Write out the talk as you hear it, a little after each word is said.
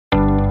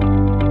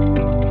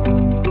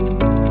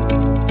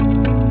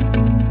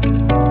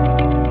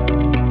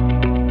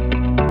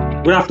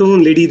Good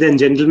afternoon, ladies and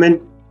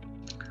gentlemen.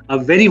 A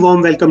very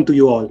warm welcome to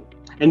you all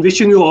and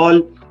wishing you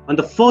all on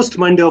the first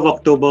Monday of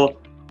October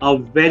a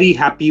very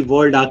happy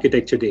World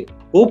Architecture Day.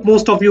 Hope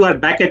most of you are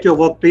back at your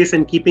workplace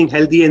and keeping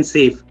healthy and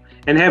safe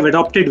and have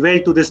adopted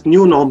well to this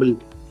new normal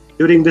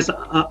during this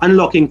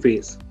unlocking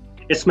phase.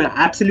 It's my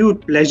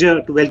absolute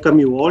pleasure to welcome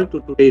you all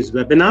to today's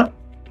webinar.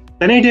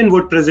 Canadian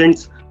Wood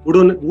presents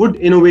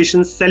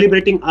Woodinnovations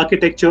celebrating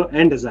architecture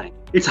and design.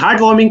 It's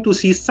heartwarming to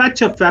see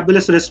such a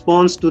fabulous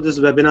response to this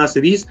webinar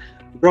series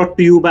brought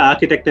to you by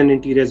Architect and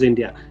Interiors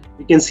India.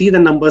 You can see the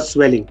numbers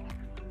swelling.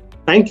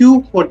 Thank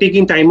you for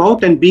taking time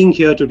out and being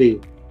here today.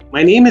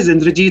 My name is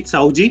Indrajit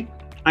Sauji.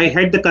 I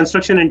head the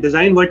construction and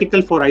design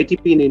vertical for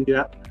ITP in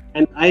India,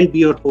 and I'll be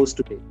your host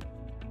today.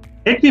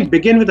 Let me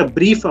begin with a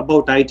brief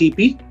about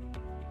ITP.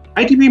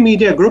 ITP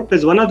Media Group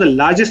is one of the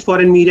largest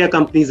foreign media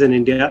companies in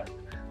India.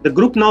 The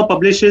group now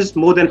publishes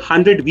more than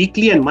 100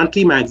 weekly and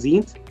monthly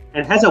magazines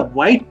and has a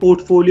wide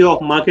portfolio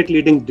of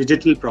market-leading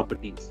digital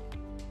properties.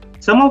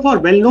 Some of our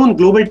well-known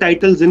global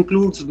titles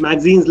includes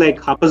magazines like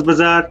Harper's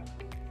Bazaar,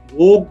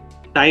 Vogue,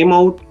 Time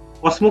Out,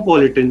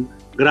 Cosmopolitan,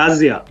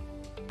 Grazia,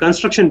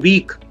 Construction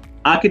Week,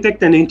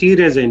 Architect and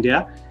Interiors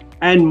India,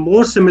 and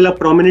more similar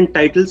prominent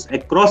titles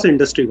across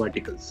industry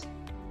verticals.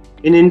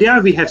 In India,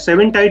 we have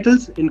 7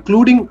 titles,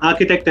 including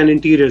Architect and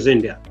Interiors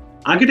India.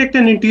 Architect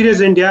and Interiors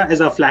India is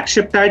our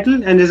flagship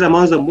title and is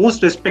amongst the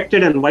most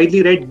respected and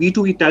widely read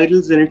B2B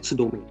titles in its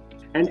domain.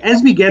 And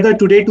as we gather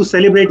today to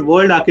celebrate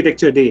World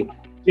Architecture Day,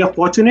 we are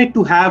fortunate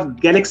to have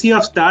galaxy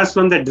of stars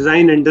from the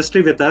design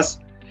industry with us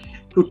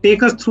to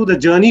take us through the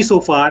journey so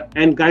far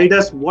and guide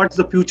us what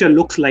the future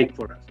looks like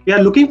for us. We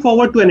are looking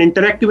forward to an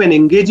interactive and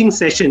engaging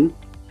session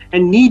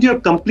and need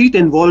your complete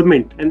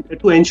involvement. And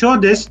to ensure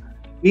this,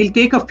 we'll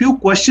take a few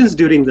questions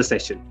during the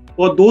session.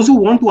 For those who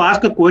want to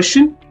ask a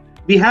question,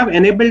 we have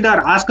enabled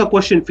our Ask a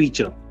Question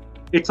feature.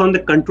 It's on the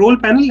control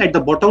panel at the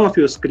bottom of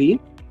your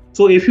screen.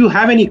 So if you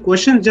have any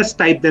questions, just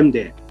type them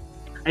there.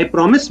 I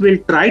promise we'll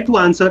try to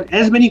answer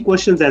as many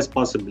questions as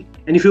possible.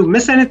 And if you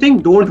miss anything,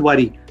 don't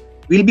worry.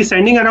 We'll be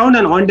sending around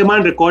an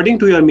on-demand recording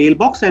to your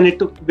mailbox, and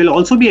it will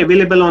also be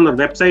available on our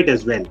website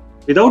as well.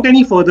 Without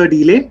any further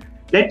delay,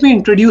 let me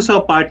introduce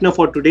our partner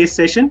for today's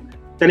session,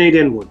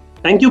 Canadian Wood.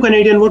 Thank you,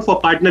 Canadian Wood,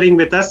 for partnering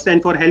with us and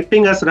for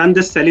helping us run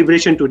this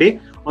celebration today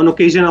on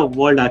occasion of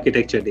World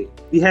Architecture Day.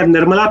 We have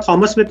Nirmala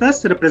Thomas with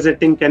us,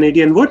 representing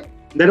Canadian Wood.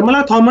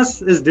 Nirmala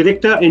Thomas is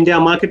Director, India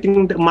Market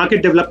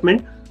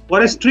Development,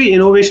 Forestry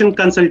Innovation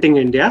Consulting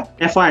India,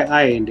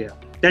 FII India.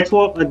 That's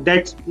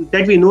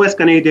that we know as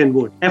Canadian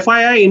Wood.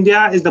 FII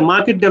India is the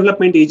market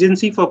development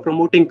agency for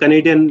promoting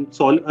Canadian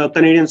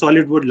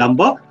solid wood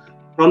lumber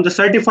from the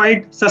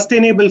certified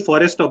sustainable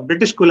forest of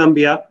British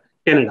Columbia,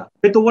 Canada.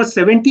 With over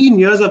 17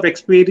 years of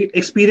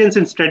experience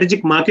in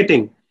strategic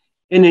marketing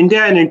in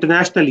India and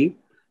internationally,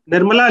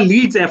 Nirmala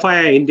leads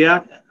FII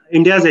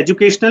India's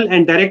educational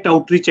and direct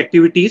outreach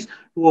activities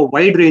to a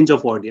wide range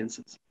of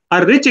audiences.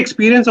 Her rich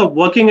experience of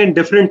working in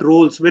different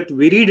roles with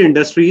varied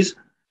industries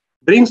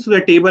brings to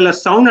the table a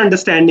sound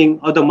understanding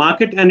of the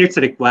market and its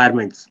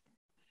requirements.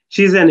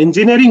 She is an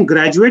engineering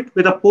graduate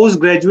with a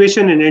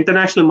post-graduation in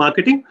international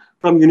marketing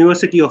from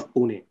University of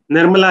Pune.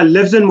 Nirmala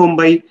lives in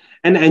Mumbai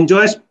and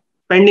enjoys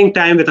spending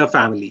time with her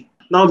family.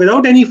 Now,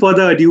 without any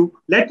further ado,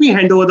 let me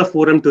hand over the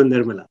forum to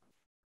Nirmala.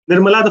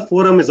 Nirmala, the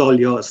forum is all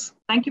yours.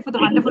 Thank you for the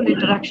wonderful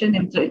introduction,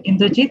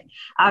 Indrajit.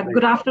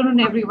 Good afternoon,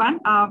 everyone.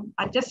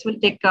 I just will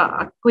take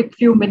a quick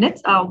few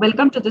minutes.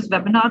 Welcome to this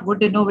webinar,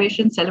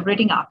 Woodinnovations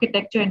Celebrating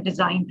Architecture and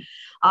Design.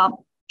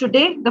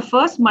 Today, the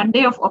first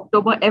Monday of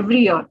October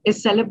every year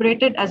is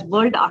celebrated as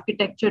World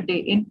Architecture Day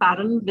in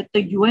parallel with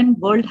the UN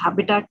World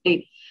Habitat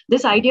Day.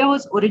 This idea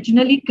was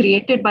originally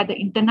created by the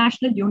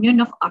International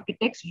Union of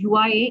Architects,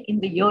 UIA, in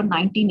the year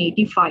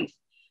 1985.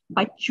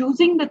 By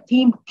choosing the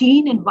theme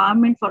Clean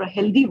Environment for a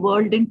Healthy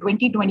World in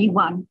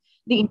 2021,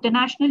 the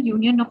International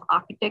Union of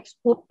Architects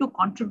hope to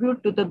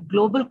contribute to the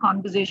global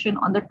conversation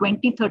on the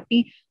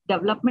 2030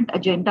 development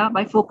agenda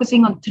by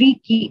focusing on 3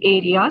 key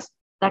areas,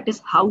 that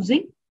is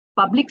housing,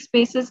 public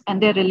spaces,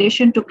 and their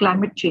relation to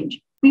climate change.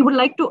 We would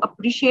like to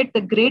appreciate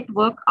the great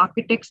work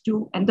architects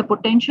do and the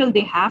potential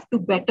they have to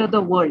better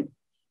the world.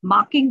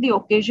 Marking the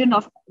occasion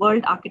of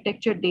World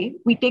Architecture Day,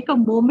 we take a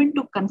moment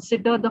to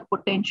consider the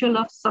potential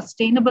of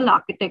sustainable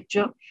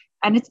architecture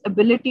and its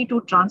ability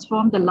to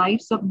transform the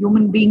lives of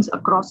human beings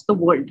across the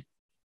world.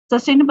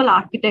 Sustainable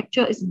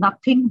architecture is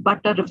nothing but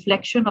a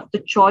reflection of the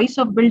choice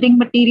of building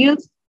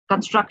materials,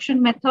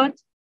 construction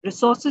methods,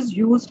 resources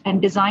used,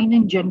 and design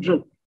in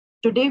general.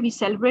 Today, we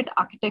celebrate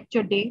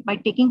Architecture Day by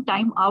taking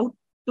time out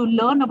to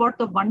learn about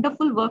the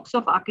wonderful works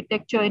of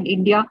architecture in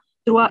India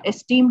through our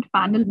esteemed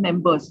panel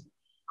members.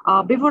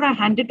 Before I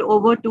hand it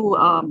over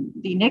to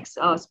the next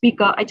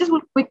speaker, I just will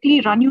quickly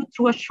run you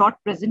through a short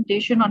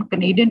presentation on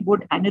Canadian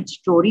Wood and its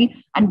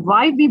story and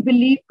why we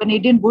believe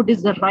Canadian Wood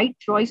is the right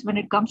choice when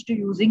it comes to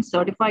using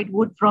certified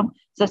wood from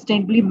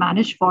sustainably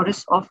managed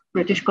forests of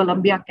British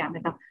Columbia,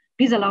 Canada.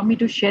 Please allow me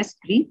to share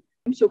screen.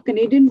 So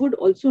Canadian Wood,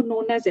 also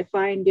known as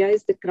FI India,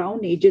 is the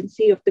crown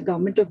agency of the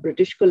government of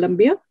British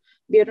Columbia.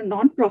 We are a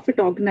non-profit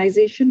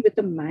organization with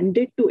a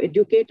mandate to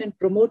educate and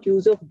promote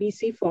use of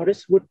BC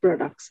forest wood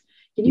products.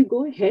 Can you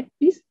go ahead,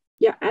 please?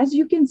 Yeah, as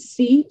you can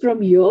see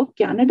from here,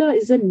 Canada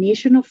is a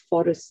nation of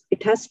forests.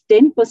 It has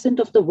 10%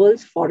 of the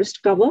world's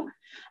forest cover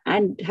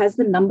and has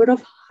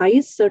the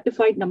highest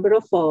certified number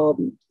of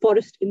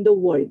forests in the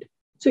world.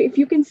 So if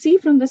you can see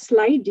from the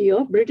slide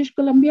here, British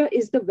Columbia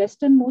is the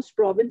westernmost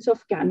province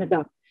of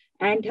Canada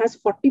and has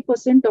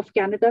 40% of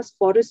Canada's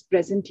forests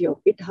present here.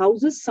 It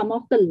houses some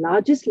of the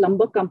largest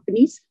lumber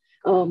companies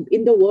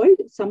in the world,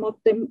 some of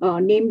them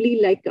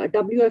namely like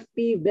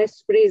WFP,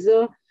 West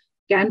Fraser,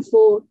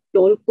 Canfor,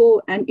 Tolco,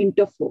 and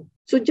Interfor.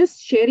 So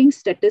just sharing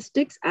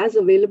statistics as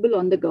available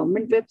on the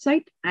government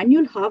website,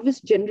 annual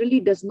harvest generally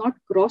does not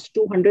cross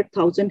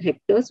 200,000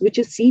 hectares, which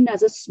is seen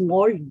as a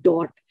small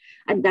dot.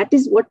 And that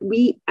is what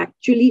we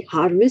actually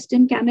harvest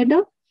in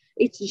Canada.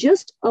 It's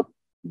just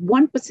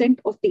 1%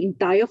 of the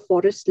entire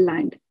forest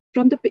land.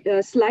 From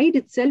the slide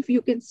itself,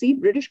 you can see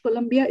British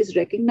Columbia is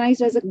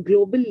recognized as a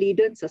global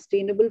leader in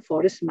sustainable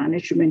forest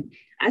management.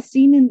 As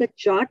seen in the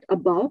chart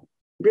above,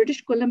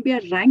 British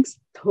Columbia ranks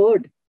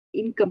third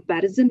in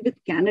comparison with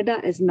Canada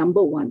as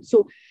number one.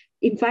 So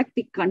in fact,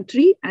 the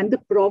country and the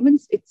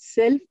province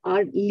itself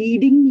are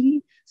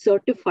leadingly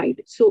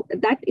certified. So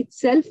that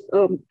itself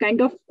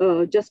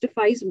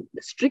justifies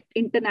strict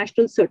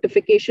international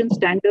certification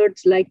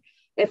standards like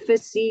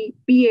FSC,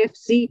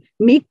 PFC,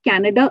 make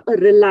Canada a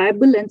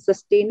reliable and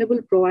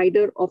sustainable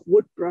provider of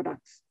wood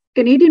products.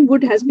 Canadian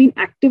Wood has been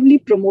actively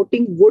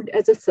promoting wood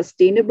as a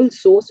sustainable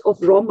source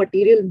of raw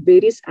material in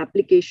various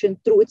applications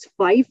through its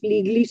 5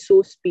 legally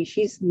sourced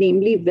species,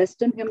 namely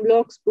Western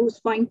Hemlock, Spruce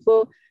Pine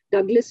Fir,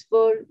 Douglas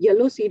Fir,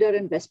 Yellow Cedar,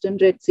 and Western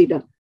Red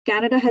Cedar.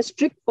 Canada has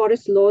strict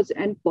forest laws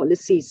and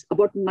policies.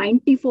 About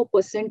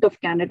 94% of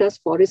Canada's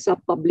forests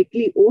are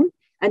publicly owned,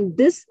 and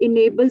this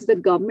enables the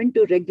government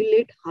to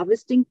regulate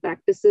harvesting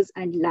practices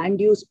and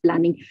land use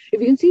planning. If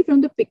you can see from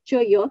the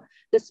picture here,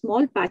 the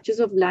small patches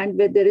of land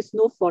where there is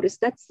no forest,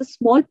 that's the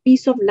small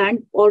piece of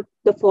land or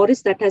the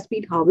forest that has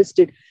been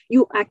harvested.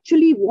 You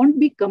actually won't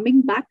be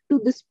coming back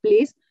to this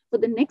place for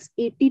the next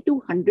 80 to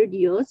 100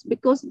 years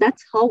because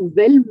that's how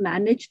well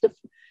managed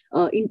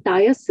the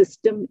entire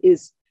system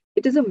is.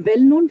 It is a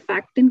well-known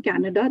fact in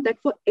Canada that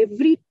for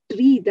every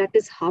tree that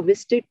is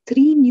harvested,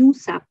 3 new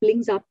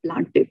saplings are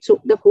planted. So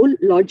the whole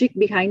logic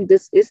behind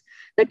this is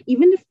that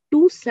even if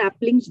 2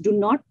 saplings do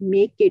not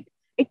make it,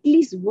 at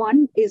least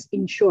 1 is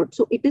ensured.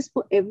 So it is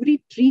for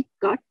every tree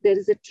cut, there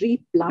is a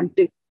tree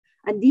planted.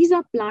 And these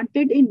are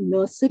planted in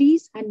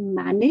nurseries and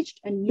managed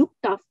and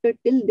looked after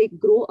till they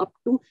grow up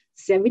to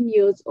 7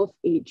 years of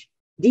age.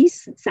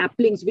 These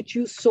saplings, which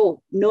you saw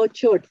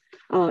nurtured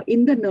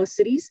in the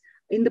nurseries,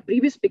 in the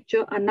previous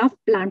picture, are now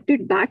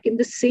planted back in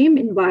the same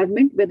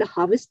environment where the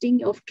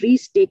harvesting of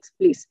trees takes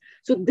place.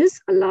 So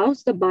this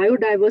allows the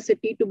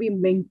biodiversity to be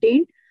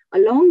maintained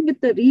along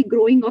with the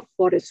regrowing of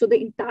forests. So the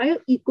entire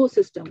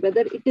ecosystem,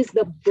 whether it is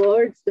the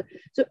birds,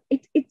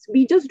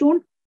 we just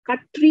don't cut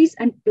trees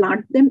and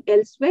plant them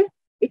elsewhere.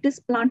 It is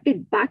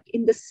planted back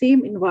in the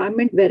same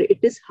environment where it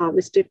is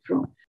harvested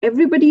from.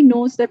 Everybody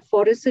knows that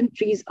forests and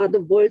trees are the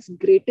world's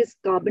greatest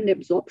carbon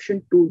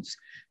absorption tools.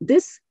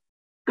 This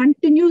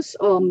continuous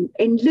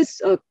endless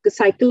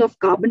cycle of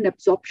carbon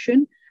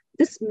absorption,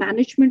 this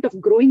management of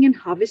growing and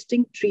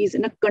harvesting trees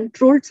in a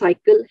controlled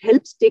cycle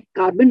helps take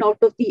carbon out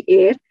of the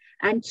air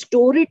and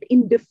store it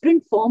in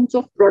different forms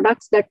of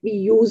products that we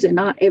use in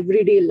our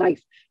everyday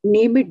life.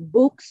 Name it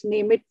books,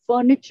 name it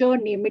furniture,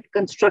 name it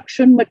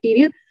construction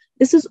material.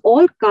 This is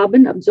all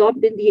carbon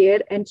absorbed in the air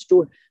and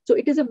stored. So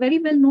it is a very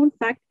well-known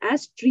fact,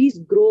 as trees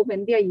grow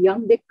when they are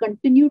young, they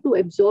continue to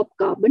absorb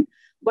carbon.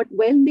 But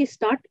when they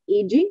start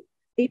aging,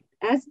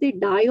 as they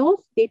die off,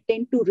 they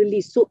tend to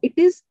release. So it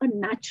is a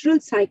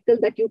natural cycle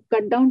that you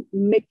cut down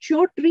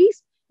mature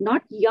trees,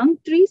 not young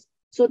trees,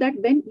 so that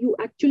when you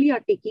actually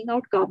are taking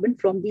out carbon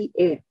from the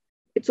air.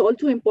 It's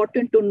also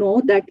important to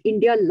know that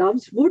India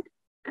loves wood,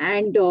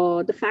 and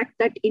the fact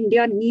that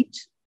India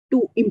needs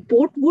to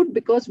import wood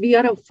because we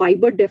are a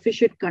fiber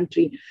deficit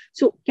country.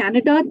 So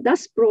Canada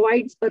thus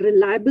provides a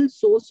reliable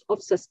source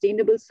of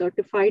sustainable,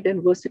 certified,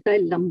 and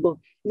versatile lumber.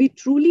 We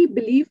truly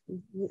believe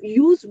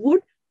use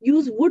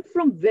wood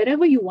from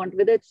wherever you want,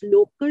 whether it's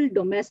local,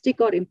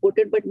 domestic, or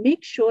imported, but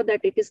make sure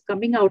that it is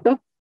coming out of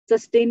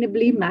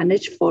sustainably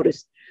managed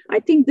forests. I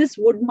think this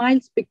wood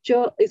miles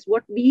picture is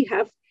what we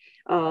have,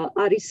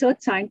 our research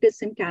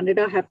scientists in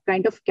Canada have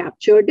kind of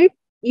captured it,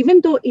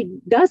 even though it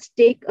does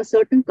take a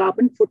certain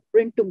carbon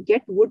footprint to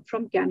get wood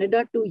from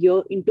Canada to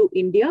here into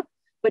India,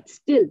 but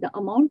still the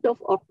amount of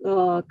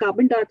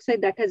carbon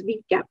dioxide that has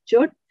been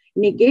captured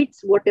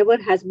negates whatever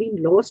has been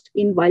lost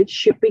in while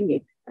shipping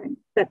it. And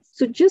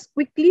so just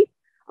quickly,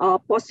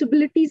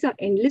 possibilities are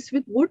endless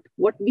with wood,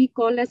 what we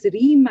call as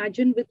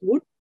reimagine with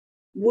wood.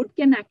 Wood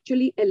can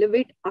actually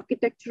elevate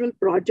architectural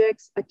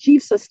projects,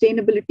 achieve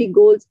sustainability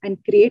goals, and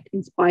create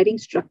inspiring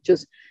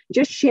structures.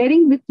 Just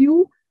sharing with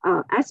you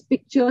as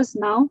pictures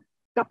now,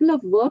 a couple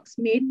of works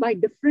made by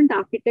different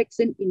architects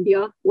in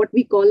India, what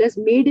we call as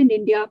made in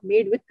India,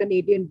 made with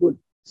Canadian wood.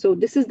 So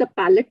this is the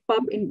Palette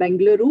Pub in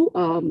Bengaluru,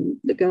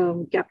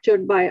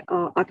 captured by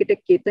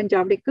architect Ketan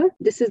Javdekar.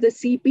 This is the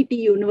CPT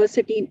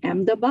University in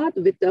Ahmedabad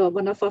with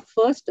one of our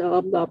first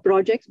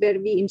projects where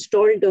we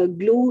installed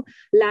glue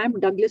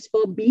lamp Douglas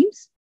fir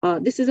beams.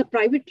 This is a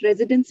private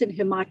residence in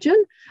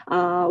Himachal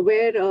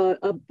where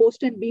a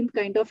post and beam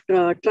kind of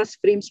truss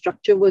frame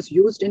structure was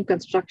used in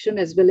construction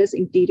as well as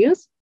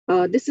interiors.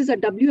 This is a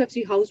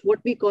WFC house, what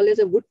we call as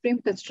a wood frame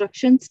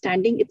construction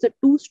standing. It's a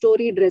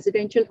 2-storied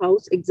residential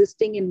house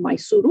existing in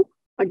Mysuru,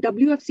 a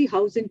WFC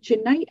house in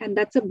Chennai. And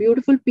that's a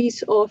beautiful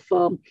piece of,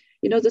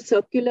 the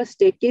circular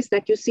staircase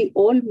that you see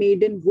all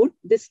made in wood.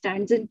 This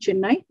stands in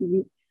Chennai.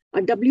 A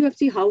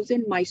WFC house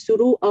in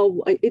Mysuru,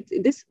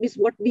 this is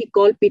what we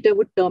call, Peter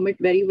would term it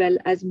very well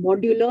as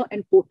modular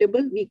and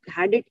portable. We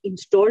had it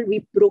installed,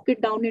 we broke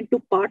it down into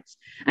parts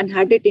and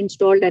had it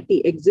installed at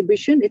the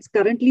exhibition. It's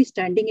currently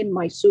standing in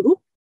Mysuru.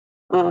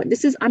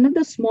 This is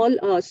another small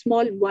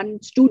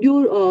one,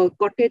 studio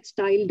cottage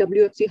style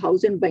WFC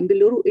house in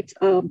Bengaluru. It's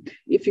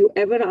if you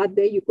ever are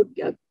there, you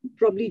could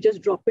probably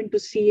just drop in to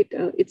see it.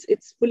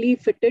 It's fully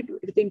fitted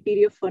with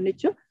interior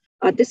furniture.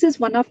 This is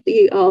one of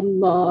the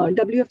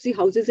WFC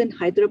houses in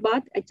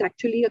Hyderabad. It's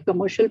actually a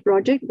commercial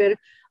project where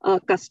a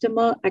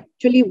customer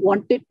actually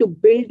wanted to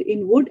build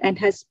in wood and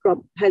has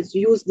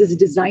used this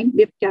design.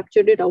 We've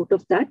captured it out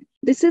of that.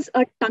 This is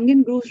a tongue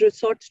and groove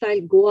resort style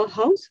Goa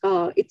house.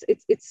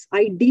 It's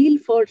ideal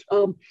for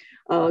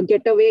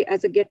getaway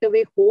as a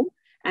getaway home.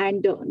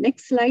 And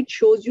next slide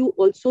shows you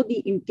also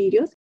the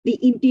interiors.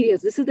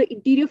 This is the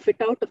interior fit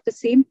out of the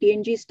same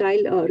TNG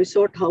style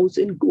resort house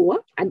in Goa.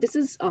 And this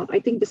is, I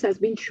think this has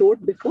been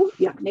showed before.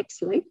 Yeah, next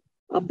slide.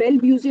 Bell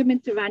Museum in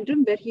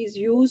Trivandrum, where he's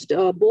used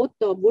both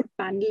wood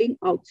paneling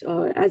out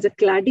as a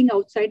cladding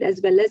outside as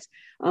well as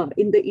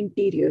in the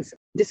interiors.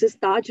 This is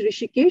Taj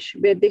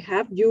Rishikesh, where they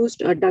have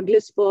used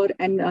Douglas fir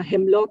and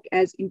hemlock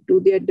as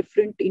into their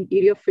different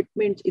interior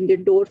fitments in their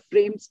door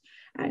frames,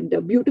 and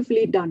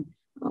beautifully done.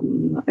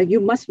 You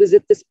must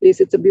visit this place.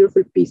 It's a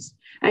beautiful piece.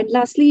 And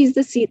lastly is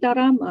the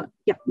Sitaram.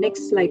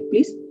 Next slide,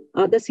 please.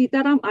 The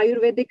Sitaram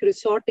Ayurvedic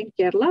Resort in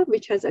Kerala,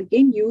 which has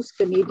again used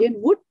Canadian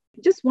wood.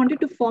 Just wanted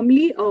to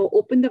formally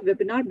open the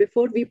webinar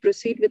before we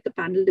proceed with the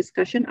panel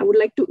discussion. I would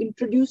like to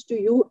introduce to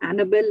you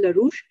Annabelle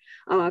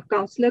LaRouche,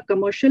 Councillor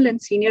Commercial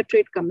and Senior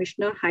Trade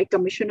Commissioner, High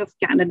Commission of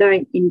Canada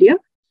in India.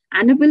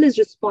 Annabelle is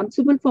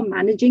responsible for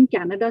managing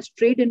Canada's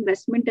trade,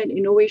 investment and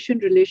innovation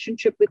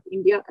relationship with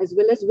India, as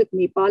well as with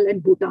Nepal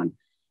and Bhutan.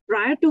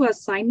 Prior to her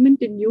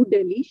assignment in New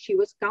Delhi, she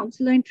was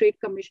Councillor and Trade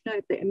Commissioner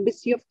at the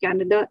Embassy of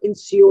Canada in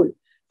Seoul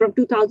from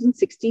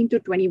 2016 to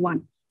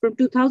 21. From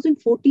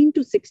 2014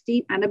 to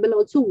 16, Annabelle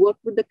also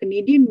worked with the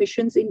Canadian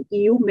missions in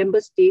EU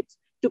member states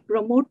to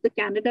promote the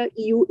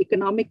Canada-EU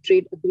Economic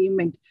Trade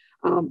Agreement.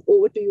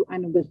 Over to you,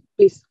 Annabelle.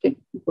 Please,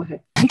 go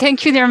ahead.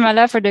 Thank you,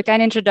 Nirmala, for the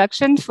kind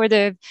introduction, for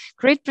the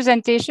great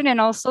presentation,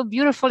 and also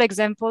beautiful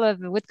example of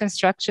wood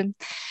construction.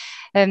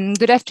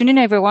 Good afternoon,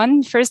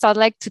 everyone. First, I'd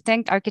like to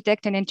thank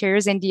Architect and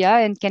Interiors India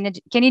and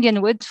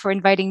Canadian Wood for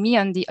inviting me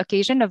on the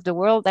occasion of the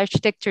World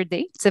Architecture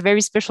Day. It's a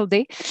very special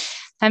day.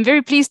 I'm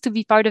very pleased to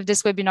be part of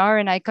this webinar,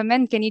 and I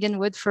commend Canadian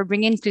Wood for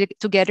bringing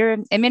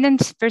together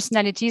eminent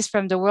personalities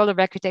from the world of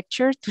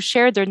architecture to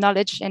share their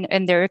knowledge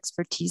and their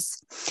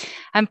expertise.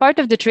 I'm part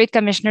of the Trade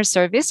Commissioner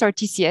Service, or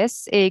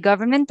TCS, a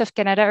Government of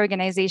Canada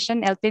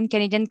organization helping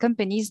Canadian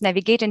companies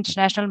navigate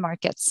international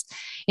markets.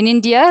 In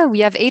India,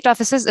 we have 8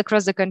 offices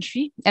across the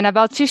country and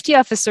about 50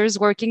 officers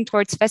working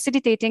towards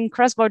facilitating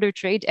cross-border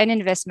trade and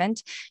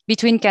investment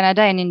between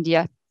Canada and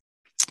India,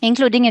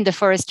 including in the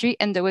forestry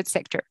and the wood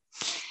sector.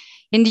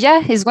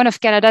 India is one of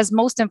Canada's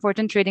most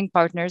important trading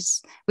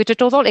partners, with a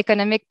total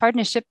economic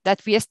partnership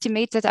that we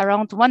estimate at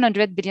around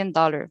 $100 billion.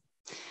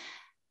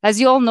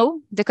 As you all know,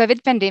 the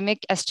COVID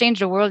pandemic has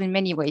changed the world in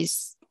many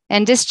ways.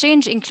 And this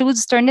change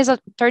includes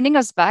turning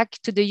us back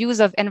to the use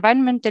of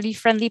environmentally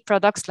friendly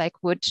products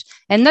like wood,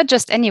 and not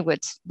just any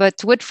wood,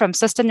 but wood from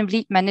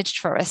sustainably managed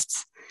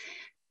forests.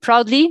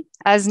 Proudly,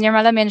 as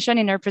Nirmala mentioned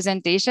in her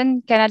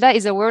presentation, Canada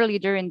is a world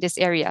leader in this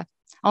area.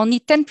 Only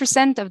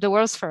 10% of the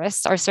world's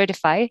forests are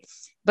certified,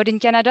 but in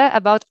Canada,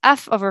 about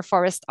half of our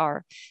forests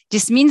are.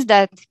 This means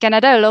that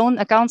Canada alone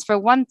accounts for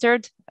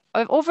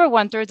over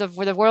one third of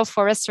the world's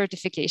forest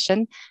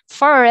certification,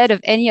 far ahead of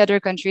any other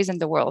countries in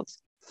the world.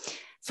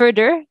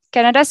 Further,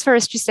 Canada's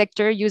forestry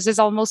sector uses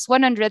almost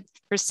 100%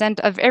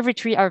 of every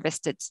tree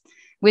harvested.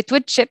 With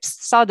wood chips,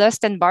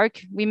 sawdust, and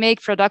bark, we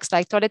make products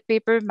like toilet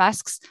paper,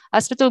 masks,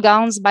 hospital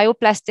gowns,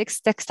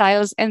 bioplastics,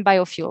 textiles, and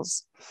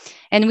biofuels.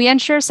 And we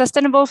ensure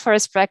sustainable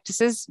forest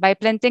practices by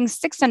planting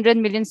 600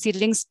 million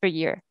seedlings per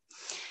year.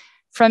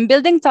 From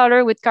building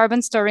taller with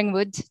carbon storing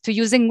wood to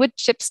using wood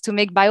chips to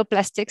make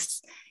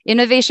bioplastics,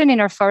 innovation in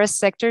our forest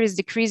sector is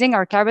decreasing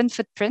our carbon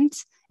footprint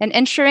and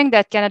ensuring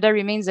that Canada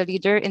remains a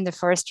leader in the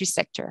forestry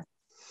sector.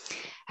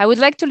 I would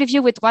like to leave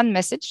you with one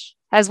message.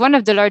 As one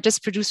of the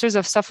largest producers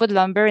of softwood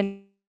lumber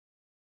and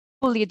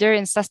leader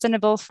in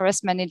sustainable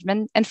forest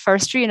management and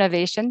forestry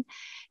innovation,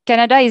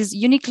 Canada is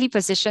uniquely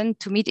positioned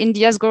to meet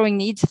India's growing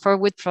need for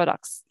wood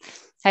products.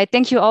 I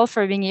thank you all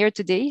for being here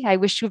today. I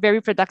wish you a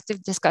very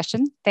productive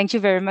discussion. Thank you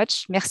very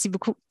much. Merci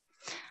beaucoup.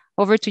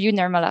 Over to you,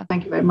 Nirmala.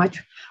 Thank you very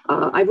much.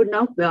 I would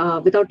now,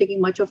 without taking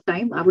much of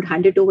time, I would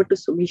hand it over to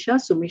Sumisha.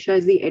 Sumisha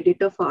is the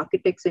editor for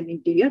Architects and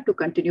Interior to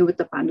continue with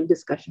the panel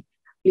discussion.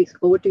 Please,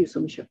 over to you,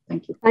 Sumisha.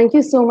 Thank you. Thank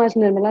you so much,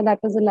 Nirmala. That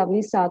was a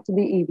lovely start to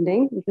the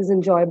evening. It was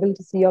enjoyable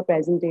to see your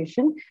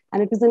presentation.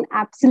 And it was an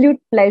absolute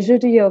pleasure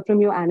to hear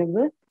from you,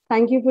 Annabelle.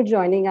 Thank you for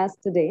joining us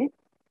today.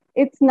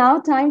 It's now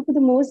time for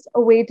the most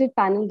awaited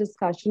panel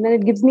discussion, and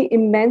it gives me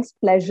immense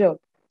pleasure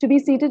to be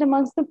seated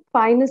amongst the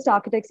finest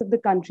architects of the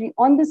country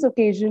on this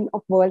occasion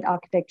of World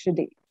Architecture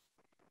Day.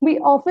 We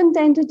often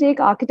tend to take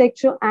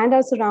architecture and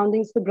our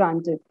surroundings for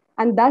granted,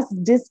 and thus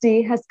this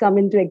day has come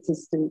into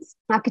existence.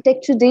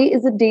 Architecture Day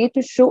is a day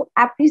to show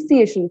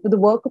appreciation for the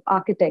work of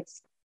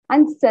architects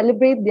and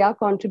celebrate their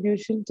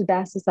contribution to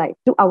their society,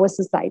 to our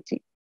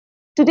society.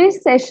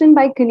 Today's session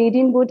by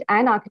Canadian Wood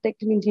and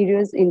Architect in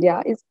Interiors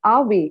India is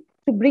our way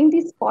to bring the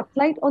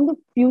spotlight on the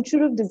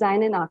future of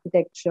design and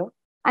architecture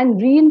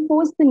and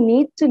reinforce the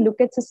need to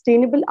look at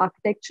sustainable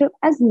architecture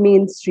as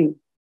mainstream.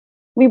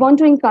 We want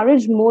to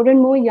encourage more and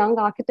more young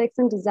architects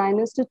and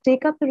designers to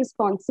take up the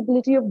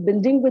responsibility of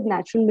building with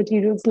natural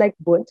materials like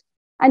wood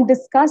and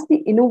discuss the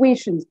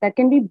innovations that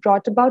can be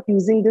brought about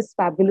using this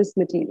fabulous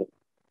material.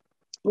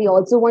 We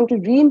also want to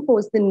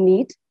reinforce the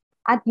need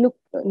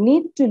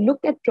to look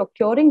at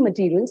procuring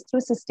materials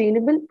through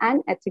sustainable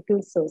and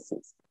ethical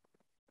sources.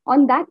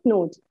 On that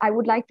note, I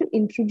would like to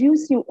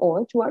introduce you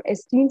all to our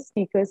esteemed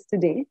speakers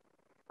today.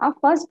 Our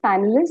first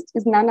panelist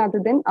is none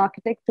other than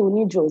architect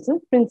Tony Joseph,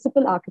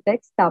 principal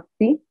architect,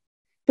 Stapati.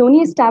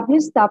 Tony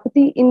established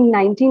Stapati in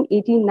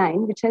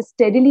 1989, which has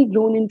steadily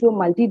grown into a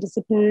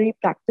multidisciplinary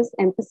practice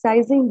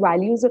emphasizing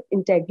values of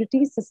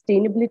integrity,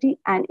 sustainability,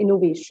 and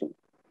innovation.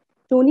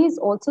 Tony is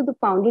also the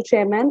founder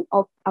chairman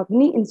of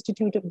Avni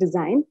Institute of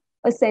Design,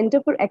 a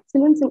center for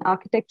excellence in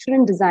architecture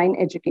and design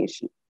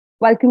education.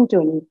 Welcome,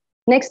 Tony.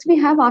 Next, we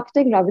have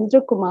architect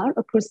Ravindra Kumar,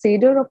 a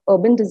crusader of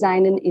urban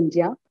design in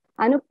India,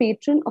 and a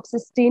patron of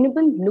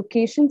sustainable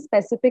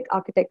location-specific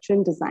architecture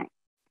and design.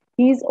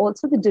 He is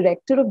also the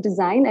director of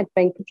design at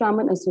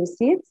Venkataramanan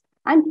Associates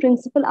and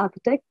principal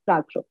architect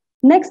Pragrup.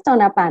 Next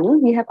on our panel,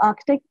 we have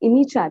architect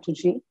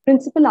Chatterji,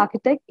 principal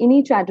architect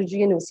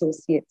Chatterji and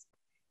Associates.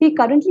 He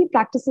currently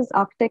practices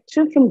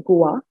architecture from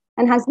Goa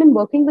and has been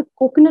working with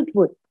coconut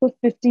wood for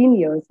 15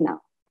 years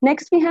now.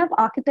 Next, we have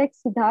architect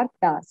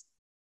Siddhartha.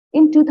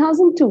 In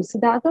 2002,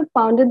 Siddhartha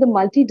founded the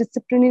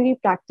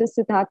multidisciplinary practice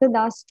Siddhartha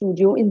Das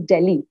Studio in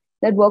Delhi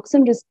that works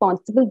on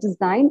responsible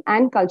design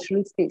and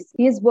cultural space.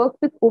 He has worked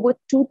with over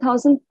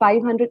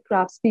 2,500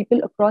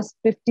 craftspeople across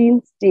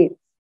 15 states.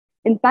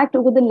 In fact,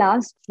 over the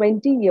last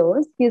 20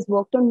 years, he has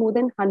worked on more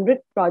than 100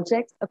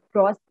 projects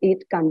across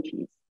 8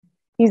 countries.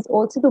 He is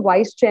also the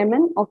vice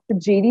chairman of the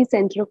JD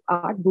Center of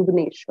Art,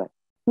 Woodinnovations.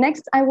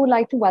 Next, I would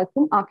like to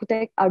welcome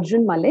architect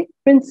Arjun Malik,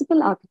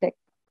 principal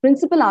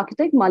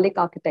architect Malik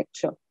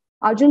Architecture.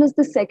 Arjun is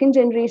the second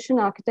generation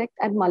architect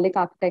at Malik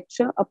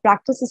Architecture, a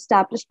practice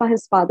established by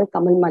his father,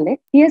 Kamal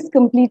Malik. He has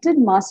completed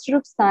Master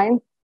of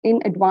Science in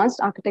Advanced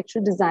Architecture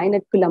Design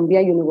at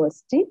Columbia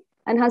University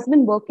and has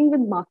been working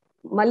with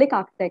Malik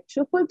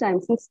Architecture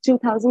full-time since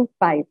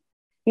 2005.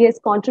 He has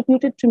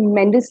contributed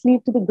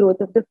tremendously to the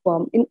growth of the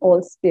firm in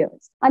all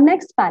spheres. Our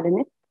next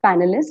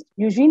panelist,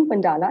 Eugene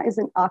Pandala, is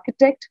an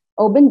architect,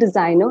 urban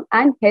designer,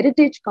 and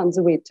heritage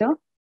conservator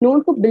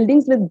known for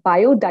buildings with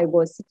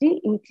biodiversity,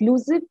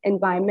 inclusive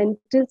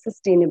environmental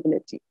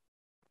sustainability.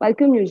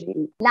 Welcome,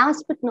 Eugene.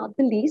 Last but not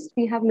the least,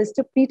 we have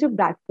Mr. Peter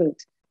Bradfield,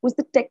 who's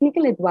the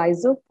technical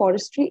advisor of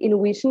Forestry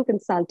Innovation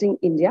Consulting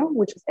India,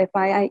 which is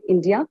FII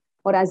India,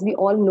 or as we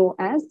all know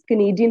as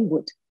Canadian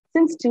Wood,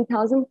 since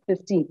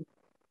 2015.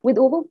 With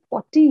over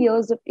 40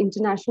 years of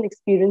international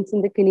experience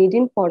in the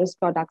Canadian forest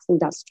products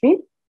industry,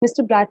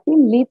 Mr.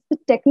 Bradfield leads the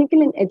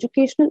technical and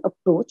educational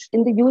approach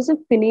in the use of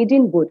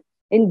Canadian wood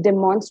in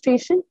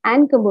demonstration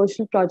and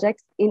commercial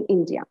projects in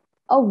India.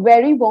 A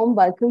very warm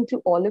welcome to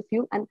all of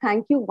you, and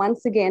thank you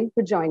once again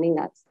for joining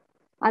us.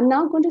 I'm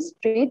now going to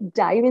straight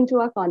dive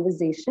into our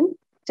conversation.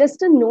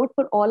 Just a note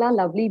for all our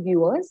lovely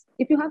viewers,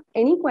 if you have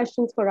any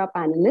questions for our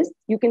panelists,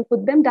 you can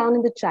put them down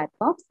in the chat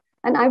box,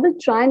 and I will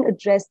try and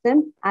address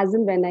them as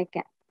and when I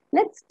can.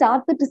 Let's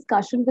start the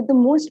discussion with the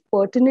most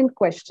pertinent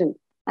question.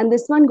 And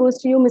this one goes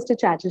to you, Mr.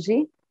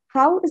 Chatterji.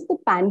 How is the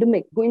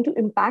pandemic going to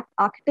impact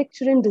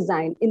architecture and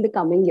design in the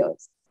coming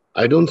years?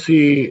 I don't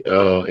see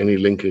any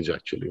linkage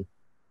actually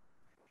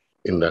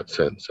in that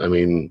sense. I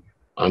mean,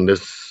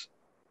 unless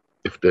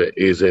if there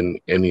is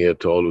any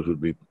at all, it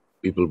would be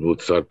people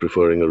would start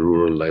preferring a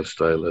rural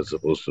lifestyle as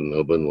opposed to an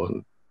urban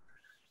one.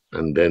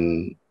 And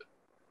then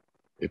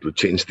it would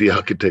change the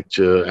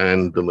architecture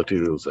and the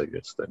materials, I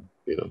guess, then,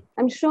 you know.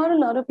 I'm sure a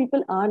lot of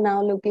people are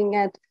now looking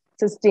at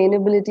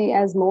sustainability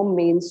as more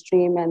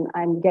mainstream, and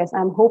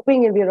I'm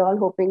hoping, and we're all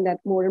hoping, that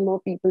more and more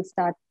people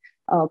start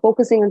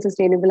focusing on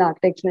sustainable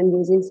architecture and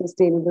using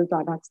sustainable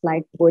products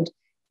like wood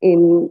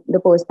in the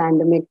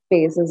post-pandemic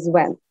phase as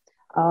well.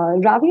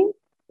 Ravi,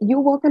 you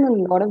work on a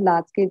lot of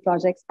large-scale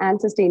projects and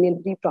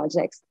sustainability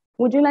projects.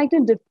 Would you like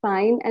to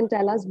define and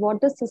tell us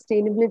what does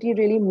sustainability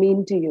really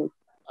mean to you?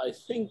 I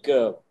think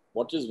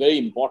what is very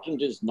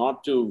important is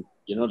not to,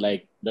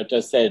 like let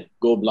us say,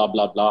 go blah,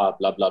 blah, blah,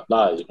 blah, blah,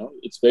 blah.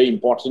 It's very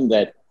important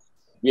that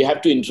we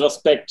have to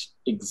introspect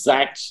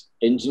exact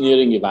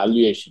engineering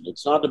evaluation.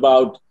 It's not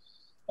about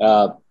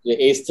the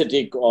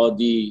aesthetic or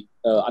the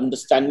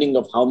understanding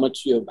of how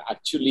much you have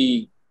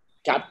actually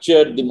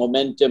captured the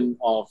momentum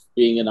of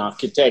being an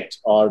architect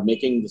or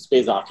making the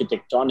space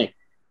architectonic.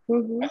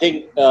 I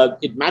think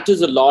it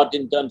matters a lot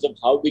in terms of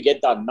how we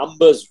get our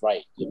numbers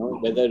right,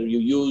 whether you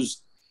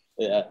use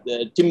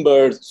the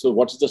timber. So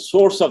what is the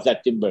source of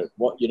that timber?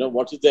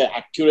 What is the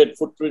accurate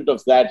footprint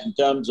of that in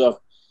terms of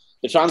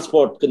the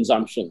transport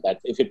consumption, that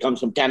if it comes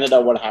from Canada,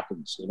 what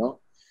happens,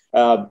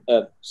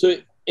 So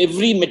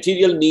every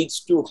material needs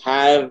to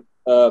have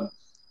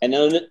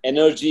an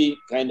energy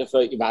kind of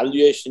a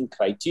evaluation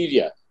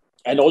criteria,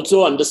 and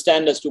also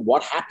understand as to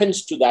what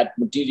happens to that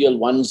material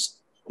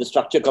once the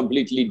structure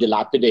completely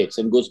dilapidates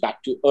and goes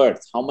back to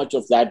earth. How much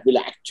of that will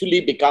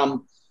actually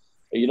become,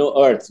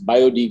 earth,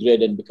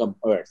 biodegrade and become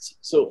earth?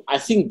 So I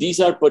think these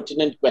are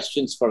pertinent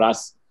questions for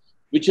us,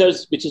 which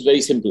is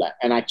very simple.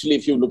 And actually,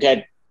 if you look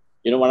at,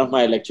 one of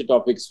my lecture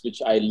topics,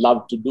 which I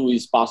love to do,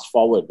 is fast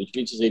forward, which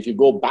means if you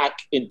go back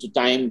into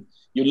time,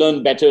 you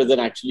learn better than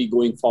actually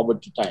going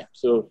forward to time.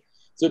 So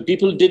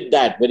people did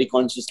that very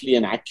consciously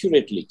and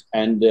accurately.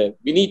 And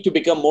we need to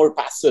become more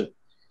passive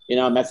in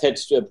our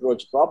methods to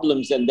approach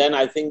problems. And then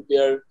I think we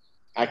are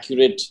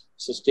accurate,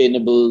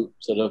 sustainable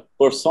sort of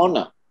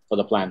persona for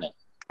the planet.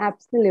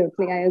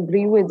 Absolutely, I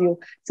agree with you.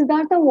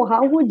 Siddhartha,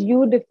 how would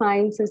you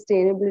define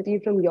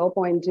sustainability from your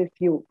point of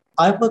view?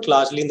 I work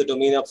largely in the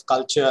domain of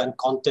culture and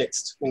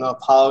context, of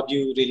how do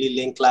you really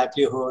link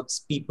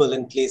livelihoods, people,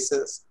 and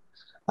places.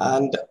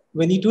 And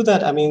when you do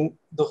that,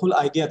 the whole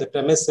idea, the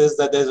premise is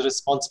that there's a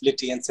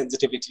responsibility and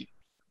sensitivity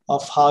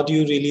of how do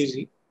you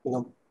really,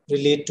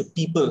 relate to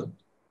people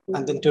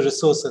and then to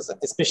resources,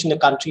 especially in a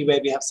country where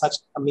we have such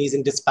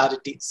amazing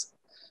disparities,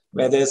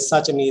 where there's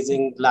such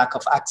amazing lack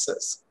of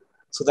access,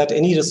 so that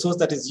any resource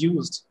that is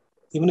used,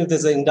 even if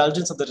there's an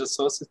indulgence of the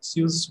resource, it's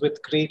used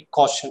with great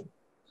caution.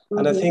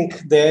 And I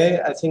think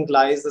there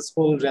lies this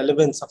whole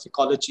relevance of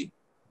ecology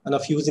and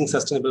of using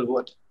sustainable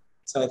wood.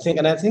 So I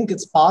think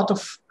it's part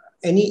of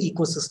any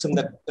ecosystem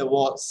that there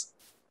was.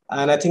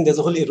 And I think there's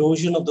a whole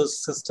erosion of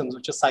those systems,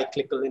 which are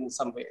cyclical in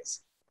some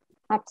ways.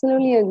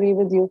 Absolutely agree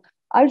with you.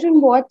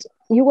 Arjun,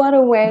 you are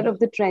aware of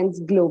the trends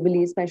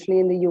globally, especially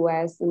in the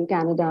US, in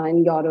Canada,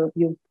 and Europe.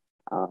 You've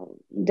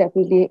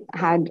definitely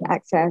had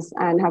access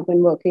and have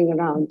been working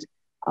around.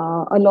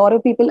 A lot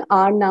of people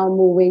are now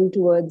moving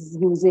towards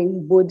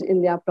using wood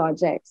in their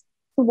projects.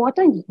 So what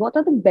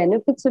are the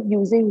benefits of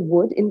using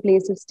wood in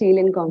place of steel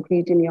and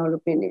concrete, in your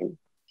opinion?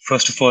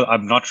 First of all,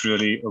 I'm not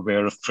really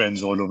aware of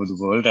trends all over the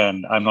world,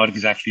 and I'm not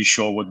exactly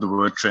sure what the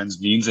word trends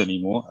means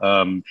anymore.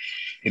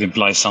 It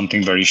implies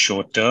something very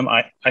short term.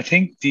 I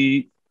think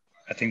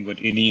what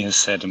Ini has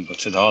said and what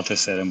Siddhartha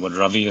has said and what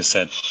Ravi has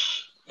said,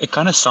 it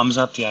kind of sums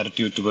up the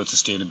attitude towards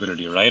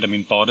sustainability, right?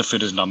 Part of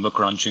it is number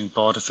crunching,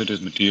 part of it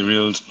is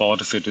materials, part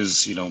of it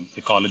is,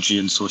 ecology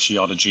and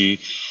sociology,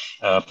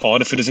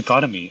 part of it is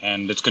economy,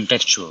 and it's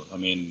contextual.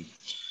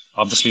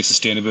 Obviously,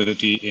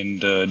 sustainability in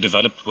the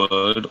developed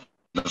world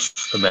of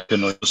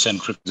American or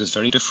centric is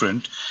very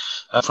different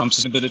from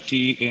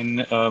sustainability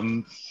in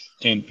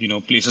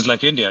places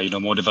like India,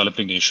 more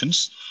developing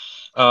nations,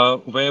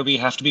 where we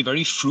have to be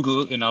very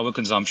frugal in our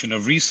consumption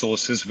of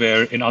resources,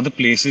 where in other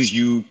places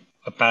you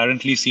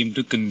apparently seem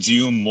to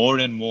consume more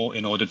and more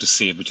in order to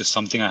save, which is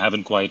something I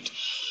haven't quite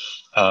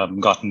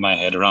gotten my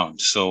head around.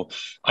 So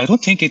I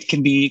don't think it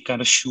can be kind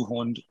of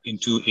shoehorned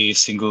into a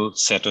single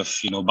set of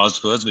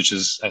buzzwords, which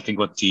is I think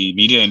what the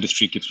media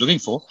industry keeps looking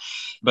for.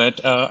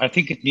 But I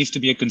think it needs to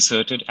be a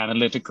concerted,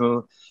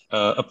 analytical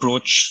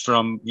approach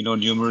from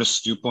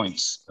numerous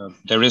viewpoints.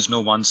 There is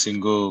no one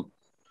single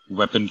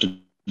weapon to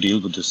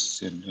deal with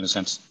this in a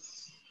sense.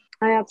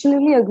 I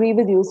absolutely agree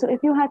with you. So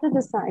if you had to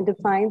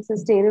define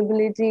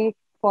sustainability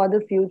for the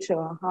future,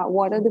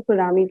 what are the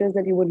parameters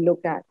that you would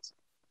look at,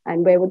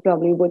 and where would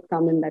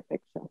come in that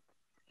picture?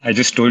 I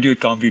just told you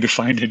it can't be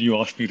defined and you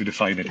asked me to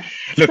define it.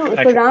 Look, so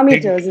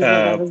parameters is what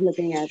I was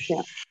looking at,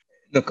 yeah.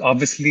 Look,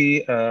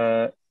 obviously,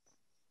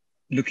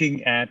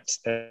 looking at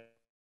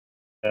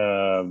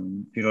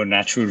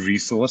natural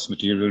resource,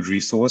 material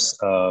resource,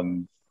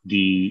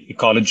 the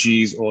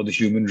ecologies or the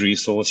human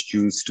resource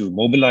used to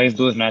mobilize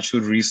those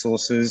natural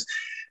resources,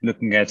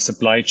 looking at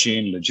supply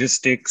chain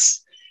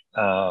logistics.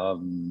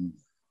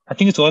 I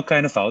think it's all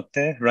kind of out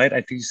there, right?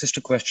 I think it's just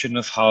a question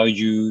of how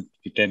you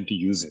tend to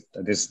use it.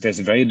 There's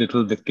very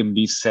little that can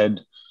be said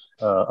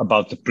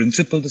about the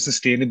principle of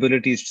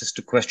sustainability. It's just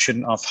a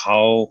question of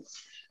how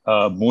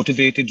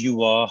motivated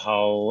you are,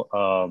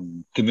 how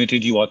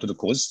committed you are to the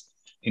cause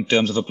in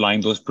terms of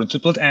applying those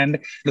principles. And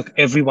look,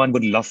 everyone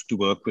would love to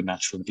work with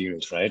natural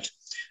materials, right?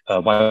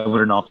 Why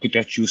would an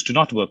architect choose to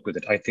not work with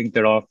it? I think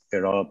there are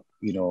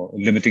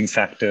limiting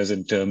factors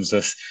in terms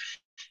of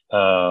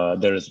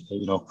there is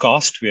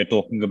cost. We are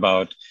talking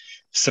about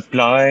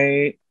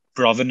supply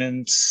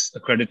provenance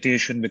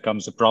accreditation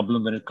becomes a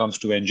problem when it comes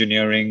to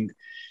engineering.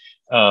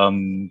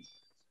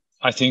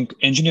 I think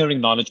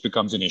engineering knowledge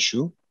becomes an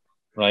issue,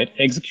 right?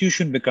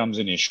 Execution becomes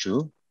an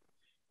issue.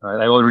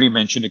 Right? I already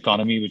mentioned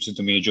economy, which is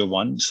the major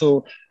one.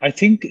 So I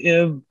think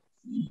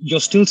you're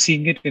still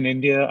seeing it in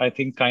India, I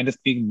think, kind of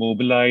being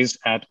mobilized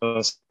at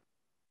a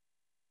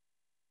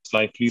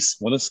slightly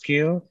smaller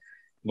scale.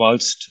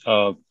 Whilst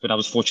when I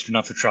was fortunate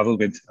enough to travel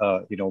with,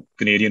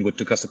 Canadian Wood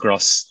took us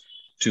across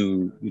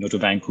to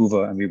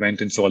Vancouver, and we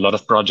went and saw a lot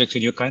of projects,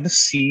 and you're kind of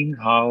seeing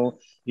how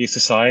a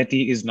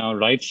society is now,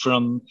 right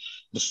from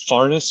the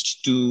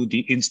forest to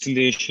the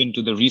installation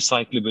to the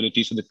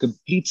recyclability, so the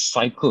complete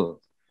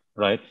cycle,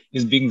 right,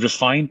 is being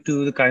refined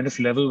to the kind of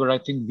level where I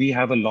think we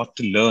have a lot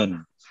to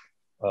learn,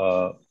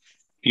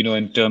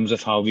 in terms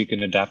of how we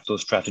can adapt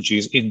those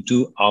strategies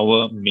into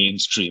our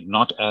mainstream,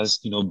 not as,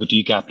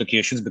 boutique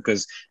applications,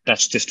 because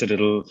that's just a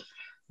little,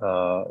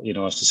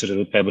 it's just a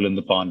little pebble in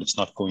the pond. It's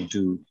not going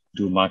to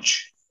do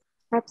much.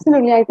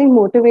 Absolutely. I think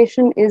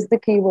motivation is the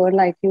key word,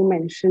 like you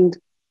mentioned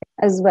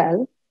as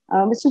well.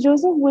 Mr.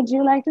 Joseph, would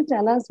you like to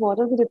tell us what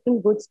are the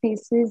different wood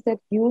species that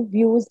you've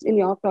used in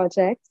your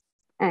projects,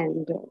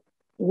 and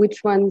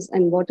which ones,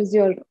 and what is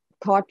your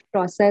thought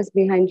process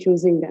behind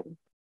choosing them,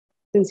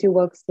 since you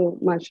work so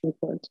much with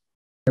wood?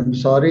 I'm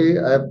sorry,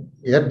 I've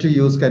yet to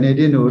use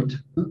Canadian wood.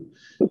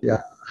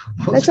 Yeah.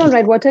 That's all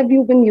right. What have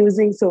you been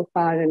using so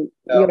far and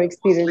your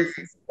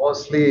experiences?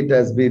 Mostly it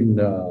has been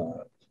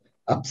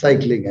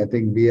upcycling. I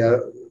think we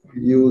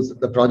use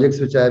the projects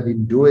which I have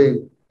been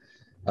doing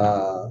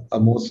are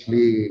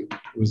mostly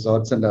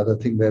resorts and other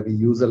things where we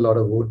use a lot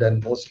of wood,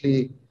 and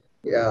mostly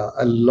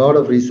a lot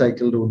of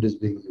recycled wood is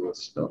being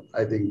used.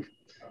 I think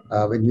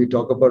when we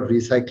talk about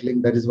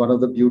recycling, that is one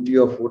of the beauty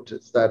of wood,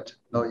 is that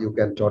you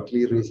can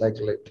totally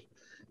recycle it,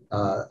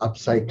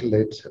 upcycle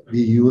it.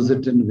 We use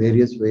it in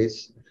various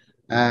ways.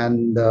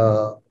 And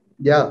if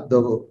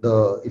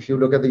you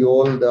look at the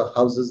old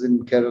houses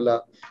in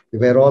Kerala, they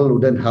were all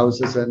wooden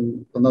houses,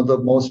 and one of the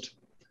most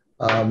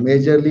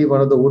majorly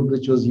one of the wood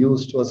which was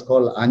used was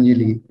called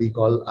Anjali. We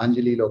call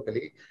Anjali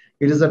locally.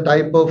 It is a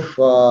type of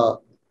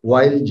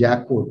wild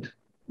jackwood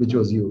which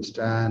was used,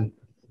 and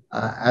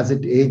as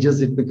it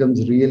ages, it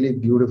becomes really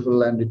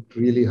beautiful and it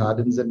really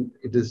hardens, and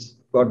it has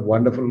got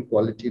wonderful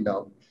quality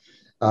now.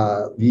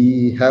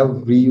 We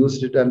have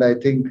reused it, and I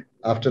think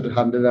after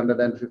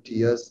 150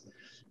 years,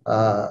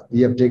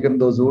 we have taken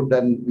those wood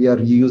and we are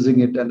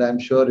reusing it, and I'm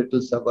sure it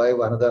will survive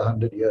another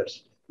 100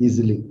 years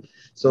easily.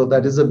 So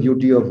that is the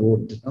beauty of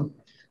wood.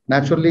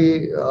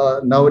 Naturally,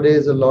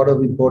 nowadays a lot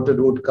of imported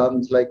wood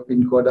comes, like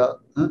pinkoda,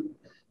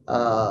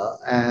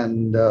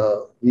 and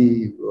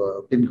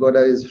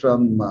pinkoda is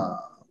from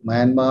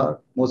Myanmar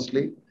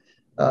mostly,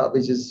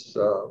 which is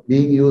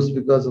being used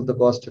because of the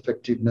cost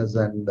effectiveness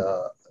and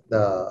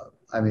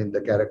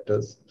the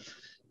characters.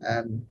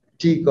 And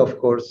teak, of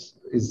course,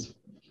 is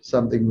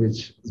something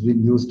which has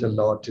been used a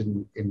lot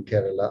in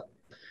Kerala.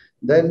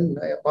 Then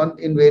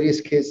in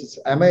various cases,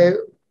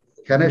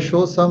 can I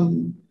show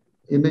some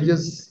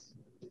images?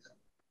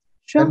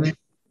 Sure. Can we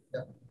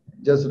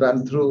just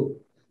run through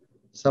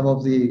some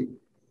of the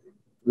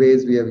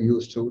ways we have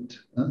used wood?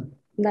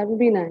 That would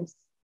be nice.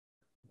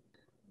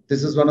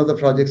 This is one of the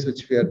projects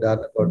which we had done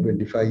about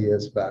 25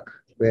 years back,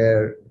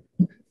 where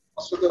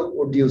most of the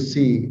wood you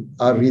see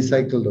are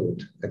recycled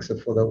wood,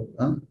 except for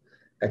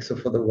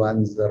the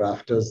ones, the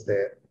rafters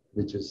there,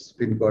 which is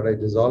pinkoda.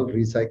 It is all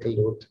recycled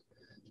wood,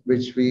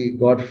 which we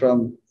got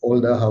from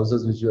older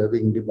houses which were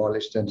being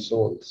demolished and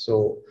sold.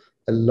 So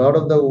a lot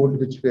of the wood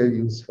which we have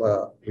used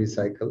for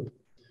recycled.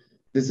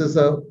 This is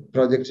a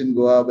project in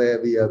Goa where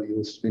we have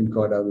used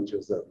pinkoda, which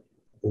was a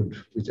wood,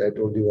 which I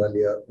told you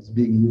earlier, is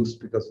being used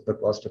because of the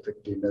cost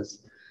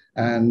effectiveness.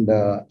 And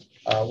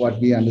what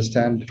we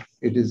understand,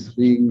 it is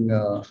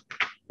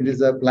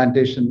a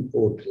plantation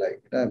wood,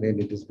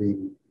 it is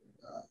being,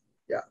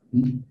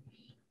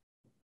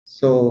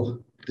 So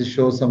this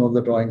shows some of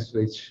the drawings,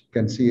 which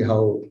can see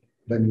how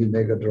when we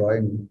make a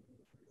drawing,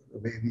 the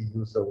way we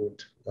use the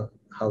wood,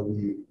 how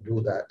we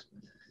do that.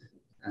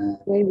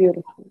 Very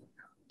beautiful.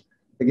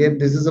 Again,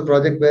 this is a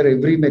project where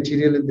every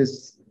material in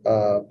this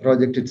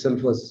project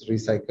itself was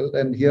recycled.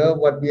 And here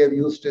what we have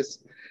used is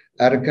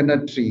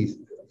arecanut trees.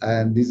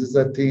 And this is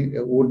a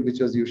wood which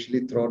was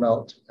usually thrown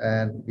out.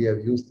 And we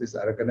have used this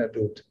arecanut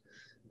wood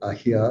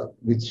here,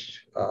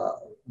 which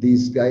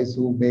these guys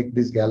who make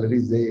these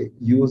galleries, they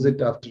use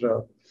it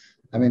after,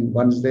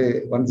 once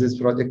this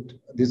project,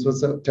 this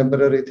was a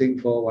temporary thing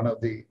for one of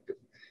the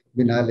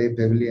Binale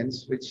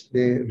pavilions, which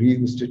they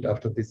reused it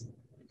after this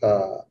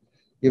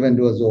event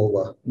was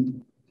over.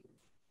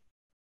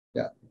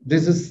 Yeah,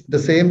 this is the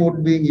same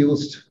wood being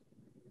used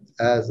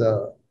as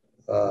the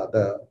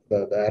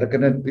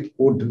arecanut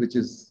wood, which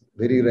is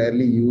very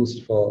rarely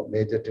used for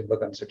major timber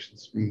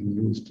constructions, being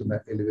used in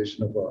the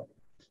elevation of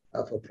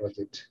a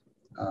project.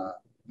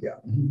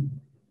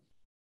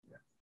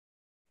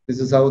 This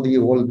is how the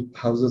old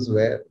houses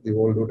were, the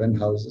old wooden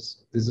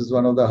houses. This is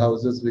one of the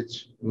houses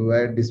which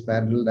were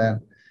dismantled,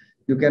 and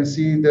you can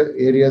see the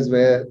areas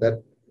where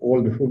that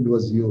old wood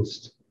was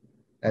used.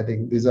 I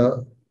think these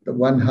are the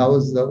one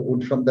house, the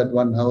wood from that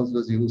one house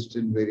was used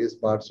in various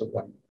parts of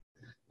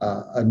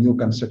a new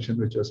construction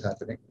which was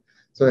happening.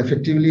 So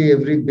effectively,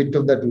 every bit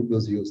of that wood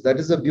was used. That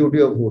is the beauty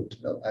of wood.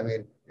 I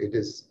mean, it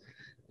is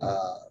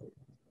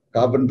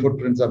carbon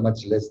footprints are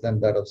much less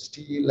than that of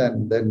steel,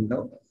 and then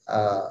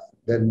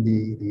then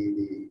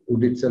the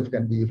wood itself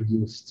can be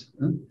reused.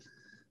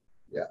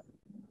 Yeah.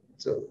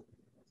 So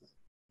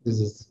this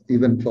is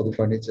even for the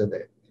furniture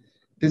there.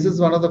 This is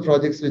one of the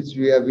projects which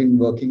we have been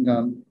working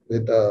on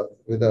with a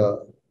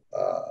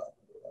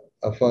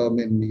firm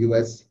in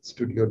US,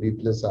 Studio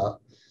D+R.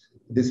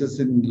 This is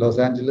in Los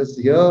Angeles.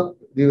 Here,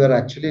 we were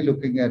actually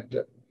looking at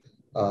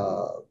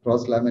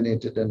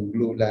cross-laminated and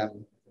glue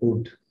lam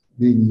wood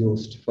being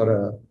used for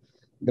a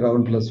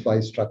ground plus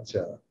 5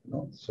 structure.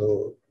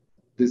 So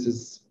this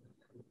is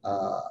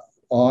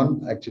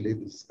actually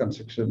this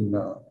construction.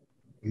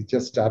 We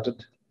just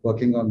started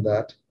working on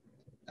that,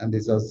 and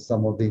these are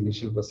some of the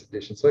initial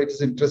presentations. So it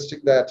is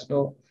interesting that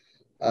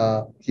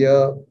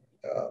here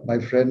my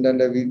friend and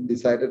I, we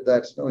decided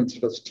that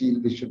instead of steel,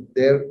 we should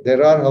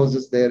there are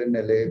houses there in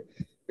LA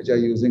which are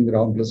using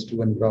ground plus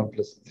 2 and ground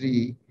plus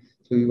 3.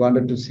 So we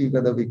wanted to see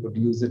whether we could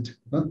use it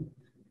on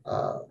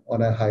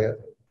a higher,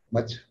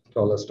 much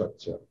taller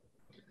structure.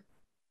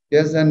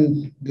 Yes,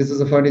 and this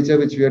is a furniture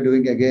which we are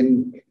doing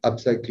again,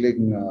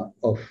 upcycling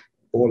of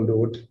old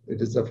wood.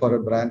 It is for a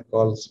brand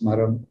called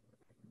Smaram,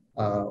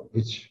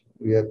 which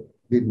we have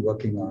been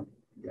working on.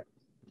 Yeah.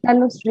 That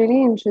looks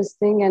really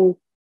interesting. And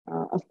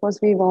of course,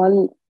 we've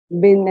all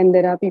been, and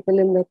there are people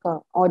in the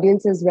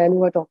audience as well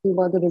who are talking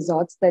about the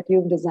resorts that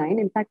you've designed.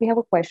 In fact, we have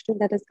a question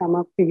that has come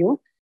up for you,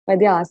 where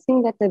they're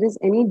asking that there is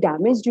any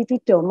damage due to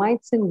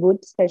termites in wood,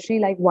 especially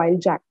like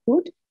wild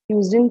jackfruit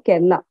used in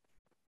Kerala.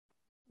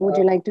 Would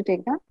you like to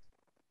take that?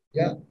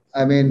 Yeah,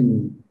 I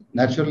mean,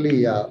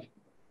 naturally,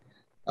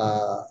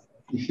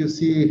 if you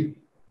see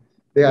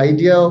the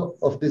idea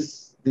of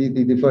this,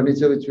 the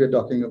furniture which we are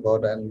talking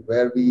about, and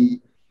where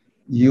we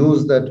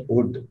use that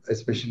wood,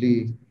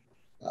 especially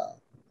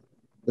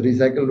the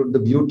recycled wood, the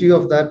beauty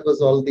of that was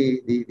all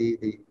the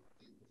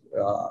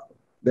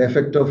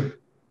effect of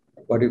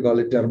what you call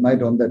it,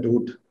 termite on that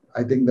wood.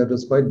 I think that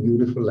was quite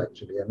beautiful,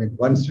 actually. I mean,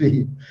 once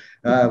we,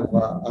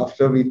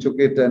 after we took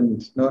it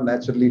and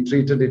naturally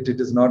treated it,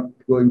 it is not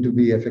going to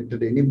be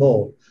affected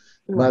anymore.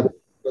 But it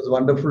was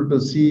wonderful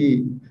to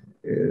see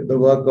the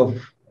work of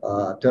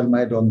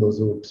termite on those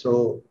wood.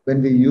 So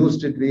when we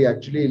used it, we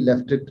actually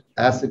left it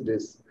as it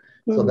is.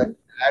 So that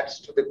adds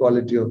to the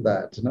quality of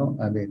that,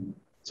 I mean,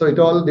 so it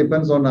all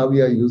depends on how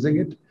we are using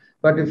it.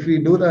 But if we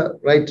do the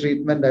right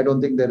treatment, I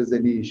don't think there is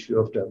any issue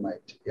of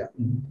termite. Yeah.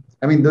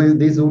 I mean,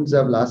 these woods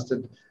have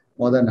lasted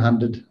more than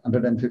 100,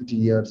 150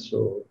 years.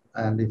 So,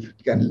 and if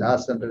it can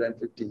last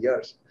 150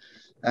 years,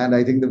 and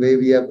I think the way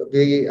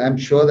I'm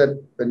sure that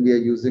when we are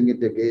using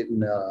it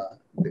again,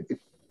 it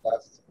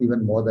lasts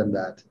even more than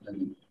that. I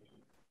mean,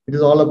 it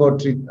is all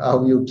about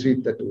how you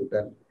treat the wood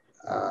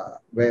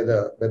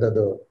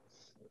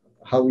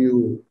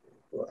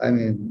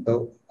and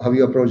how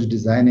you approach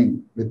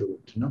designing with the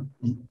wood,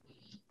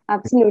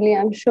 Absolutely.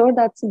 I'm sure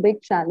that's a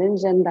big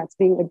challenge, and that's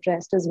being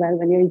addressed as well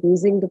when you're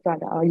using the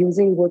product or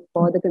using wood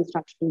for the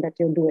construction that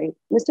you're doing.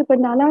 Mr.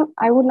 Pandala,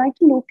 I would like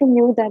to know from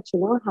you that,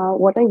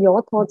 what are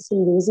your thoughts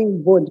in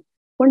using wood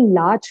for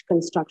large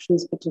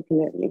constructions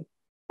particularly?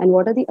 And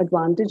what are the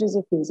advantages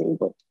of using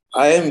wood?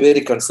 I am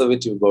very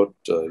conservative about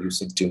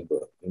using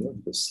timber,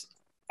 because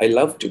I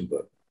love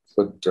timber,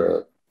 but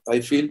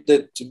I feel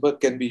that timber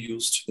can be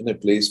used in a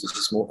place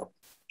which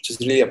is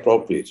really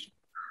appropriate.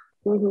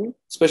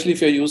 Especially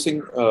if you're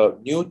using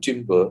new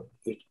timber,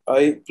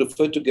 I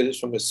prefer to get it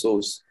from a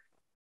source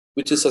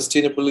which is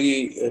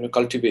sustainably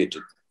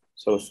cultivated.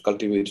 Sort of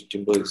cultivated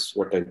timber is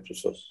what I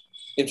prefer.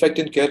 In fact,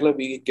 in Kerala,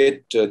 we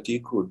get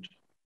teak wood.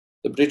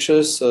 The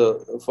Britishers,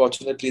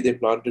 fortunately, they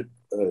planted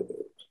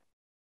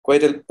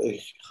quite a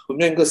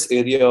humongous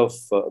area of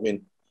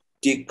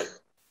teak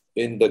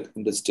in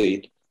the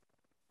state.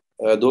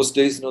 Those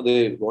days,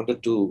 they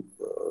wanted to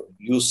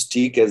use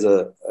teak as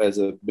a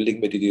building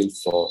material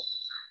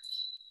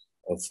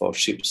for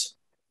ships,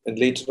 and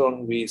later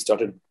on we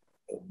started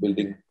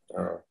building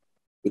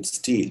with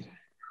steel.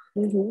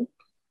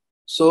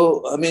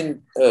 So,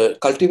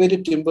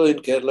 cultivated timber in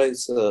Kerala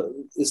is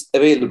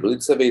available.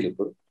 It's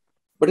available,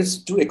 but it's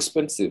too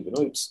expensive.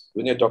 It's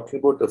when you're talking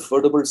about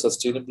affordable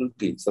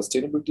sustainability.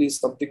 Sustainability is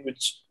something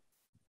which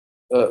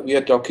we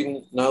are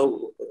talking now.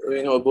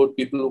 About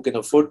people who can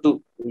afford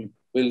to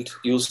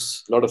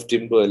use a lot of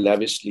timber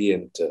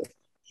lavishly,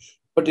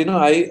 but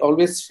I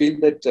always feel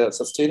that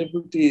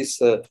sustainability is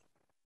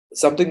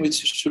something which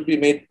should be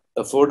made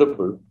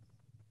affordable,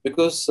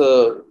 because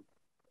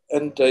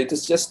it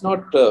is just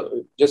not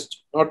the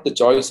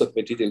choice of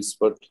materials,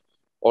 but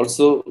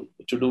also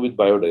to do with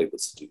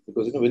biodiversity.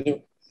 Because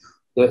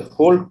the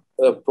whole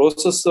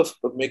process of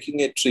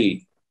making a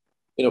tree,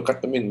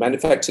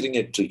 manufacturing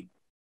a tree,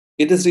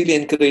 it is really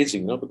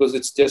encouraging, because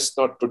it's just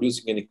not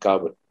producing any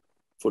carbon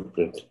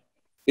footprint.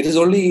 It is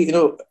only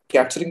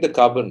capturing the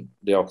carbon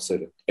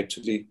dioxide,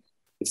 actually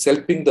it's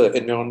helping the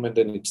environment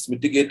and it's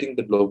mitigating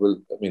the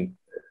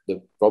the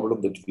problem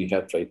that we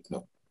have right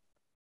now.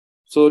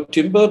 So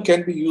timber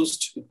can be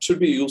used, it should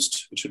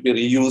be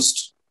reused.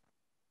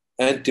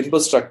 And timber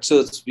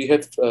structures, we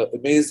have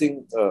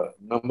amazing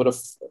number of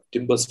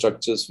timber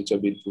structures which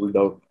have been pulled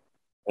out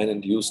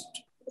and used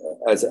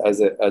as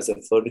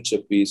a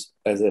furniture piece,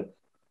 it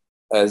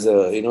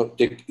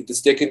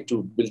is taken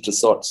to build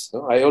resorts.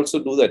 I also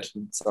do that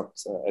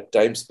at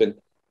times when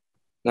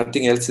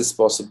nothing else is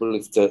possible.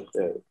 If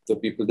the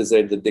people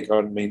decide that they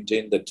can't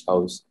maintain that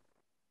house,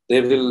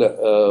 they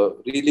will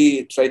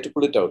really try to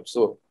pull it out.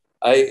 So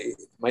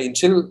my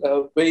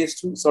initial way is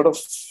to sort of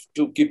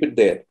to keep it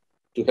there,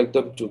 to help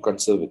them to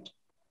conserve it.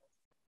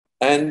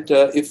 And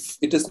if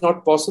it is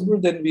not possible,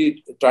 then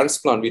we try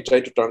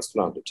to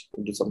transplant it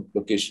into some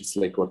locations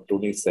like what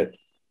Tony said.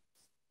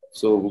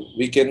 So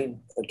we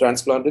can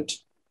transplant it.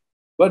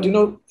 But,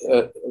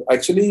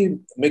 actually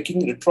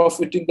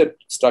retrofitting that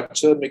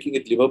structure, making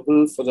it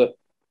livable for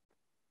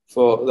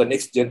the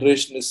next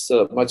generation is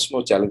much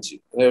more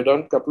challenging. I have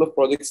done a couple of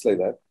projects like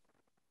that.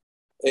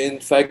 In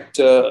fact,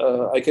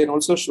 I can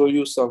also show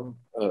you some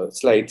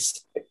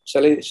slides.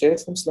 Shall I share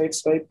some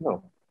slides right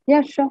now?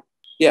 Yeah, sure.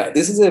 Yeah,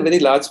 this is a very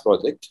large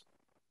project.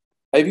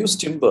 I've used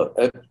timber.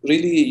 I've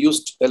really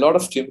used a lot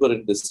of timber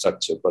in this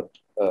structure, but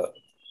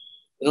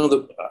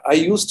I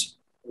used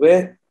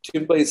where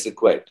timber is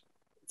required.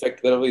 In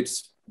fact, wherever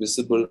it's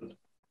visible,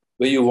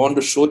 where you want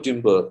to show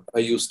timber, I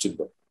use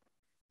timber.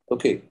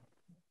 Okay.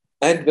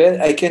 And where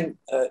I can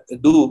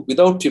do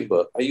without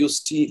timber, I use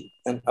steel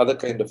and other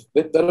kind of.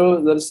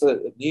 Wherever there is a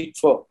need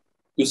for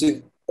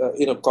using,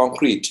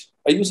 concrete,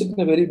 I use it in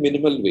a very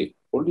minimal way.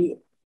 Only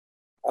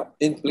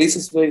in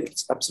places where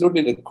it's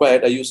absolutely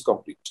required, I use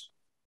concrete.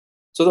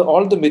 So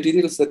all the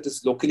materials that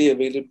is locally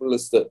available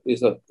is a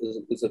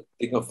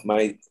thing of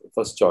my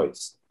first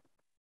choice.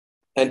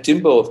 And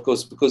timber, of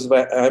course, because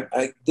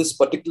this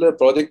particular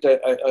project,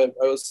 I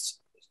was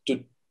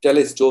to tell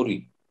a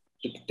story,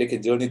 to take a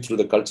journey through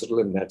the cultural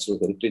and natural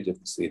heritage of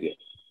this area.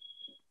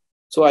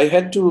 So I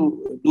had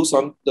to do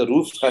the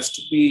roof has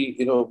to be,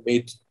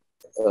 made,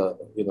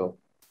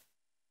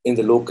 in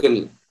the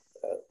local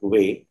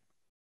way,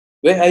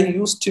 where I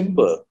use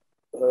timber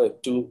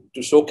to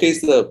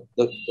showcase the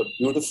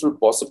beautiful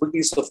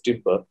possibilities of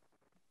timber.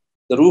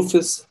 The roof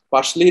is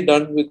partially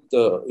done with,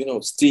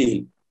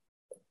 steel.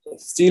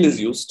 Steel is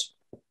used.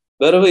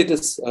 Wherever it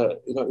is,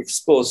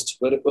 exposed,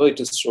 wherever it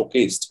is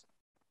showcased,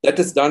 that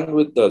is done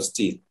with the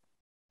steel.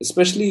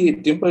 Especially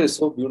timber is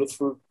so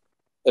beautiful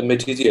a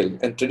material,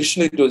 and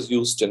traditionally it was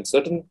used in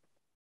certain,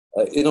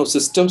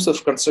 systems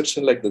of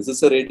construction like this. This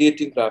is a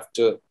radiating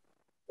rafter,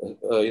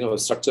 a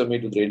structure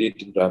made with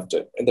radiating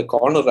rafter, and the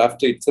corner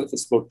rafter itself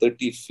is about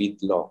 30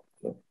 feet long.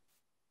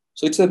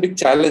 So it's a big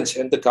challenge,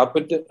 and the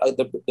carpenter,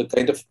 the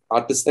kind of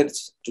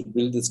artisans to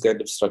build this kind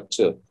of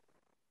structure.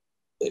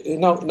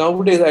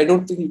 Nowadays, I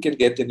don't think you can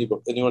get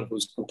anyone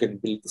who can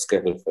build this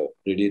kind of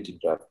radiating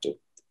rafter.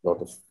 A lot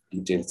of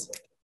details.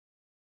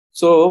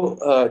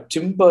 So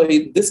timber,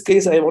 in this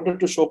case, I wanted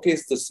to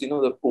showcase this,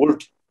 the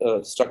old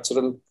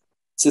structural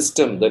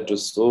system that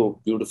was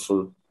so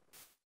beautiful.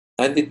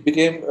 And it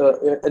became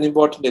an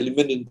important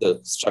element in the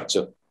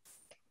structure.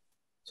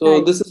 So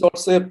right. This is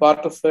also a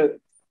part of a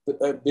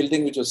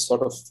building which was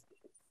sort of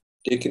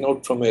taken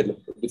out from a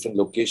different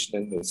location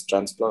and was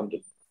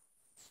transplanted.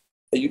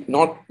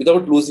 Not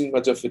without losing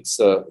much of its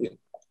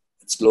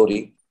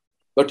glory,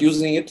 but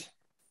using it.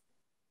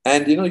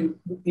 And, you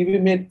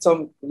even made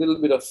some little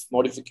bit of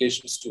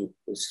modifications to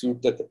suit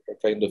that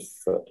kind of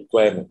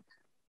requirement.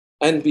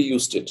 And we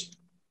used it.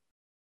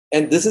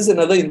 And this is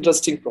another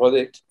interesting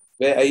project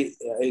where I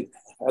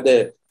had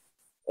a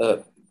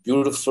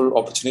beautiful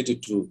opportunity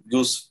to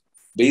use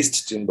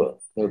waste timber.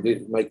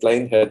 My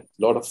client had a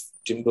lot of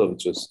timber,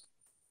 which was,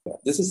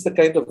 this is the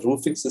kind of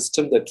roofing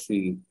system that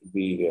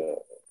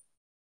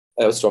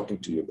I was talking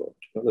to you about.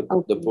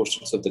 The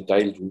portions of the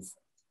tile roof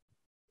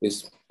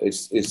is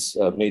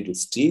made with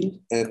steel,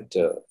 and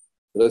the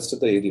rest of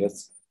the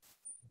areas,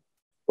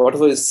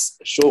 whatever is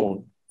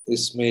shown,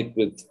 is made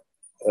with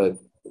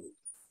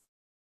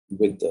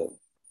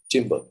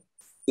timber.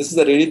 This is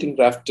a radiating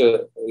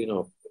rafter,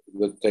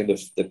 the kind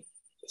of the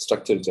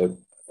structure which I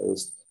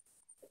was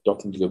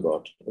talking to you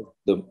about.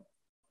 The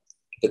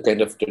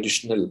kind of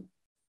traditional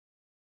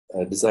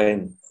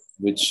design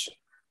which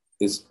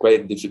is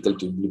quite difficult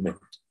to implement.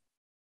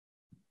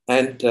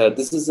 And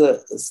this is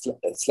a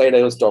slide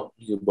I was talking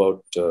to you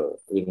about,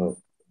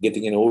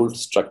 getting an old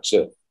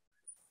structure,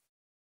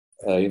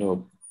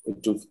 into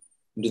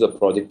the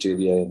project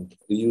area and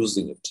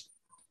reusing it.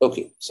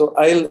 Okay, so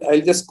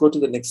I'll just go to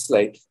the next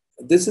slide.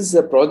 This is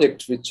a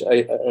project which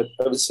I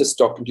was just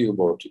talking to you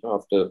about,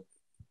 after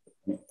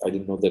I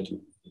didn't know that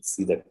you could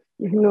see that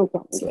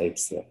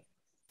slides there.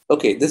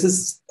 Okay, this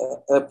is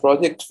a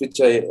project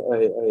which I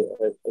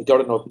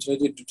got an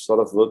opportunity to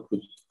sort of work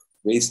with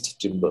waste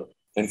timber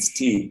and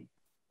steel.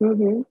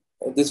 Mm-hmm.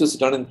 This was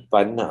done in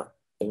Pandala,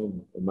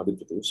 in Madhya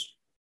Pradesh.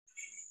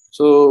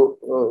 So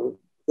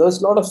there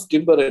was a lot of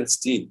timber and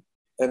steel,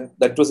 and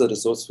that was a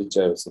resource which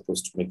I was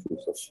supposed to make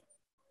use of.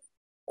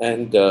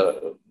 And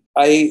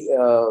I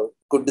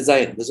could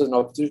design. This was an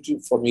opportunity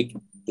for me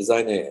to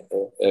design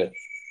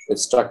a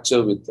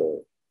structure with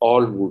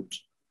all wood.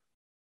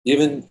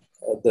 Even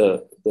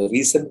the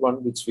recent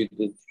one which we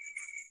did,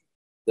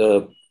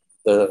 the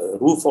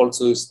roof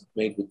also is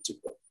made with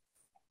timber.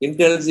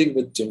 Indulging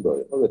with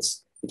timber, it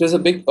was a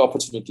big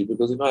opportunity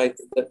because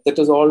that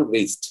was all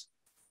waste.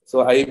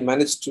 So I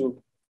managed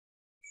to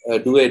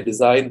do a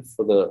design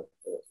for the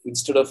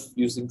instead of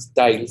using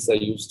tiles, I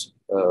used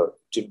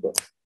timber.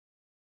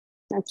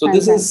 So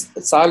this is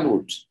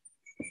salwood,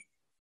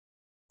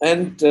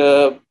 and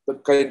the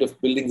kind of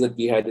buildings that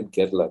we had in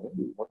Kerala.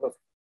 One of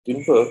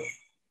timber.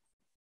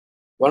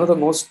 One of the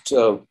most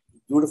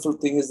beautiful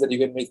things is that you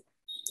can make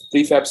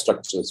prefab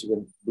structures. You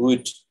can do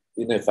it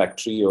in a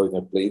factory or in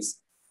a place,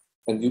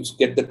 and you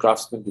get the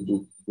craftsmen to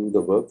do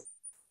the work.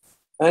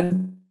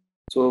 And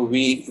so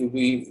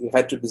we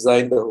had to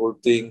design the whole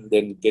thing,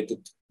 then get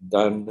it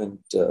done, and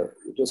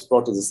it was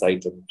brought to the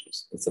site and it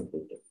was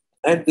assembled.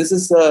 And this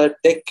is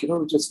tech,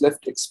 which was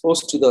left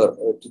exposed to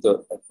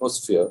the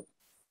atmosphere,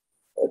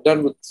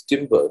 done with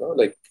timber.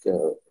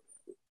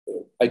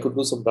 I could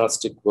do some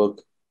rustic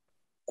work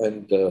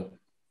and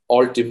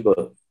all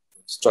timber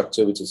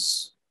structure, which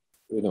is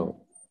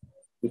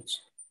which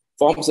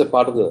forms a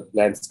part of the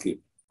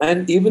landscape.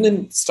 And even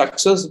in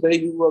structures where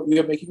we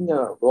are making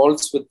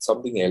walls with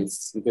something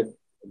else, you can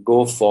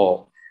go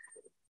for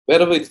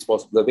wherever it's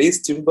possible. The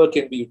waste timber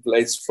can be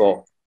utilized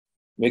for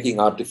making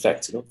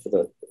artifacts. If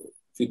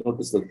you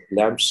notice the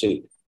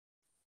lampshade,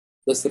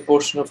 that's the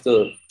portion of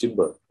the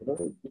timber.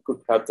 You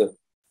could have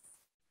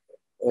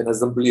an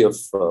assembly of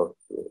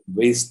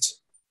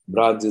waste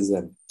branches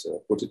and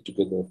put it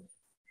together.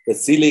 The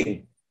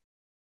ceiling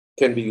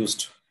can be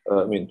used.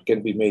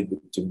 Can be made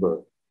with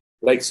timber,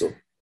 like so.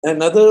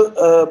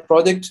 Another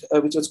project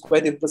which was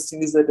quite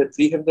interesting is that a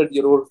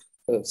 300-year-old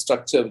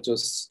structure which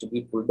was to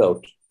be pulled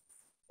out,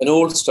 an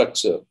old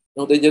structure.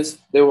 They just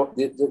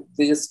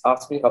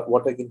asked me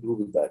what I can do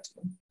with that.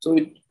 So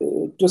it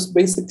was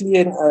basically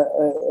a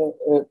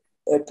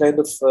kind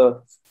of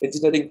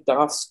engineering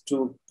task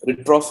to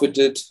retrofit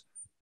it,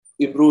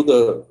 improve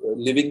the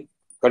living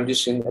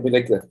condition.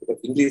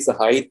 Increase the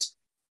height,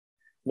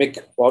 make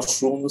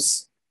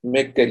washrooms,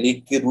 make a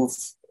leaky roof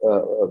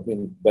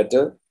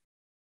better.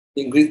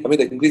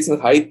 Increasing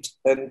the height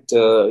and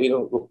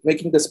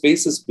making the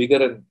spaces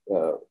bigger and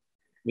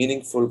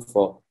meaningful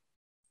for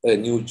a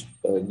new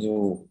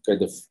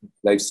kind of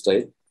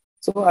lifestyle.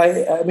 So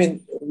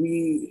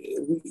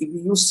we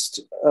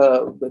used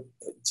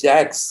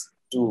jacks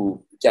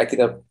to jack it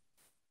up,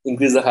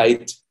 increase the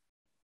height,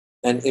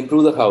 and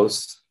improve the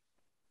house.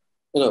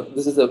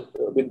 This is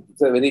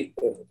it's a very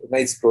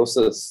nice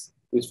process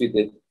which we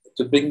did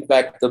to bring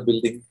back the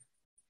building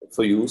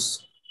for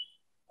use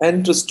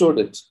and restored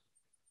it,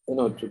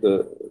 to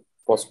the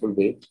possible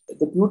way.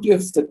 The beauty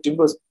of a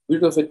timber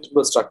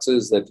structure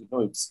is that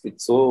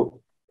it's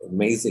so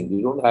amazing.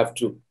 You don't have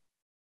to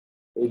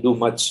do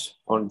much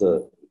on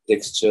the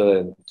texture,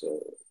 and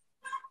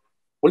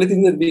only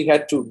thing that we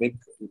had to make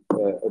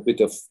a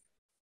bit of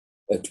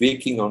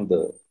tweaking on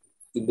the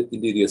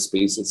interior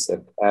spaces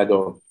and add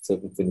on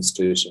certain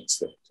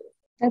fenestrations.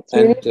 That's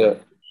really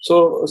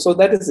so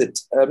that is it.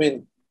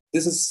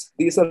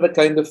 These are the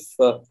kind of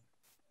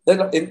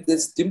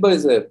this timber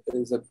is a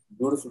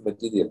beautiful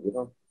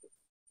material,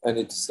 and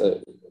it's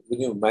when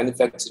you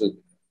manufacture it,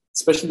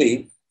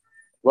 especially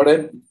what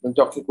I'm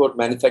talking about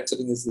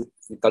manufacturing is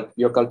if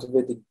you're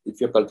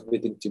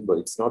cultivating timber,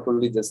 it's not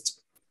only just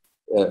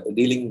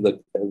dealing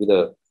with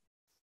a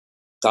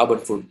carbon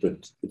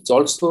footprint. It's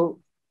also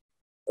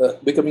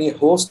becoming a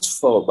host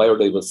for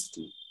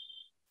biodiversity.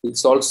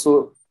 It's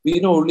also, we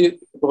know only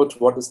about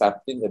what is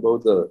happening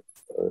above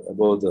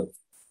the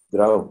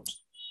ground,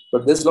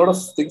 but there's a lot of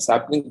things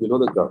happening below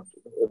the ground.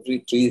 Every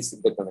tree is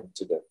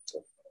interconnected, and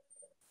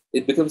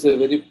it becomes a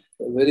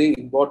very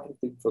important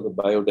thing for the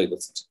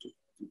biodiversity to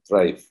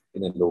thrive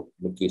in a low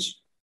location.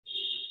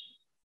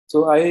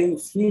 So I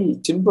feel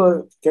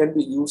timber can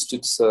be used.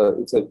 It's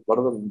one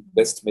of the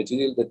best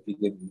material that we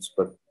can use,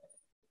 but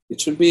it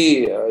should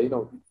be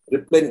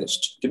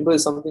replenished. Timber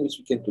is something which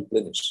we can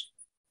replenish.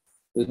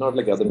 It's not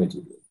like other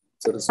material.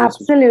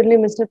 Absolutely,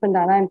 Mr.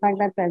 Pandala. In fact,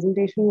 that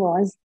presentation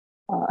was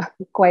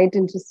quite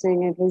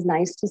interesting. It was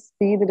nice to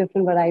see the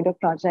different variety of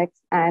projects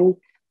and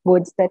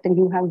woods that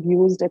you have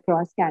used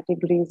across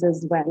categories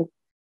as well.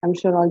 I'm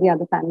sure all the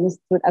other panelists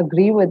would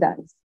agree with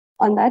us.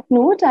 On that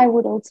note, I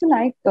would also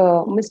like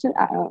Mr.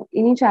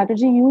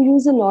 Chatterji, you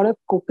use a lot of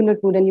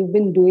coconut wood and you've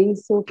been doing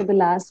so for the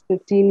last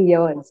 15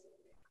 years.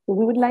 So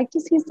we would like to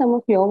see some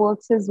of your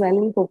works as well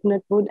in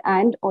coconut wood,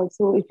 and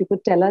also if you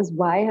could tell us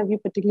why have you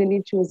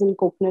particularly chosen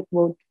coconut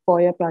wood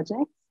for your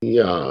project?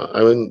 Yeah,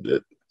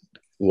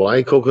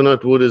 why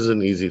coconut wood is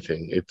an easy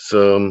thing. It's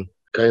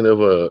kind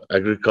of a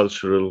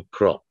agricultural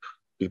crop.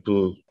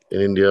 People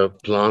in India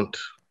plant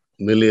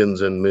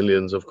millions and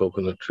millions of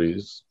coconut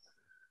trees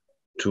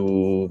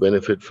to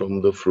benefit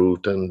from the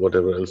fruit and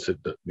whatever else it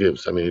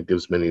gives. It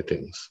gives many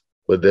things.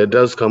 But there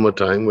does come a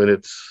time when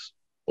it's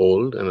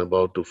old and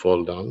about to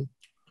fall down.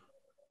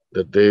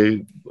 that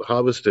they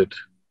harvest it.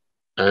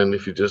 And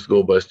if you just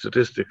go by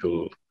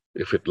statistical,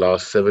 if it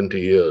lasts 70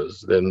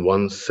 years, then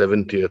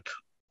 1/70th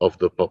of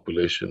the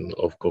population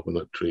of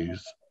coconut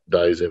trees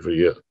dies every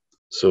year.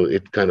 So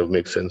it kind of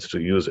makes sense to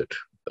use it.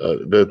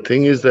 The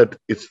thing is that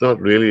it's not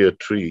really a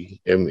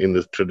tree in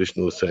the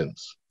traditional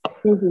sense.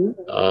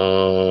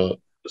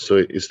 So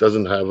it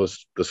doesn't have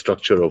the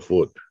structure of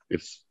wood.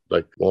 It's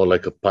like more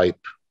like a pipe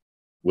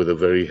with a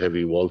very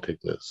heavy wall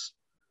thickness.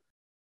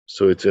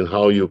 So it's in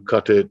how you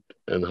cut it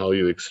and how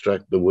you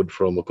extract the wood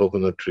from a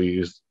coconut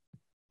tree.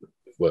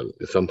 Well,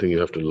 it's something you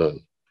have to learn.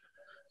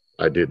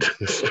 I did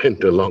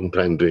spend a long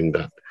time doing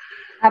that.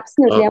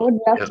 Absolutely. I would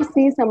love to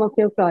see some of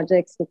your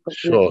projects with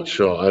coconut.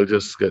 Sure. I'll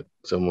just get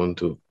someone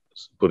to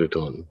put it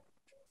on.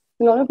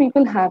 A lot of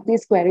people have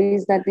these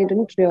queries that they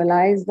didn't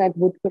realize that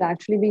wood could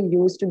actually be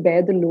used to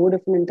bear the load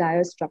of an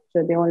entire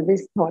structure. They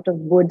always thought of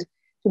wood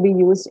to be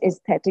used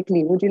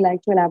aesthetically. Would you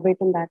like to elaborate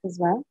on that as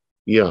well?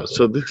 Yeah,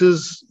 so this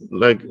is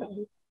like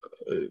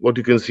what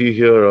you can see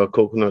here are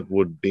coconut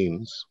wood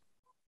beams,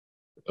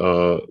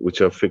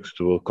 which are fixed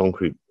to a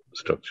concrete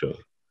structure.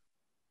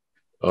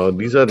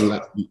 These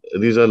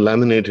are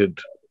laminated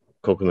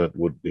coconut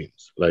wood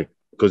beams, like,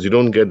 because you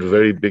don't get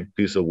very big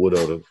piece of wood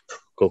out of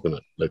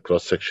coconut, like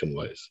cross-section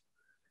wise.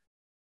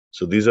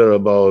 So these are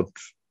about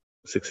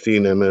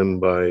 16 mm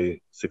by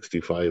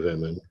 65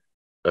 mm,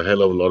 a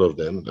hell of a lot of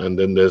them. And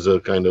then there's a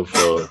kind of,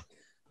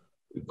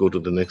 go to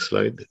the next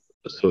slide.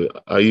 So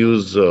I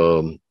use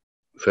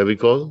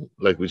Fevicol,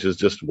 which is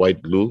just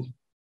white glue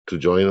to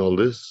join all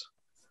this.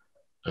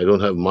 I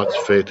don't have much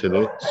faith in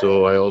it.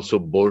 So I also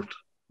bolt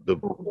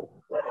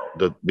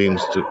the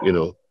beams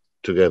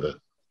together.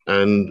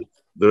 And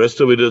the rest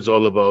of it is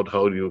all about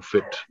how do you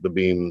fit the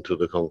beam to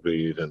the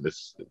concrete. And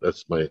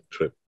that's my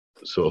trip.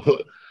 So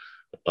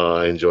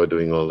I enjoy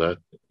doing all that.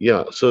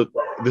 Yeah. So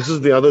this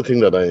is the other thing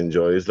that I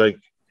enjoy is like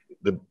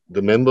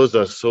the members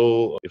are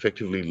so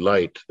effectively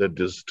light that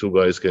just two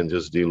guys can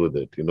just deal with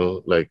it,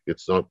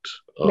 it's not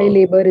very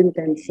labor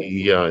intensive.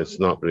 Yeah, it's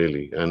not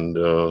really. And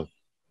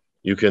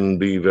you can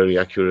be very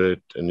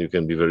accurate and you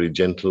can be very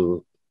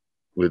gentle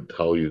with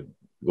how you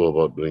go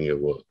about doing your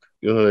work.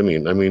 You know what I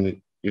mean? I mean,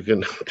 you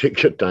can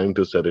take your time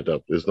to set it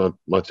up. It's not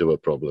much of a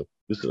problem.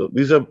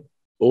 These are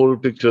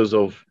old pictures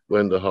of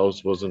when the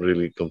house wasn't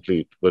really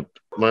complete. But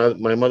my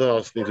mother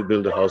asked me to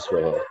build a house for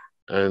her.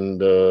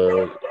 And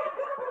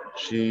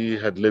she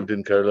had lived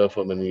in Kerala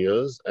for many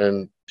years,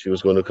 and she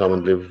was going to come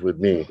and live with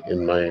me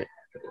in my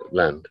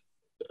land.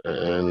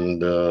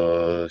 And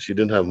she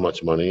didn't have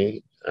much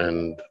money,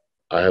 and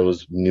I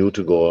was new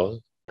to Goa.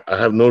 I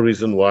have no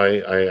reason why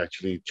I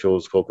actually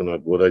chose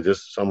coconut wood. I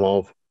just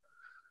somehow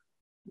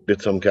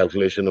did some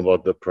calculation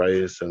about the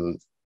price and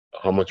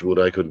how much wood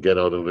I could get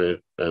out of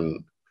it,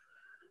 and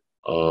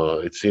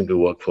it seemed to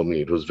work for me.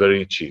 It was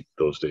very cheap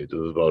those days. It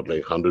was about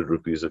like 100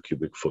 rupees a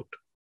cubic foot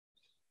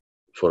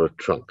for a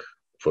trunk,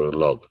 for a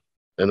log.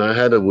 And I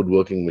had a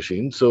woodworking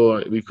machine,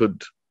 so we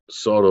could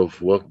sort of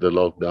work the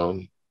log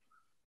down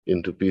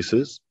into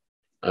pieces.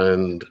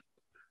 And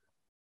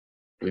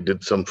we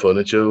did some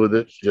furniture with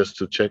it just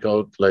to check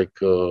out,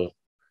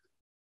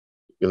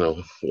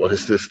 what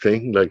is this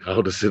thing? Like,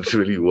 how does it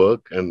really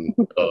work? And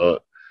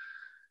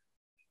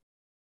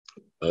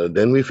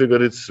then we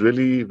figured it's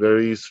really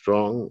very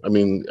strong. I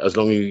mean, as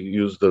long as you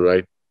use the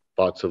right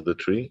parts of the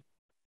tree.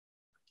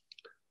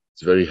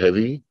 It's very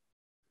heavy.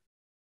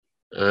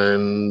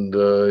 And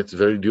it's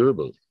very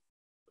durable.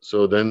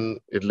 So then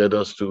it led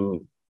us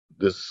to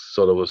this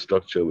sort of a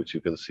structure, which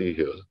you can see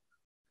here.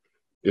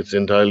 It's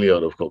entirely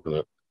out of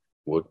coconut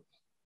wood.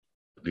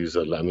 These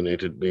are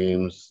laminated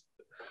beams.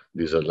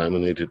 These are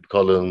laminated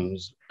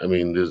columns. I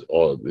mean,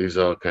 these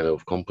are kind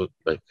of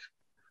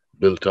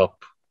built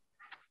up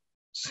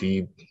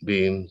C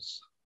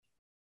beams.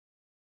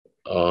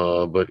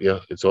 But yeah,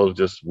 it's all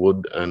just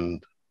wood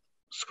and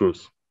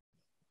screws,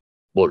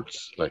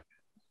 bolts,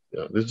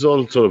 Yeah, this is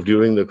all sort of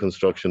during the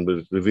construction, but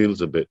it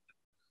reveals a bit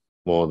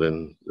more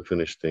than the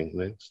finished thing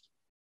next.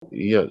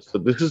 Yeah, so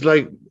this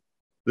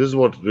is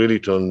what really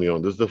turned me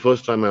on. This is the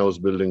first time I was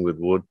building with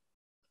wood.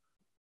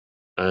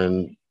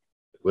 And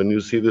when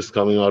you see this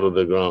coming out of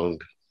the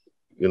ground,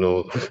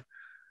 you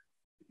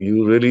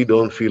really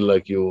don't feel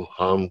like you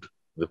harmed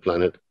the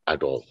planet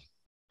at all.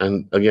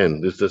 And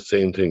again, it's the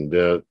same thing.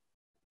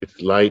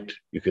 It's light.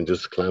 You can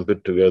just clamp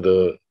it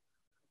together,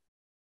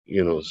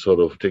 sort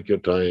of take your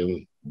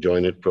time,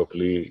 join it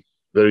properly,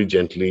 very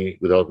gently,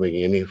 without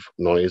making any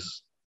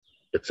noise,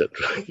 etc.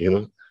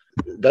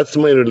 That's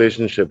my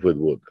relationship with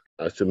wood.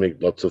 I used to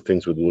make lots of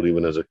things with wood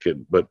even as a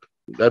kid, but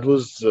that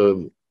was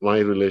my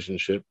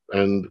relationship.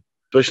 And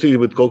especially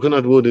with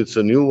coconut wood, it's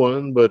a new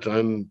one, but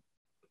I'm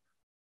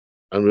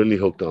really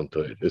hooked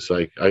onto it. It's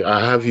like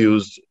I have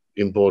used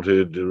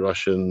imported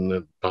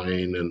Russian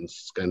pine and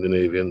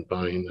Scandinavian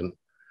pine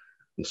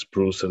and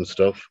spruce and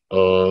stuff.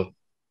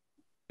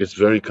 It's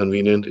very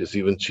convenient. It's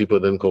even cheaper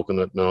than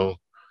coconut now.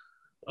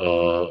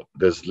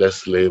 There's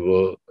less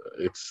labor.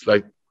 It's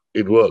like,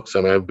 it works.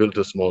 And I've built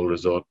a small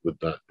resort with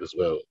that as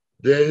well.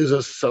 There is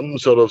some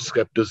sort of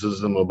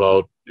skepticism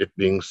about it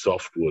being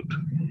softwood.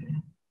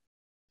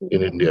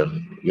 in India.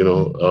 You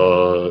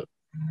know,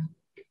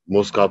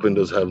 most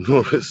carpenters have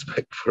no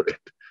respect for it.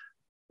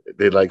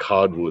 They like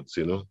hardwoods,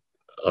 you know,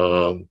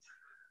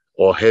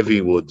 or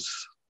heavy woods.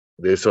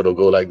 They sort of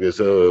go like this,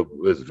 oh,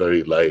 it's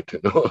very light, you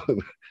know.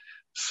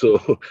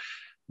 So,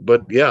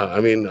 but yeah,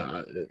 I mean,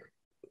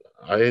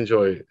 I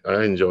enjoy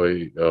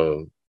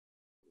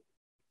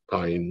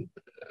pine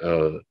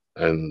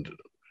and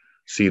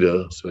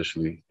cedar,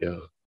 especially. Yeah.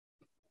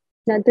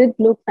 That did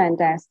look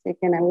fantastic,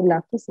 and I would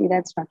love to see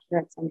that structure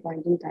at some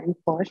point in time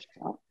for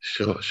sure.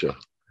 Sure, sure.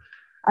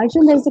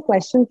 Arjun, there's a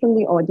question from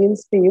the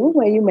audience for you,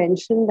 where you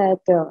mentioned that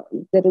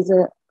there is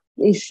a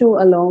issue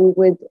along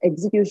with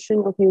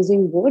execution of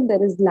using wood.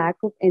 There is lack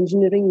of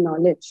engineering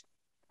knowledge,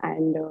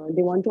 and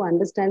they want to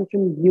understand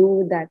from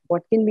you that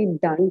what can be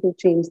done to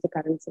change the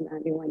current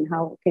scenario, and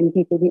how can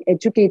people be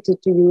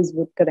educated to use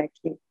wood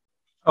correctly.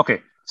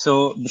 Okay,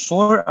 so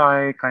before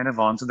I kind of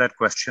answer that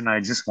question, I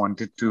just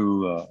wanted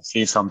to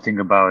say something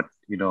about,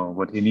 you know,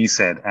 what Ini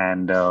said.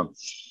 And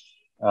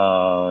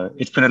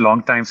it's been a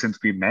long time since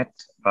we met,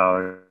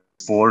 about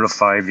 4 or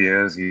 5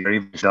 years. He very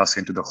much us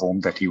into the home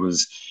that he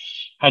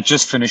had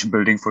just finished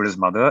building for his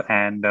mother.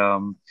 And,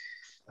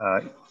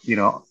 you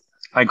know,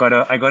 I got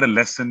a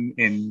lesson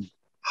in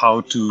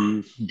how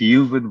to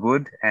deal with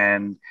wood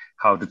and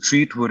how to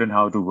treat wood and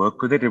how to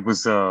work with it. It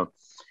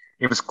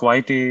was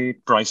quite a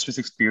priceless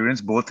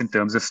experience, both in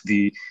terms of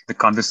the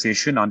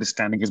conversation,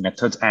 understanding his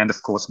methods, and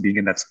of course, being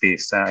in that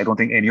space. I don't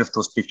think any of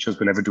those pictures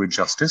will ever do it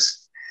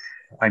justice.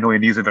 I know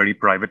Indy is a very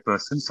private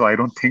person, so I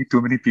don't think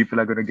too many people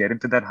are going to get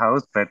into that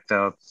house, but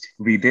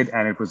we did,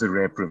 and it was a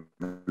rare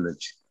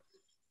privilege.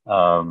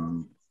 All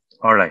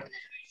right.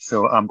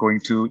 So I'm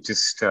going to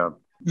just,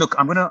 look,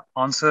 I'm going to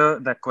answer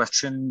that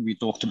question. We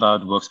talked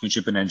about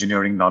workmanship and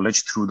engineering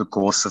knowledge through the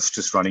course of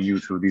just running you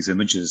through these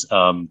images.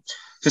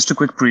 Just a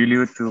quick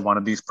prelude to one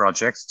of these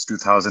projects. It's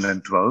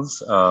 2012.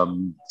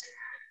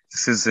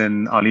 This is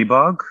in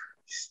Alibag.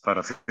 It's about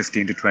a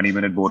 15 to 20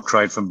 minute boat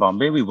ride from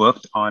Bombay. We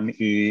worked on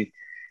a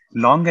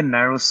long and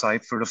narrow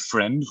site for a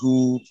friend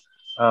who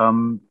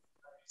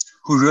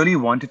really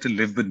wanted to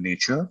live with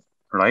nature,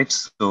 right?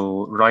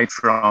 So right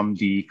from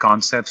the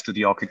concepts to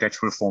the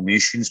architectural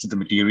formations to the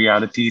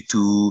materiality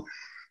to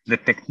the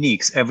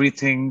techniques,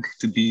 everything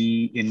to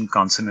be in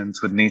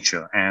consonance with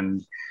nature.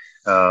 And,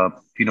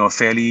 you know, a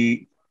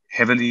fairly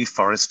heavily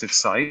forested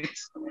site.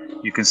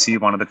 You can see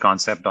one of the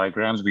concept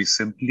diagrams. We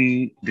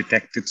simply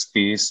detected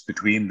space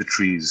between the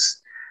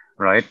trees,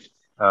 right?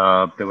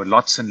 There were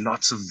lots and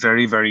lots of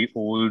very, very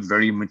old,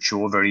 very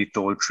mature, very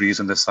tall trees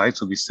on the site.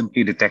 So we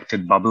simply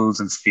detected bubbles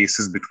and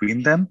spaces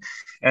between them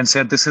and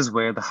said, this is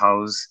where the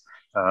house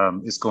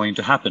is going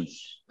to happen.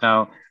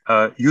 Now,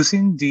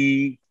 using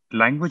the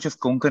language of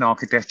Konkan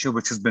architecture,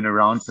 which has been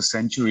around for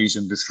centuries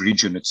in this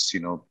region, it's, you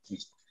know,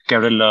 it's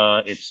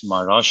Kerala, it's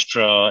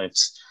Maharashtra,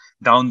 it's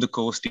down the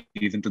coast,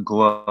 even to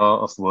Goa,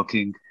 of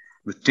working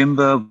with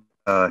timber,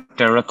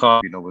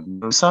 terracotta, you know, we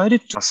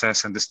decided to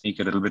assess and just take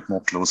a little bit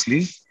more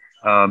closely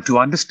to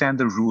understand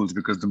the rules,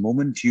 because the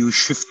moment you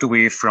shift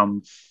away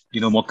from, you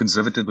know, more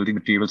conservative building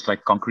materials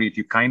like concrete,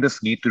 you kind of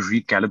need to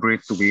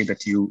recalibrate the way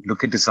that you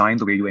look at design,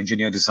 the way you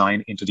engineer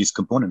design into these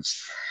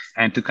components,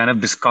 and to kind of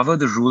discover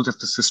the rules of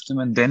the system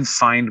and then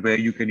find where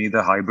you can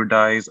either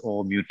hybridize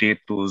or mutate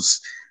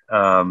those,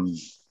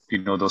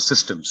 you know, those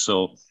systems.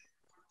 So,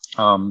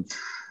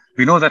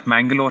 we know that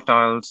Mangalore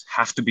tiles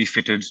have to be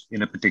fitted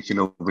in a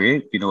particular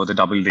way, you know, the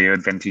double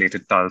layered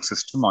ventilated tile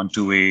system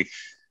onto a,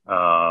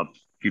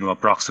 you know,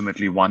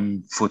 approximately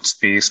 1 foot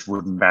spaced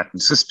wooden batten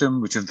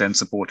system, which is then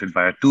supported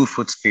by a 2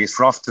 foot spaced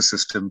rafter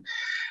system.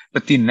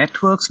 But the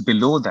networks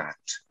below that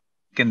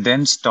can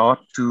then start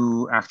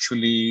to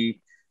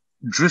actually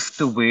drift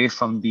away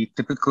from the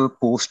typical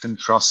post and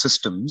truss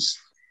systems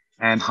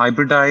and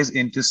hybridize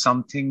into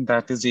something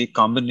that is a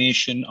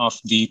combination of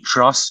the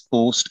truss,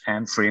 post,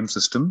 and frame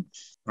system.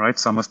 Right,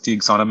 some of the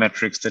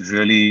axonometrics that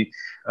really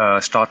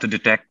start to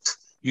detect,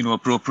 you know,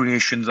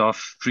 appropriations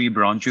of tree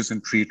branches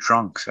and tree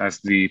trunks as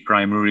the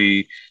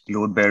primary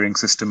load-bearing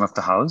system of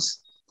the house.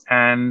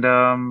 And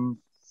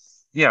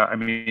yeah, I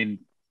mean,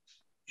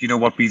 you know,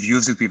 what we've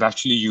used is we've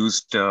actually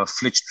used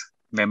flitched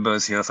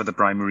members here for the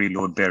primary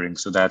load-bearing.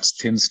 So that's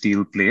thin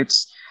steel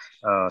plates,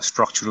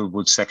 structural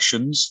wood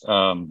sections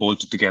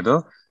bolted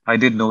together. I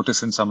did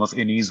notice in some of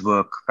Ini's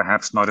work,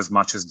 perhaps not as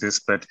much as this,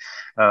 but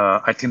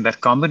I think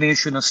that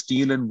combination of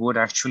steel and wood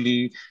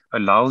actually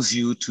allows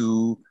you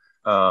to,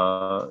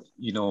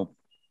 you know,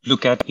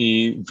 look at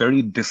a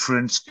very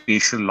different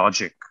spatial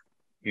logic,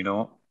 you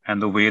know,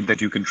 and the way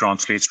that you can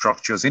translate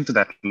structures into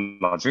that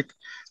logic.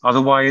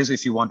 Otherwise,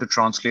 if you want to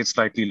translate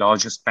slightly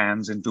larger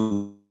spans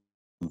into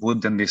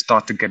wood, then they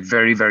start to get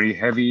very, very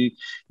heavy,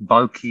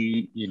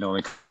 bulky, you know,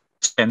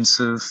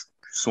 expensive,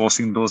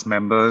 sourcing those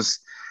members.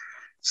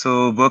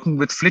 So working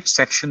with flitch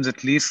sections,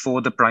 at least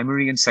for the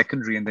primary and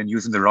secondary, and then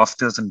using the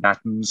rafters and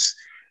battens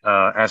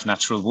as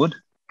natural wood.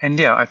 And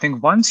yeah, I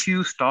think once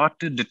you start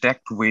to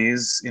detect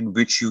ways in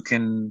which you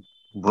can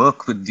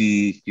work with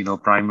the, you know,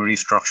 primary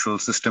structural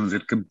systems,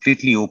 it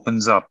completely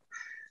opens up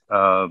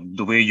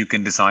the way you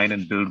can design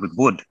and build with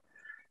wood.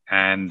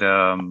 And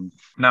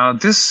now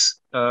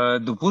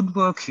the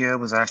woodwork here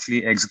was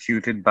actually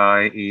executed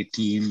by a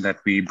team that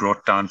we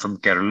brought down from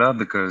Kerala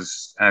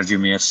because, as you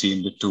may have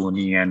seen with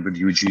Tony and with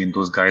Eugene,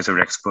 those guys are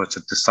experts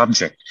at the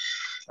subject.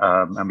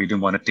 And we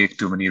didn't want to take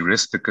too many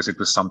risks because it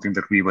was something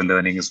that we were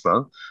learning as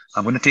well.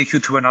 I'm going to take you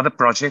through another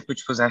project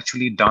which was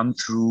actually done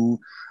through,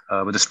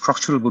 where the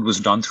structural wood was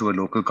done through a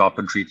local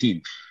carpentry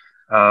team.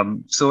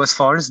 So as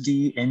far as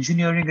the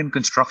engineering and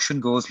construction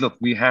goes, look,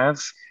 we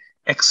have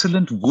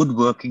excellent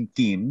woodworking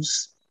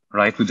teams,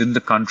 right, within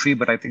the country,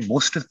 but I think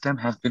most of them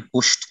have been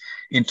pushed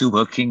into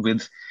working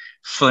with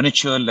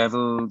furniture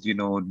level,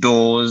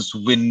 doors,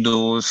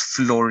 windows,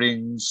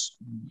 floorings,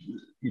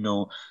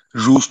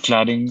 roof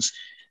claddings.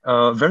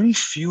 Very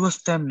few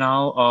of them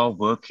now are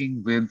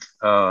working with,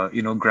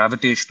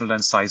 gravitational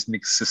and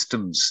seismic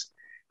systems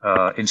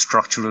in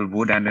structural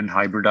wood and in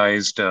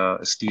hybridized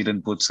steel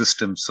and wood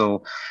systems.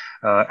 So,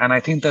 and I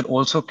think that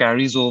also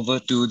carries over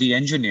to the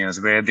engineers,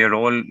 where they're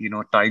all,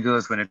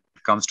 tigers when it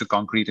comes to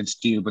concrete and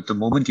steel. But the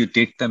moment you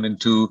take them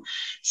into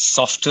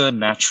softer,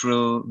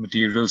 natural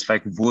materials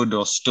like wood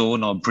or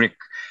stone or brick,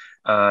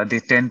 they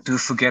tend to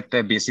forget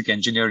their basic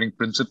engineering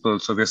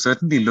principles. So we're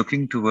certainly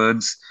looking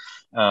towards,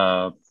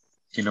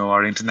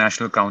 our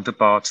international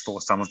counterparts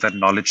for some of that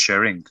knowledge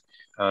sharing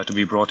to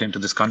be brought into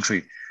this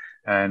country.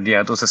 And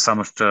yeah, those are some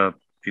of the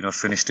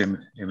finished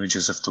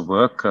images of the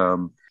work.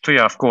 So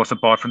yeah, of course,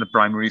 apart from the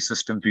primary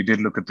systems, we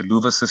did look at the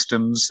louver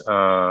systems.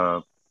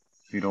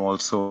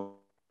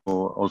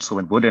 Also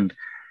in wood, and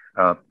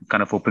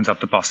kind of opens up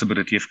the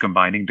possibility of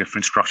combining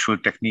different structural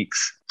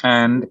techniques.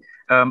 And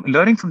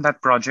learning from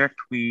that project,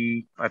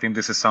 I think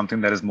this is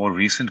something that is more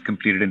recent,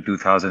 completed in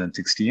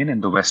 2016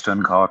 in the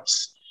Western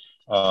Ghats,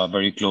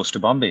 very close to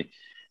Bombay.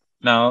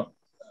 Now,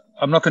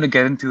 I'm not going to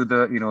get into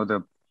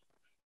the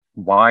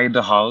why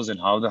the house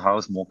and how the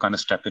house more kind of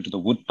stepped into the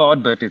wood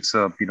part, but it's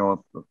a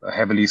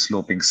heavily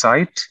sloping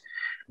site.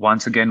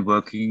 Once again,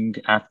 working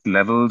at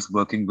levels,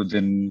 working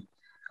within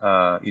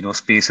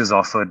spaces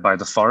offered by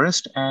the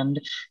forest. And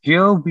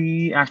here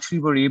we actually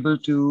were able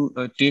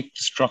to take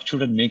the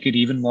structure and make it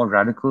even more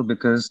radical,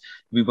 because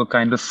we were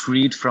kind of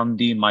freed from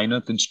the minor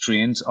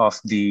constraints of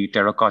the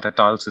terracotta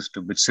tile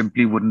system, which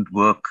simply wouldn't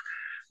work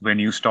when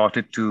you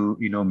started to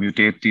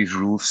mutate these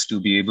roofs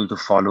to be able to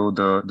follow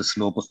the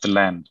slope of the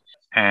land.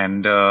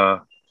 And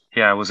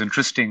it was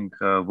interesting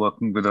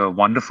working with a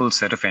wonderful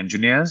set of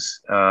engineers,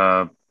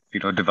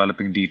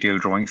 developing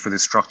detailed drawings for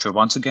this structure.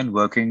 Once again,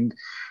 working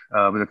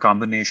with a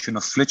combination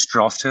of flitched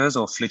drafters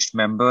or flitched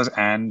members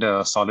and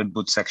solid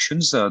wood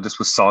sections. This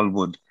was sol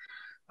wood.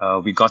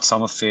 We got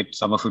some of it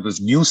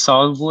was new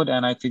sol wood,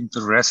 and I think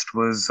the rest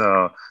was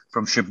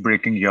from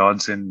shipbreaking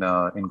yards in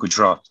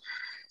Gujarat.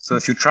 So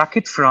if you track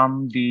it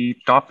from the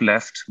top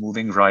left,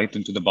 moving right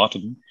into the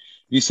bottom,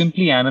 we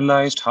simply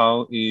analyzed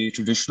how a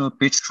traditional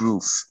pitched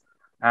roof,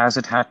 as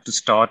it had to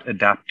start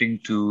adapting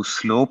to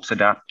slopes,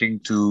 adapting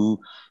to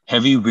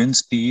heavy wind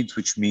speeds,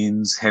 which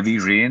means heavy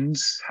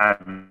rains,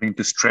 having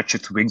to stretch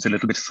its wings a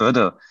little bit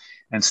further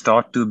and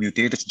start to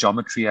mutate its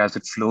geometry as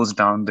it flows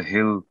down the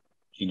hill,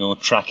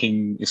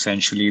 tracking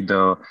essentially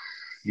the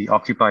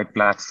occupied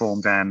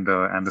platforms and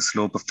the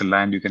slope of the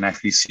land. You can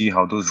actually see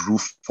how those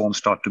roof forms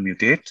start to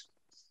mutate.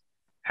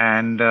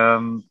 And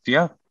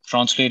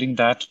translating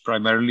that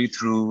primarily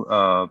through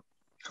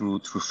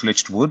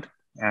flitched wood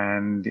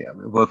and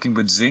working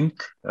with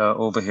zinc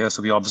over here.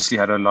 So we obviously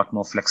had a lot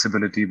more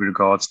flexibility with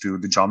regards to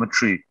the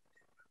geometry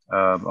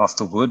of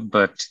the wood.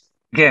 But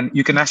again,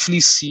 you can actually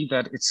see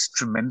that it's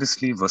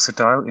tremendously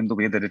versatile in the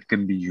way that it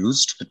can be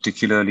used,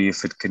 particularly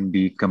if it can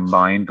be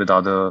combined with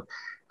other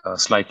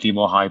slightly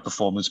more high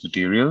performance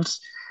materials.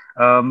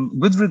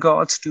 With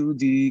regards to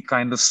the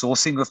kind of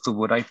sourcing of the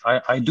wood,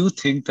 I do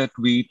think that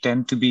we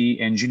tend to be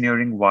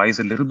engineering wise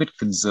a little bit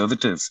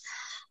conservative,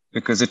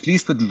 because at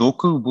least with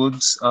local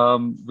woods,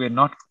 we're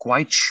not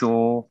quite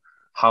sure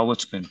how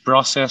it's been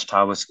processed,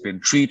 how it's been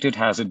treated,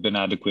 has it been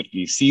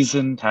adequately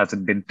seasoned, has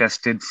it been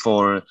tested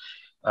for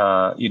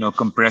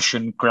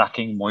compression,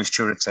 cracking,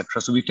 moisture,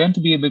 etc. So we tend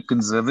to be a bit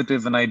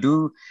conservative, and I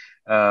do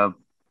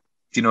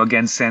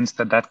again sense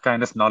that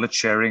kind of knowledge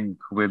sharing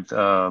with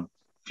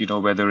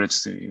whether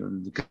it's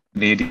the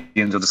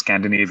Canadians or the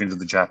Scandinavians or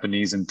the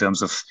Japanese, in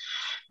terms of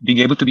being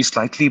able to be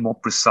slightly more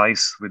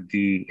precise with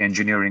the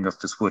engineering of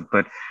this wood.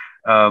 But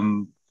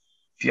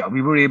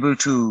we were able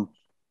to,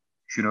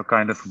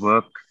 kind of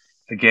work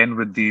again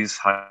with these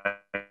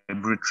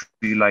hybrid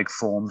tree-like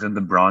forms and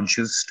the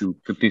branches to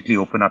completely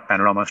open up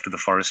panoramas to the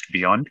forest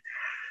beyond.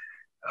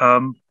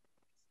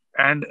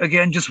 And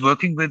again, just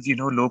working with,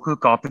 local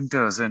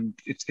carpenters, and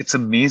it's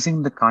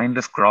amazing the kind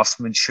of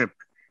craftsmanship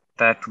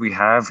that we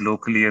have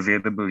locally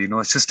available.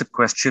 It's just a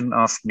question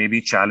of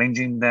maybe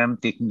challenging them,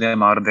 taking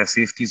them out of their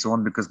safety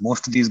zone, because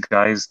most of these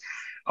guys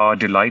are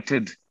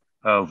delighted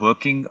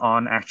working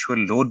on actual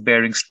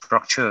load-bearing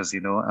structures,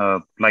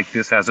 like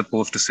this, as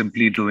opposed to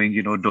simply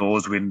doing,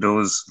 doors,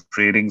 windows,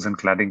 railings, and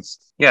claddings.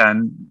 Yeah,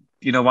 and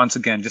once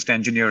again, just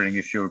engineering.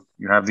 If you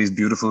have these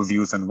beautiful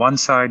views on one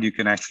side, you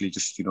can actually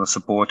just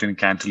support and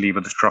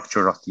cantilever the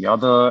structure of the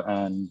other,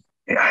 and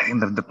I think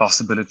that the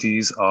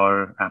possibilities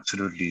are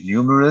absolutely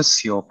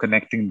numerous. You're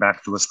connecting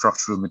back to a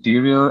structural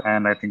material,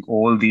 and I think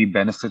all the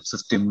benefits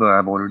of timber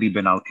have already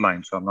been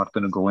outlined. So I'm not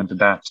going to go into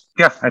that.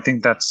 Yeah, I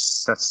think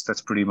that's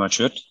pretty much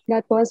it.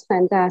 That was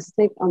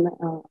fantastic,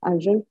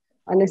 Arjun.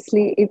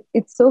 Honestly,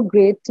 it's so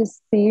great to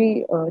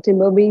see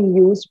timber being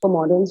used for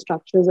modern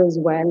structures as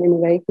well in a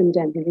very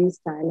contemporary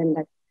style, and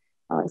that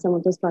some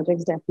of those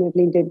projects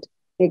definitely did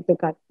make the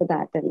cut for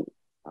that. And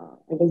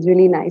it was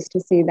really nice to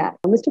see that.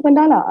 Mr.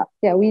 Pandala,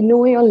 yeah, we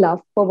know your love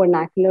for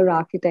vernacular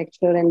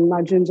architecture, and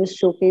Arjun just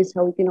showcased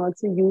how we can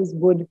also use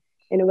wood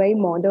in a very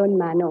modern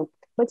manner.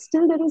 But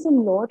still, there is a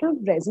lot of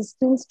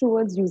resistance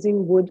towards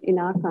using wood in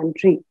our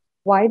country.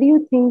 Why do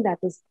you think that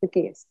is the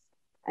case?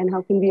 And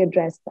how can we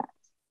address that?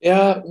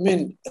 Yeah, I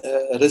mean,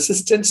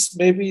 resistance,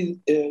 maybe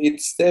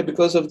it's there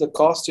because of the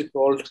cost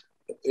involved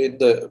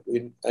the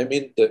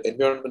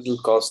environmental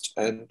cost,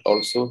 and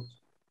also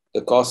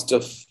the cost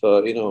of,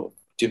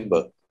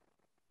 timber,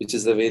 which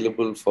is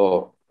available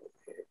for,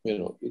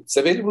 it's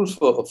available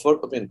for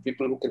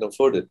people who can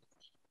afford it.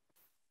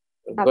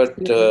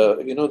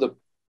 Absolutely. But,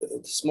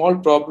 the small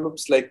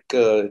problems like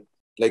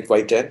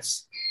white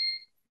ants,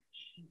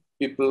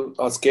 people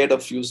are scared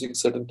of using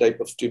certain type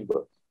of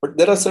timber. But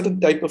there are certain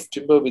type of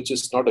timber which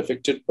is not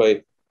affected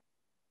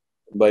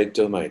by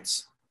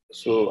termites.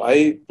 So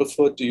I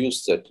prefer to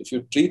use that. If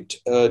you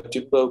treat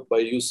timber by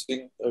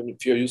using,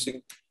 if you're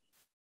using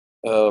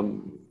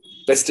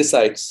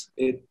pesticides,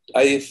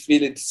 I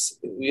feel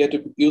we have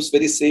to use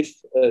very safe,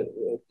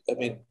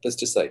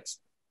 pesticides.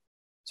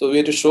 So we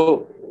have to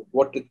show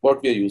what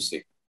we are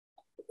using.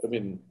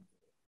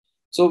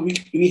 So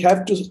we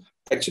have to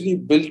actually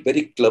build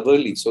very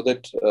cleverly so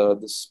that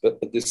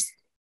this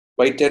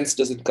white ants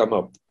doesn't come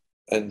up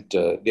and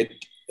get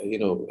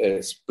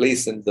a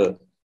place in the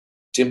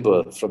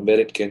timber from where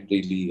it can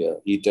really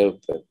eat up,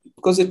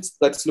 because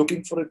that's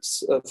looking for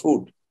its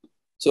food.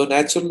 So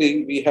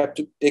naturally, we have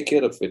to take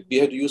care of it. We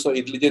have to use our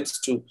intelligence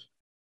to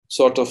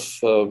sort of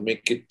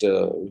make it.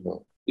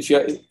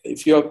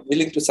 If you are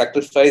willing to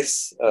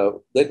sacrifice,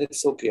 then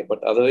it's okay.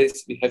 But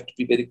otherwise, we have to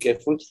be very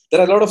careful.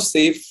 There are a lot of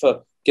safe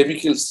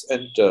chemicals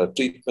and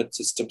treatment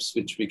systems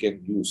which we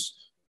can use.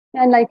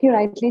 And like you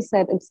rightly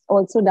said, it's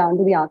also down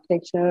to the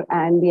architecture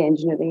and the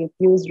engineering. If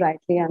used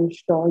rightly, I'm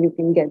sure you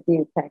can get the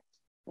effect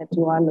that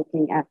you are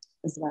looking at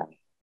as well.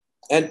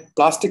 And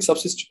plastic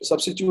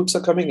substitutes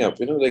are coming up,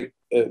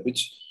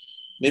 which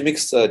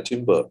mimics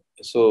timber.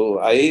 So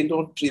I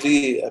don't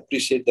really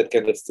appreciate that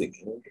kind of thing.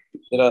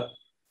 There are,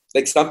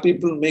 like, some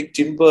people make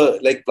timber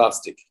like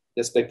plastic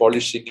just by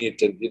polishing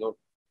it and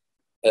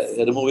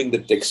removing the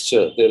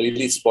texture. They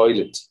really spoil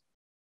it.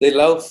 They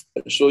love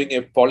showing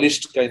a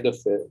polished kind of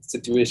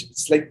situation.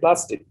 It's like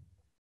plastic.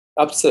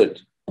 Absurd.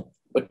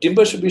 But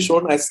timber should be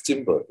shown as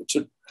timber. It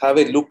should have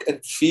a look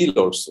and feel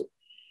also.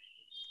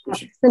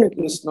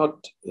 Absolutely. It's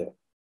not, yeah.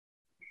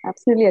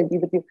 Absolutely agree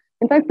with you.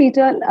 In fact,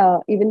 Peter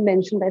even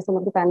mentioned by some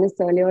of the panelists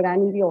earlier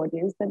and in the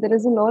audience that there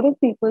is a lot of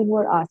people who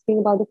are asking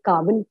about the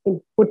carbon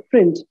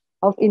footprint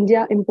of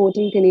India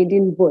importing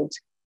Canadian wood,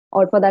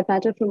 or for that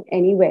matter, from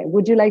anywhere.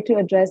 Would you like to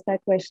address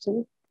that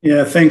question?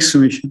 Yeah, thanks,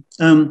 Samisha.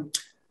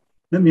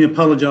 Let me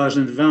apologise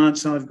in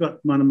advance. I've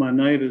got one of my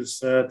neighbours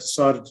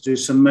decided to do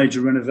some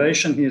major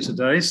renovation here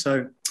today.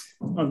 So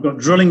I've got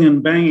drilling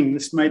and banging.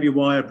 This may be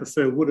why I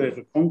prefer wood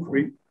over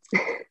concrete.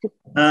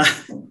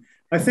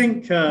 I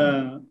think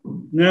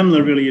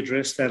Nirmala really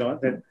addressed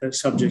that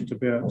subject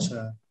about,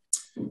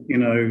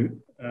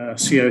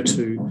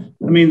 CO2.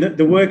 I mean,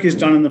 the work is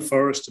done in the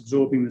forest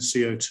absorbing the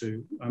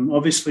CO2.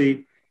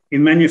 Obviously,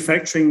 in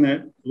manufacturing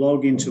that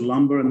log into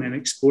lumber and then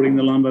exporting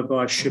the lumber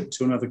by ship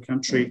to another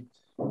country,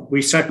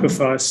 we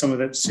sacrifice some of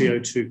that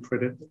CO2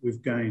 credit that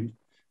we've gained.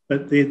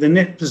 But the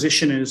net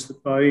position is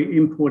that by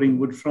importing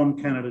wood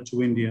from Canada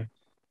to India,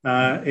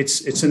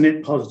 it's a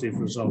net positive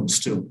result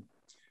still.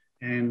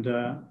 And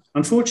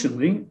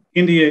unfortunately,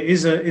 India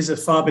is a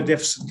fibre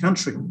deficit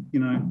country,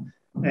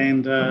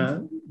 and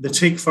the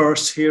teak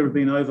forests here have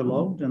been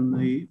overlogged, and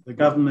the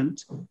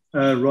government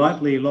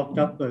rightly locked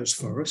up those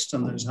forests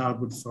and those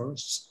hardwood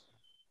forests.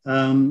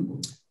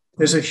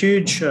 There's a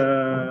huge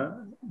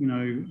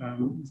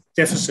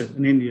deficit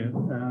in India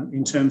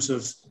in terms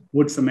of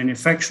wood for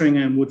manufacturing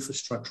and wood for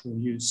structural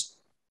use.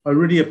 I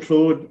really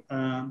applaud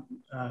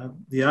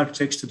the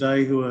architects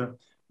today who are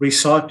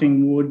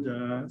recycling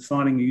wood,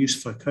 finding a use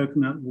for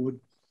coconut wood,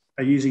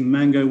 using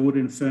mango wood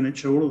in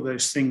furniture, all of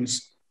those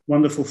things,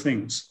 wonderful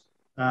things.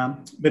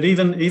 But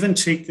even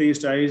teak these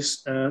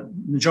days,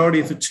 majority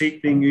of the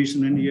teak being used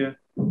in India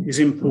is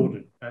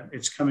imported.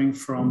 It's coming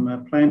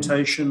from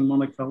plantation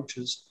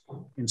monocultures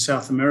in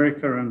South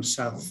America and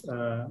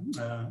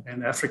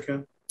and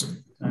Africa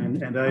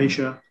and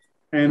Asia.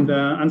 And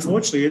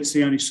unfortunately, it's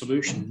the only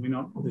solution.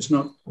 There's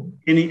not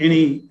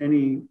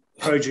any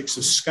projects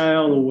of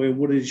scale or where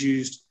wood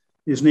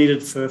is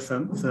needed for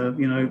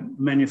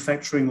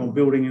manufacturing or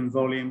building in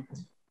volume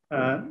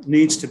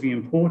needs to be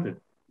imported.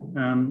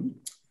 And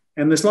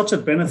there's lots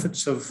of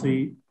benefits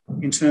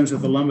in terms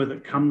of the lumber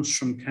that comes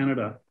from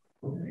Canada,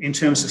 in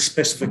terms of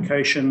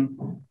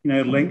specification,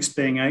 lengths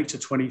being 8 to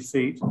 20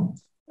 feet,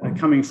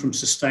 coming from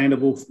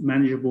sustainable,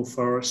 manageable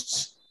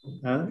forests,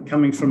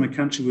 coming from a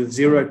country with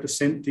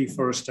 0%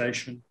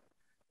 deforestation,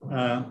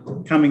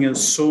 coming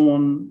as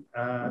sawn,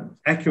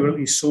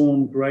 accurately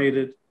sawn,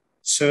 graded,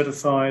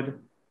 certified,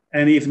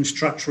 and even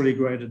structurally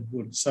graded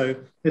wood. So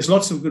there's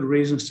lots of good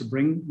reasons to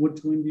bring wood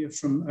to India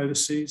from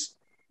overseas.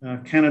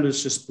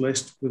 Canada's just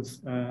blessed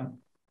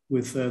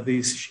with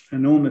these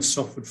enormous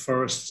softwood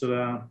forests that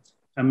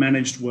are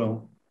managed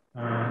well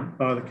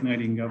by the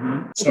Canadian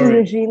government. Sorry.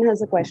 Eugene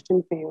has a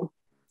question for you.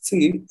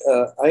 See,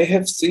 I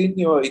have seen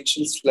your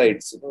initial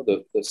slides,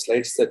 the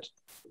slides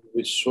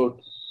which showed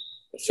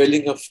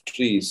felling of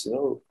trees,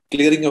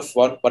 clearing of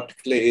one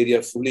particular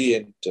area fully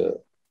and,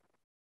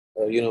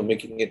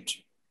 making it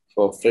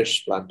for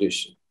fresh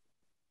plantation.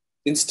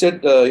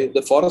 Instead,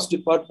 the forest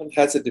department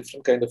has a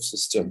different kind of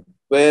system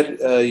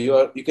where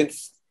you can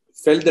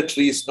fell the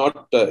trees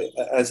not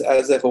as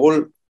a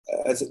whole,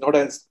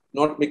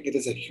 not make it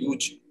as a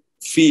huge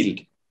field,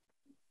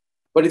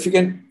 but if you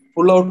can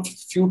pull out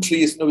few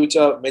trees which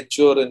are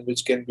mature and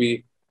which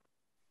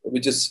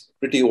is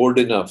pretty old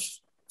enough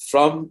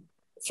from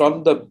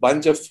the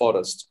bunch of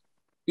forest,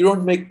 you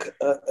don't make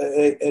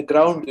a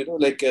ground,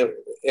 like a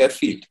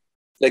airfield,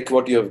 like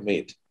what you have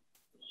made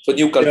for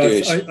new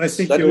cultivation. I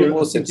think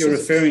you're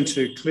referring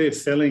to clear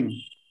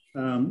felling,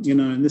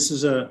 and this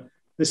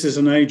is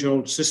an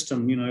age-old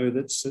system,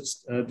 that's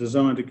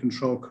designed to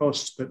control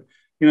costs. But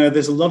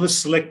there's a lot of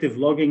selective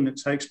logging that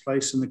takes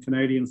place in the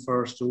Canadian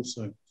forest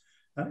also.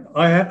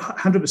 I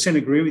 100%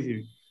 agree with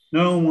you.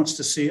 No one wants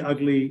to see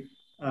ugly,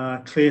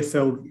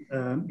 clear-felled,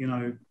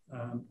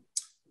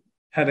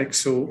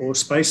 paddocks or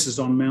spaces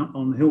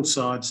on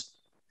hillsides,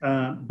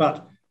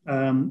 but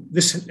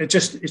it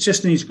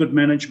just needs good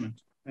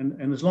management.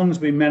 And as long as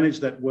we manage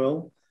that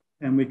well,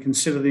 and we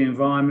consider the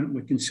environment,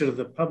 we consider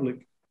the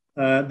public,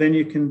 then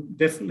you can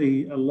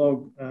definitely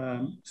log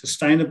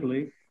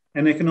sustainably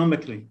and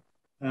economically.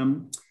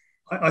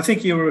 I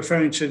think you were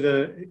referring to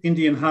the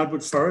Indian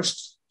hardwood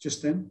forests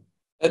just then.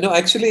 No,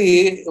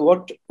 actually,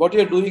 what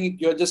you're doing,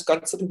 you're just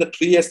considering the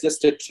tree as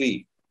just a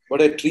tree.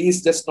 But a tree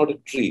is just not a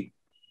tree.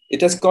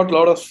 It has got a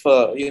lot of,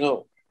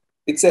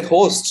 it's a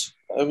host,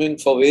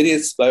 for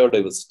various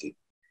biodiversity.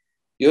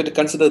 You have to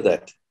consider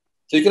that.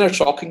 So you cannot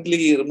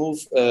shockingly remove,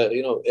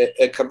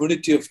 a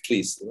community of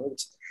trees.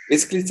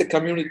 Basically, it's a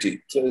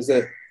community. So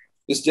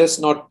it's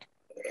just not,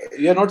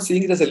 you're not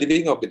seeing it as a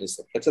living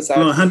organism. That's a sad.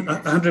 No,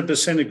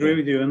 100% agree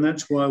with you. And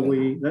that's why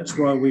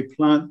we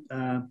plant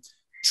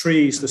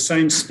trees, the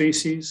same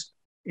species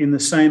in the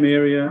same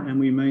area, and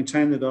we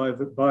maintain the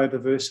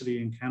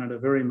biodiversity in Canada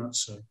very much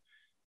so.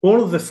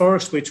 All of the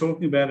forest we're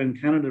talking about in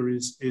Canada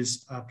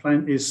is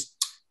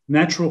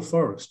natural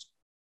forest.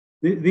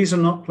 These are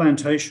not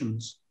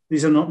plantations.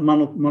 These are not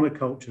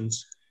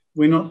monocultures.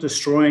 We're not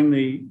destroying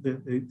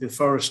the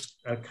forest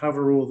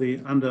cover or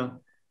the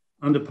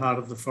under part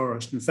of the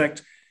forest. In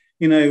fact,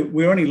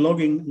 we're only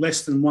logging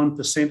less than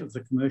 1% of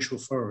the commercial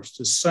forest.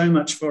 There's so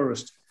much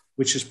forest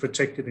which is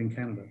protected in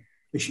Canada,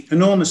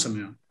 enormous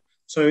amount.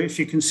 So if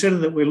you consider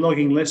that we're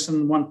logging less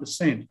than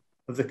 1%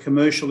 of the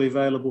commercially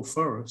available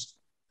forest,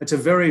 it's a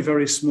very,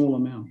 very small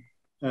amount,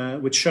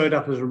 which showed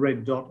up as a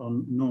red dot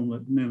on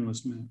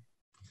enormous map.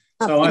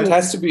 So it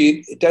has to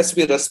be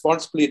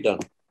responsibly done.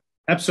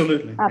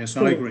 Absolutely. Yes,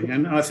 I agree.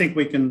 And I think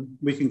we can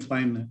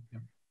claim that. Yeah.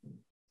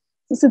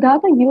 So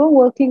Siddhartha, you are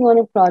working on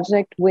a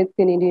project with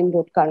Canadian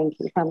wood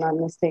currently, if I'm not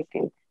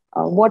mistaken.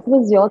 What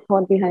was your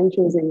thought behind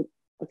choosing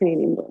a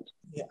Canadian wood?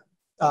 Yeah.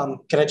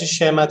 Can I just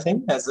share my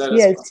thing as a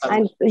Yes,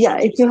 and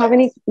if you have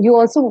any, you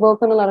also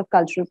work on a lot of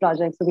cultural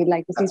projects, so we'd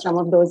like to see some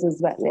of those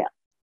as well. Yeah.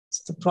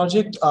 So the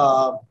project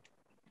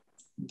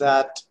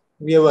that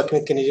we are working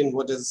with Canadian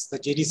Wood is the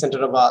JD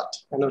Center of Art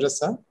in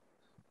Orissa.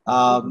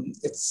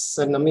 It's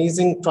an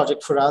amazing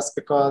project for us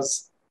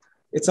because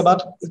it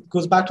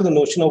goes back to the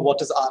notion of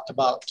what is art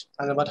about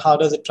and about how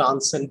does it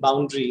transcend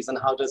boundaries and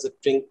how does it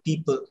bring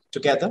people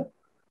together.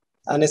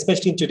 And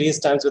especially in today's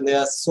times when there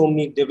are so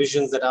many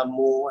divisions that are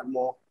more and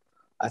more,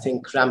 I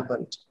think,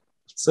 rampant.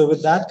 So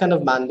with that kind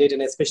of mandate,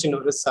 and especially in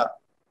Orissa,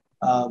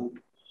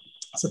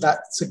 so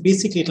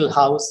basically it'll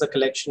house the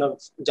collection of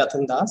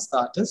Jatin Das, the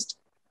artist.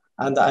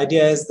 And the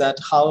idea is that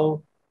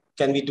how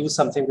can we do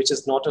something which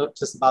is not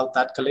just about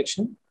that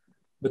collection,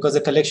 because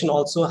the collection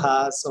also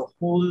has a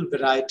whole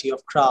variety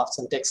of crafts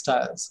and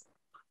textiles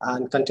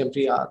and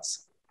contemporary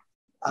arts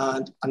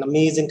and an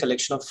amazing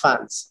collection of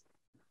fans.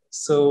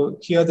 So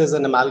here there's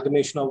an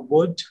amalgamation of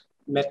wood,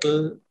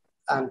 metal,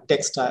 and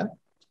textile.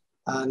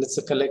 And it's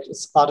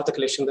part of the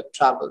collection that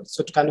travels.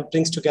 So it kind of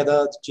brings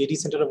together the JD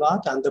Center of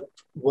Art and the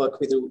work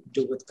we do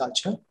with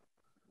culture.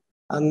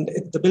 And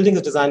the building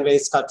is designed very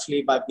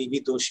sculpturally by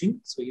B.V. Doshi.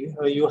 So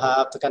you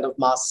have the kind of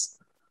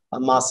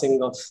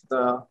massing of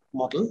the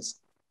models.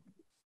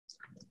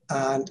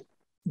 And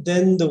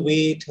then the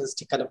way it has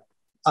to kind of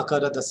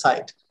occur at the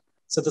site.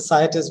 So the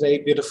site is very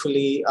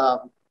beautifully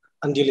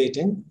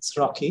undulating. It's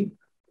rocky.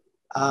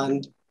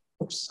 And,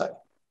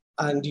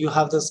 and you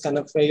have this kind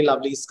of very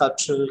lovely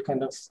sculptural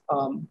kind of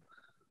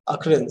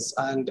occurrence.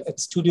 And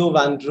it's Studio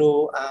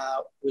Vandro,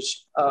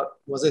 which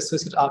was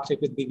associate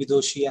architect with B.B.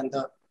 Doshi, and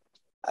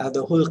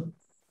the whole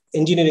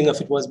engineering of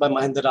it was by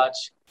Mahendra Raj.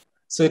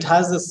 So it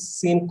has the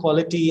same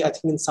quality, I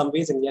think, in some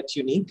ways, and yet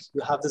unique.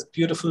 You have this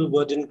beautiful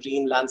verdant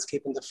green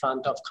landscape in the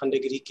front of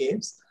Khandagiri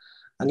Caves,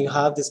 and you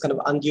have this kind of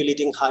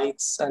undulating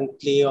heights and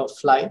play of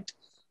light,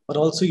 but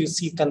also you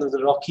see kind of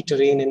the rocky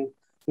terrain, and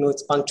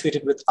it's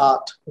punctuated with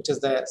art, which is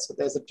there. So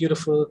there's a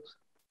beautiful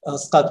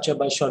sculpture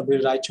by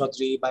Sharbir Rai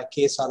Chaudhary, by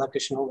K.S.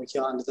 Radhakrishnan over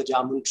here under the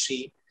Jamun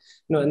tree.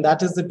 And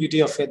that is the beauty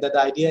of it, that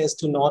the idea is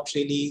to not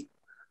really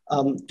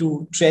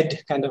to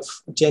tread kind of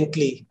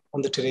gently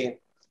on the terrain.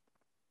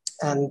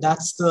 And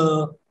that's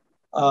the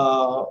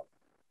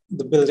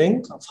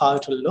building of how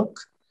it will look.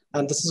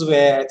 And this is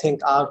where I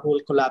think our whole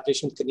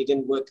collaboration with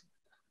Canadian work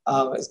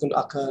is going to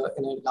occur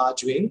in a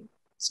large way.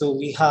 So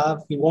we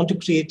want to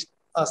create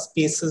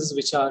spaces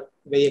which are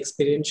very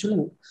experiential.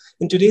 And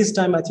in today's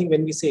time, I think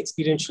when we say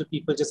experiential,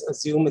 people just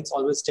assume it's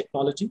always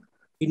technology.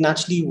 We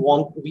naturally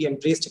we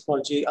embrace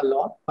technology a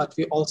lot, but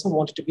we also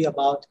want it to be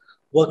about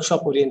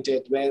workshop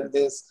oriented, where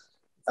there's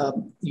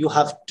you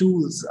have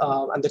tools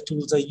and the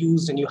tools are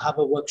used, and you have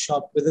a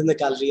workshop within the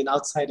gallery and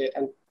outside it.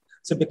 And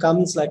so it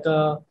becomes like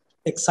a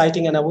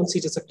exciting, and I won't say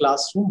just a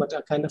classroom, but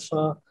a kind of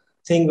a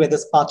thing where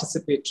there's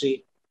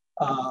participatory,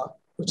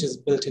 which is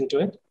built into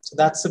it. So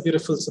that's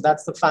so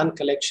that's the fan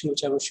collection,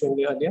 which I was showing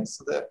you earlier.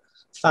 So the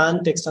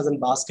fan, textiles, and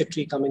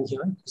basketry come in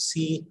here. You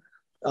see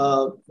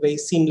very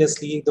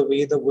seamlessly the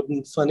way the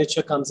wooden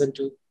furniture comes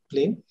into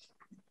play.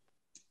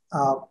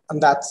 And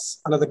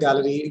that's another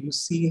gallery. You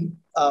see,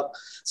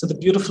 so the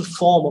beautiful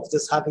form of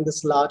this, having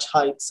this large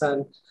heights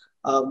and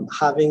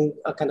having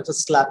a kind of a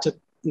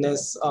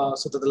slattedness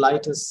so that the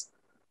light is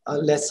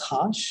less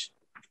harsh,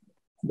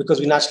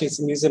 because it's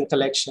a museum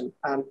collection.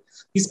 And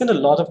we spend a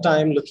lot of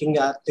time looking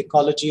at the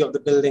ecology of the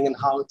building and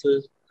how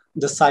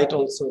the site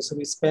also. So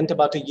we spent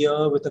about a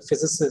year with a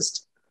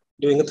physicist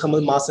doing a thermal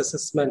mass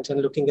assessment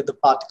and looking at the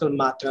particle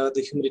matter,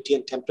 the humidity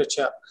and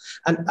temperature.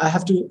 And I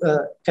have to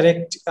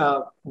correct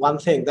one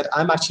thing, that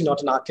I'm actually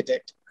not an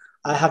architect.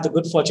 I have the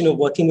good fortune of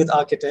working with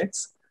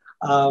architects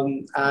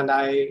and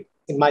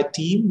in my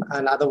team,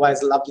 and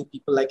otherwise lovely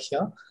people like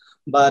here.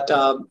 But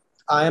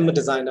I am a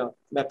designer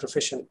by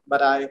profession,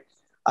 but I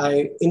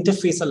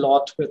interface a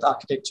lot with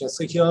architecture.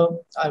 So here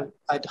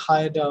I'd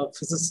hired a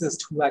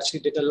physicist who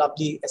actually did a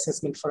lovely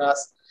assessment for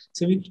us.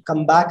 So we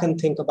come back and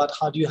think about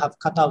how do you have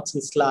cutouts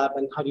in slab,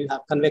 and how do you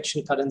have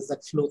convection currents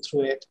that flow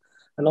through it,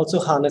 and also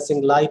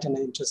harnessing light in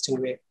an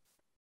interesting way.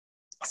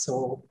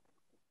 So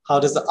how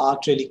does the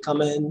art really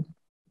come in?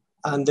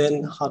 And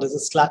then how does the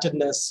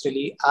slattedness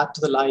really add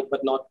to the light,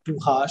 but not too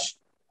harsh?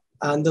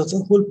 And there's a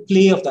whole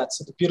play of that.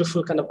 So the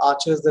beautiful kind of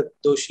arches that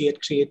Doshi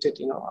had created,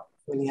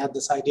 when he had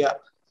this idea,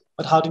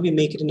 but how do we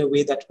make it in a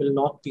way that will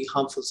not be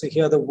harmful? So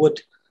here the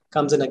wood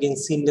comes in again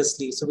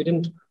seamlessly. So we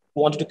didn't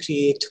want to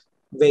create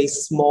very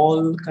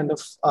small kind of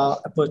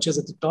apertures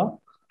at the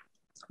top.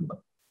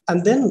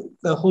 And then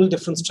the whole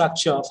different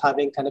structure of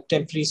having kind of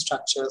temporary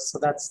structures. So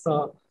that's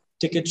the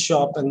ticket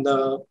shop and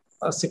the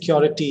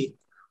security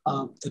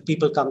that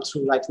people come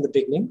through right in the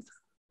beginning.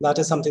 That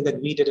is something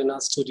that we did in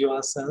our studio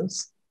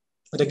ourselves.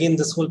 But again,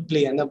 this whole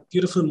play and a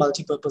beautiful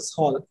multi-purpose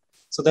hall,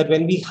 so that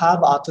when we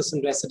have artists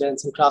in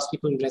residence and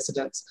craftspeople in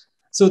residence,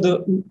 so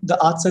the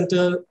art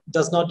center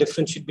does not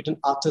differentiate between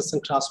artists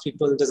and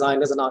craftspeople,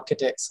 designers and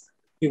architects.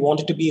 We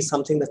want it to be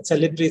something that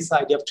celebrates the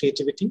idea of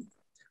creativity,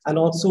 and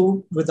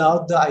also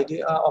without the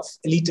idea of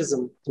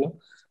elitism.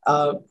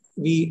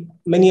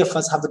 Many of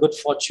us have the good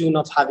fortune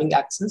of having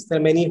access. There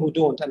are many who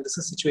don't, and this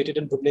is situated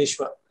in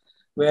Bhubaneswar,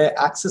 where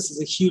access is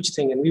a huge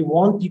thing. And we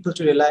want people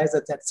to realize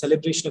that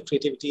celebration of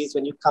creativity is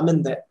when you come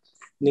in there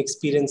and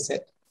experience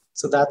it.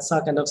 So that's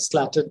our kind of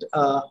slatted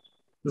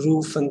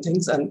roof and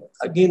things. And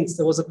again,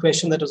 there was a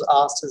question that was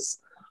asked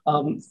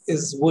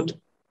is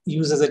wood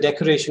used as a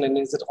decoration, and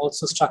is it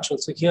also structural?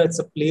 So here it's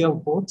a play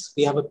of both.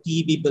 We have a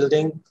PEB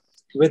building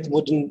with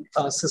wooden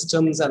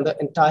systems, and the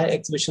entire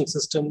exhibition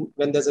system,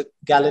 when there's a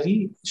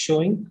gallery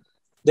showing,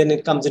 then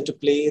it comes into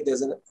play.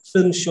 There's a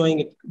film showing,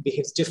 it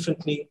behaves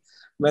differently.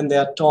 When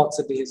there are talks,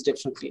 it behaves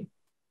differently.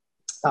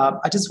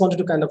 I just wanted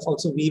to kind of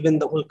also weave in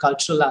the whole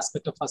cultural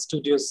aspect of our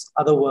studio's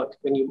other work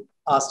when you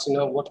asked,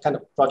 what kind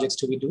of projects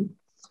do we do?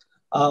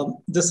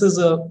 This is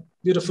a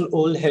beautiful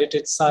old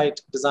heritage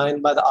site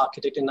designed by the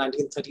architect in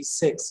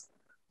 1936,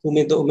 who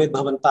made the Umaid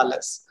Bhavan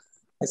Palace.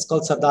 It's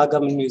called Sardar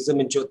Government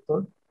Museum in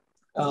Jodhpur.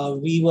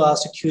 We were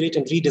asked to curate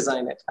and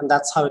redesign it, and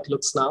that's how it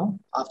looks now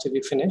after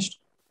we finished.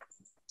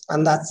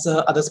 And that's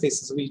other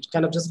spaces. We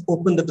kind of just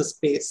opened up the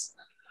space.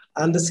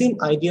 And the same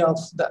idea of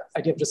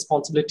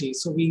responsibility.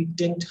 So we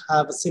didn't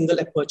have a single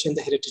aperture in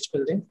the heritage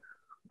building.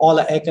 All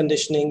our air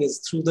conditioning is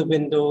through the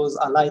windows.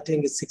 Our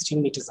lighting is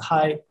 16 meters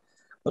high.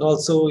 But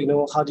also,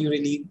 how do you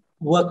really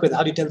work with,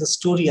 how do you tell the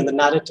story and the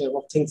narrative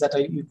of things that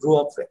you grew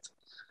up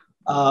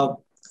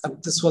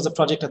with? This was a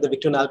project at the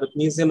Victor and Albert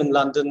Museum in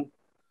London.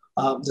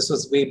 This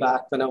was way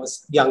back when I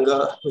was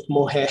younger with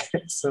more hair.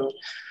 So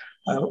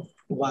a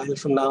while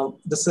from now.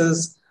 This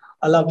is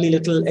a lovely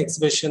little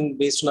exhibition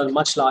based on a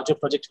much larger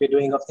project we're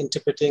doing of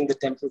interpreting the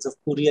temples of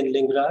Puri and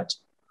Lingaraj.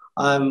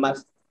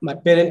 My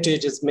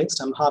parentage is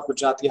mixed. I'm half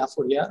Gujarati, half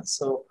Oriya.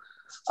 So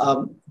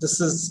this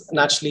is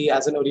naturally,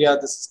 as an Oriya,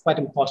 this is quite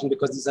important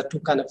because these are two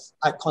kind of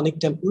iconic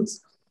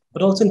temples.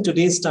 But also in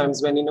today's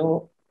times when,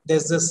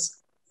 there's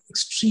this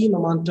extreme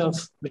amount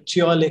of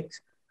ritualic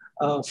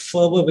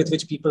fervor with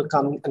which people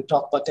come and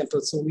talk about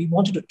temples. So we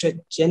wanted to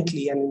tread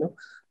gently and,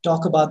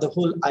 talk about the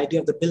whole idea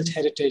of the built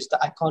heritage, the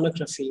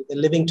iconography, the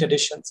living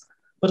traditions,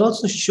 but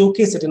also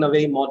showcase it in a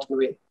very modern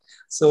way.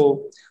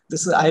 So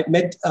I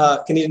met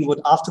Canadian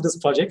Wood after this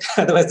project.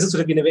 Otherwise, this would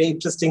have been a very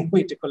interesting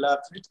way to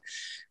collaborate.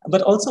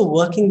 But also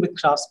working with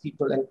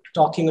craftspeople and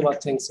talking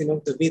about things,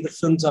 the way the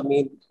films are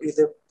made,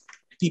 the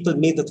people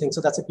made the things.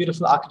 So that's a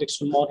beautiful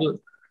architectural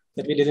model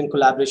that we did in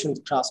collaboration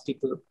with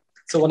craftspeople.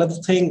 So one of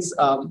the things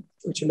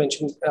which you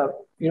mentioned,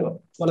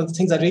 one of the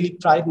things I really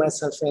pride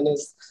myself in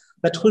is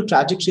that whole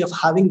trajectory of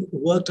having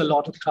worked a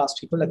lot with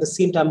craftspeople at the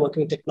same time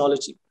working in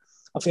technology,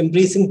 of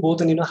embracing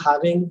both and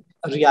having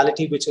a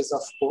reality which is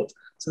of both.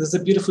 So there's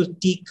a beautiful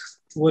teak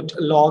wood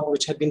log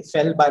which had been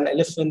felled by an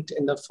elephant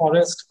in the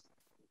forest,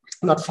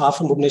 not far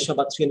from Bhubaneswar,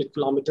 about 300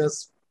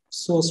 kilometers,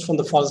 sourced from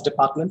the forest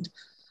department,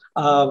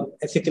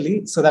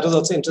 ethically. So that was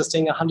also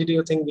interesting, a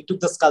 100-year thing. We took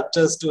the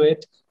sculptures to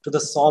it, to the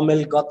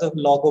sawmill, got the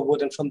log of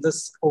wood, and from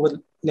this, over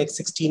the next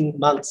 16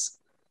 months,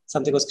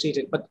 something was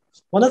created. But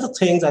one of the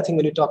things I think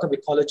when you talk of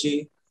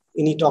ecology,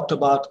 Ini talked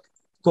about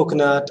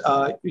coconut,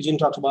 Eugene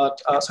talked about,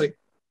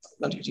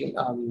 not Eugene,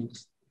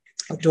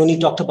 Tony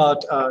talked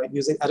about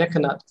using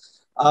areca.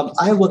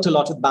 I have worked a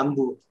lot with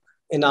bamboo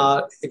in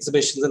our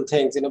exhibitions and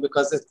things,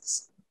 because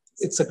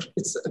it's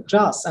a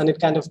grass and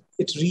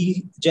it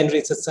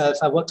regenerates itself.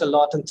 I worked a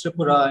lot in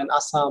Tripura and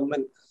Assam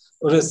and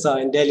Orissa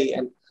and Delhi,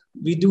 and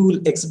we do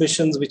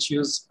exhibitions which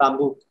use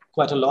bamboo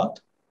quite a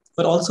lot.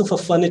 But also for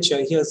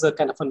furniture, here's a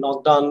kind of a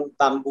knockdown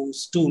bamboo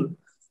stool.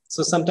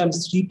 So sometimes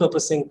it's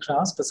repurposing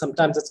crafts, but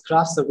sometimes it's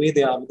crafts the way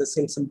they are with the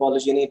same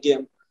symbology and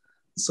idiom.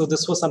 So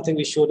this was something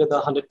we showed at the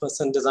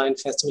 100% Design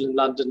Festival in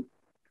London.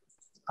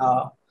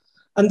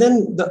 And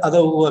then the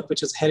other work,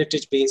 which is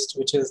heritage-based,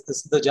 which is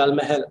the Jal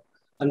Mahal,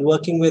 and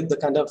working with the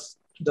kind of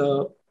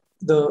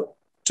the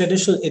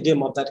traditional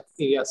idiom of that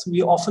area. So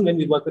we often, when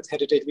we work with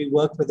heritage, we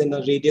work within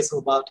a radius of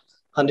about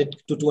 100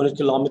 to 200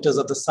 kilometers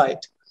of the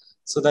site.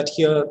 So that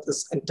here,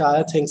 this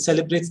entire thing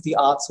celebrates the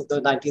arts of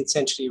the 19th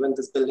century when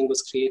this building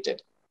was created,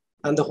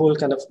 and the whole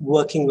kind of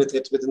working with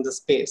it within the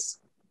space.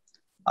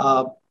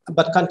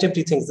 But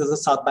contemporary things, there's a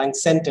South Bank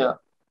Center,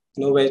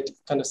 where it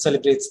kind of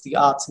celebrates the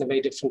arts in a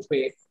very different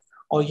way,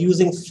 or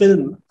using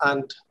film.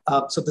 And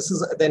so this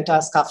is, the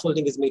entire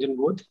scaffolding is made in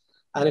wood,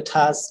 and it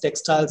has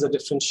textiles of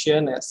different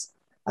sheerness,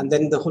 and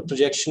then the whole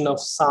projection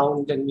of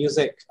sound and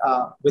music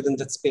within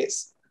that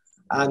space.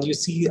 And you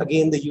see,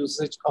 again, the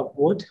usage of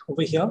wood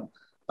over here,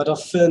 but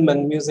of film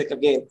and music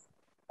again.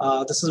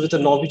 This is with a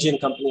Norwegian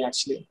company,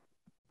 actually.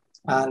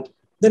 And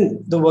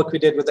then the work we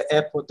did with the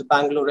airport, the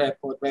Bangalore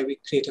airport, where we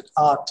created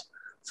art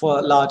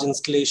for large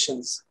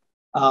installations.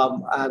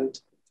 And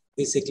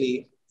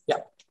basically, yeah,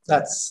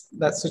 that's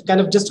kind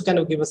of just to kind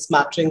of give a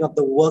smattering of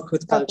the work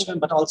with culture,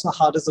 but also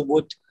how does the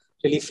wood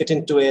really fit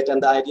into it,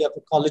 and the idea of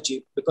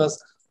ecology,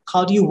 because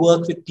how do you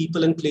work with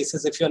people and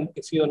places if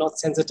you're not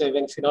sensitive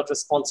and if you're not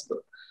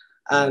responsible?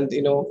 And,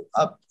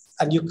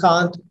 and you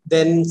can't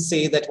then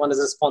say that one is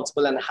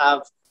responsible and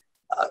have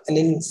an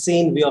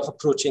insane way of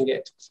approaching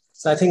it.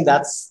 So I think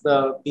that's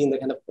been the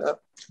kind of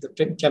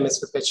the premise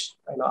with which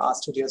our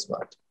studios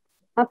worked.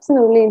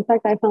 Absolutely. In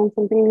fact, I found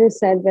something you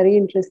said very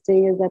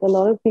interesting is that a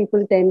lot of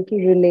people tend to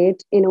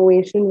relate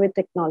innovation with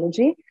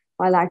technology,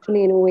 while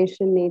actually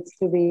innovation needs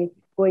to be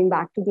going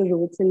back to the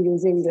roots and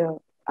using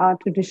our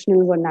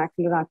traditional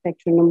vernacular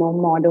architecture in a more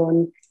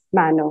modern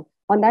manner.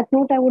 On that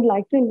note, I would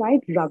like to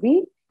invite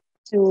Ravi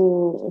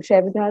to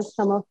share with us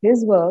some of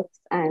his works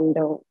and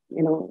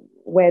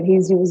where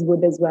he's used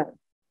wood as well.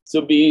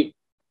 So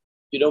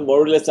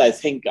more or less, I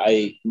think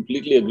I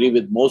completely agree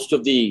with most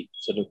of the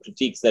sort of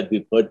critiques that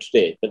we've heard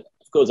today. But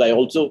of course, I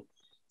also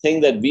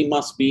think that we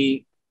must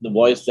be the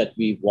voice that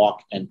we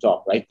walk and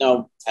talk. Right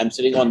now, I'm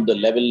sitting on the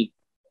level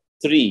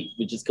 3,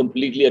 which is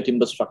completely a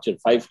timber structure,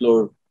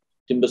 5-floor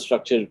timber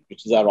structure,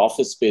 which is our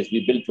office space.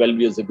 We built 12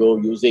 years ago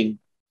using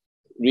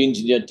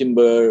re-engineered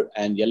timber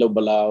and yellow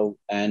balau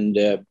and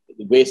the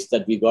waste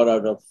that we got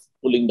out of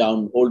pulling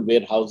down old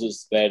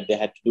warehouses where they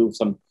had to do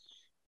some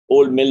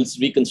old mills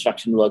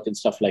reconstruction work and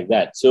stuff like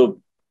that.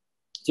 So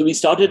we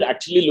started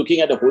actually looking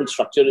at a whole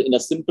structure in a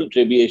simple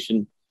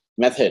trabeation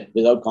method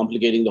without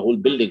complicating the whole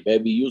building, where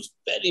we used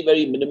very,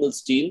 very minimal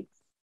steel.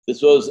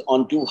 This was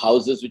on 2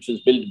 houses, which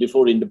was built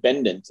before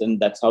independence. And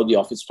that's how the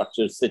office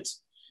structure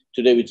sits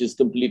today, which is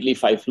completely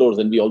 5 floors.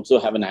 And we also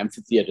have an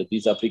amphitheater.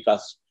 These are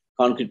precast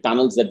concrete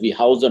panels that we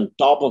house on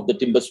top of the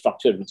timber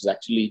structure, which is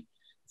actually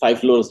 5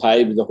 floors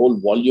high with a whole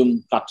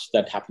volume cut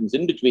that happens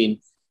in between.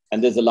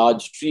 And there's a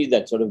large tree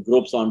that sort of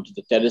gropes onto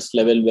the terrace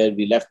level, where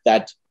we left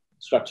that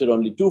structure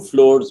only 2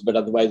 floors, but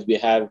otherwise we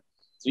have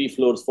 3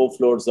 floors, 4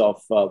 floors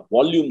of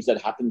volumes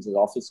that happens in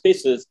office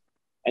spaces.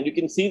 And you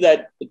can see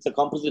that it's a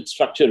composite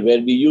structure where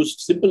we used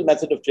simple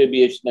method of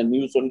trabeation and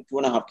used only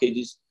 2.5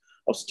 kgs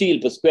of steel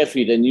per square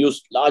feet and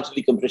used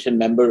largely compression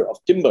member of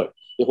timber.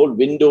 The whole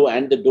window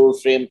and the door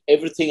frame,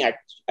 everything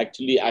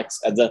actually acts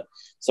as a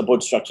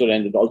support structure,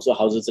 and it also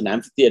houses an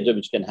amphitheater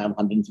which can have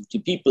 150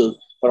 people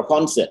for a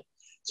concert.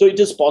 So it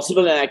is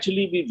possible, and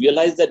actually we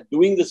realized that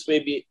doing this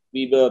way,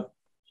 we were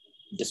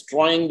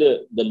destroying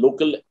the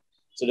local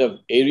sort of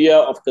area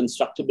of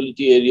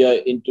constructability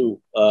area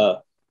into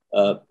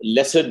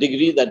lesser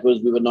degree. That was,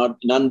 we were not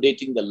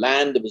inundating the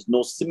land. There was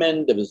no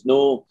cement, there was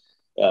no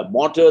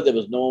mortar, there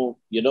was no,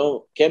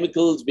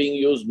 chemicals being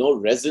used, no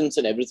resins,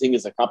 and everything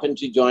is a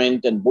carpentry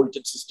joint and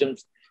bolted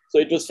systems. So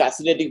it was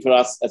fascinating for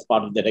us as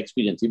part of that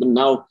experience. Even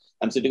now,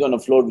 I'm sitting on a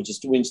floor which is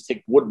 2-inch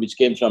thick wood, which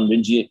came from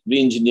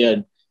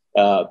re-engineered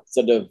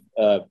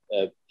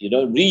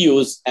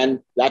reuse, and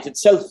that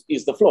itself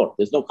is the floor.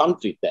 There's no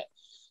concrete there.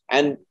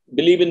 And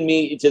believe in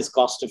me, it is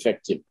cost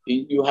effective.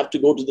 You have to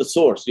go to the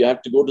source. You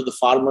have to go to the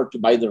farmer to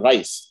buy the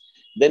rice.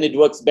 Then it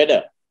works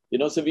better.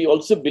 So we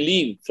also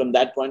believe from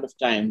that point of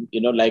time,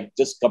 like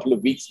just a couple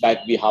of weeks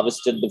back, we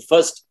harvested the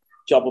first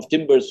chop of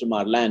timbers from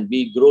our land.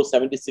 We grow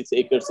 76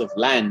 acres of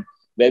land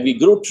where we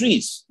grow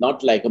trees,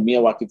 not like a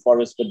Miyawaki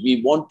forest, but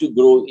we want to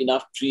grow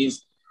enough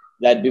trees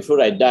that before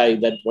I die,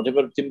 that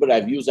whatever timber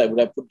I've used, I would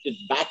have put it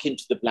back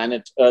into the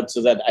planet Earth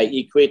so that I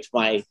equate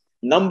my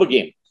number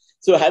game.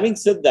 So having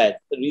said that,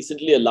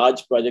 recently a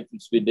large project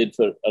which we did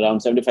for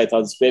around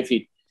 75,000 square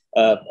feet,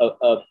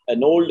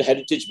 an old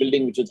heritage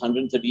building which was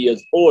 130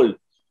 years old,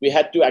 we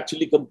had to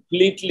actually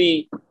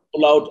completely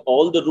pull out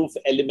all the roof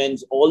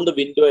elements, all the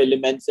window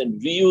elements,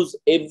 and reuse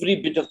every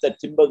bit of that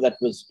timber that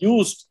was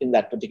used in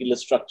that particular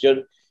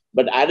structure,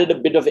 but added a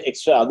bit of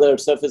extra other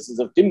surfaces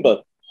of timber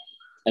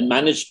and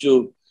managed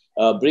to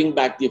bring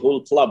back the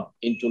whole club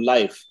into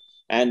life.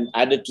 And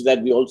added to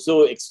that, we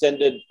also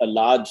extended a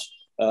large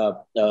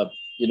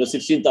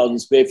 16,000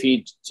 square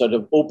feet sort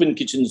of open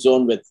kitchen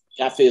zone with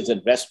cafes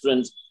and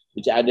restaurants,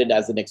 which added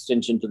as an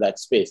extension to that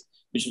space,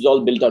 which was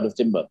all built out of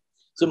timber.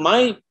 So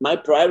my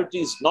priority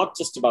is not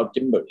just about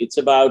timber. It's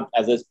about,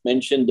 as I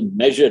mentioned,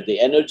 the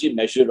energy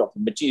measure of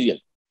the material.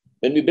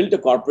 When we built a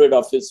corporate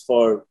office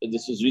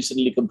this was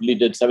recently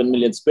completed, 7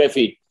 million square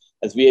feet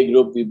as VA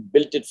Group, we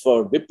built it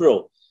for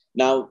Wipro.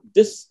 Now,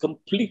 this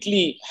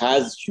completely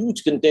has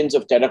huge contents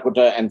of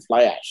terracotta and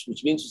fly ash,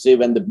 which means to say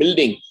when the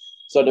building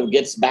sort of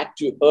gets back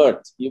to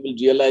earth, you will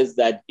realize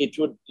that it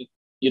would,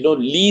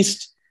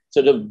 least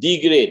sort of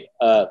degrade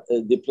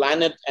the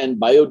planet and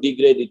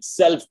biodegrade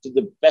itself to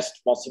the best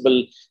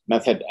possible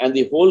method. And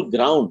the whole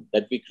ground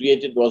that we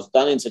created was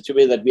done in such a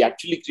way that we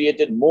actually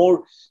created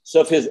more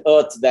surface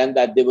earth than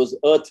that there was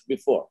earth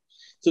before.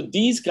 So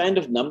these kind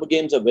of number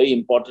games are very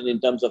important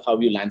in terms of how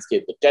you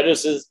landscape the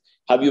terraces,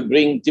 how you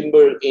bring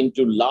timber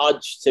into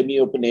large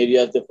semi-open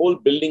areas. The whole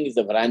building is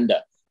a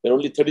veranda, where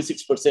only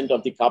 36%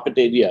 of the carpet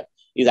area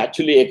is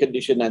actually air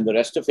conditioned, and the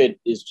rest of it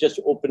is just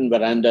open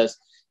verandas,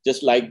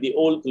 just like the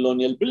old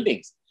colonial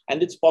buildings.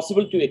 And it's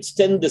possible to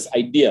extend this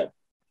idea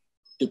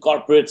to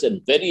corporates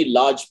and very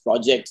large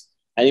projects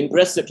and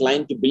impress the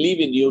client to believe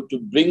in you, to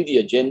bring the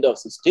agenda of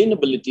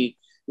sustainability.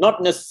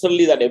 Not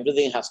necessarily that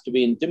everything has to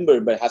be in timber,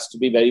 but has to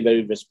be very,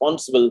 very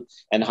responsible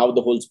and how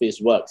the whole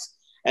space works.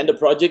 And a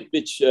project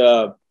which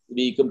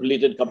we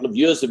completed a couple of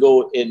years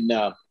ago in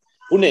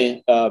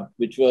Pune,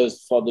 which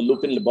was for the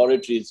Lupin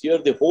Laboratories. Here,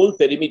 the whole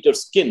perimeter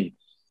skin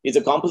is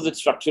a composite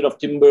structure of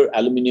timber,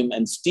 aluminum,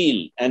 and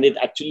steel. And it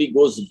actually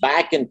goes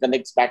back and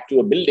connects back to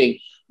a building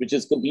which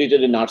is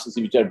completed in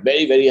RCC, which are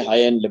very, very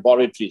high-end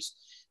laboratories.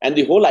 And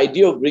the whole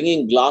idea of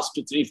bringing glass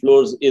to 3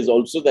 floors is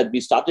also that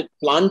we started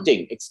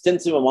planting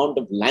extensive amount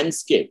of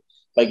landscape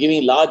by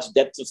giving large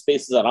depths of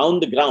spaces around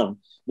the ground,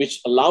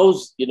 which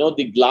allows,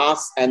 the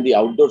glass and the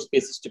outdoor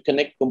spaces to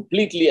connect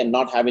completely and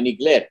not have any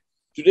glare.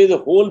 Today, the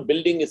whole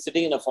building is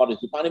sitting in a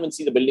forest. You can't even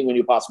see the building when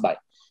you pass by.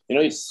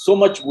 It's so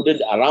much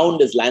wooded around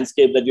this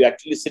landscape that you're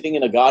actually sitting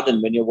in a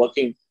garden when you're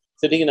working,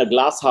 sitting in a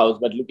glass house,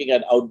 but looking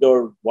at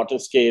outdoor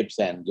waterscapes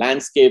and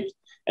landscapes.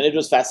 And it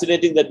was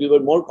fascinating that we were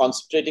more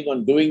concentrating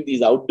on doing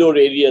these outdoor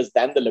areas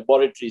than the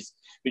laboratories,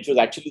 which was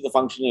actually the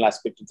functional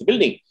aspect of the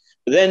building.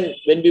 But then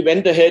when we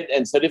went ahead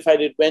and certified,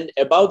 it went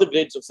above the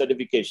grades of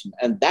certification.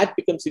 And that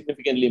becomes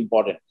significantly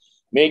important.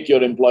 Make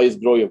your employees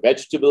grow your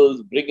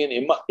vegetables, bring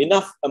in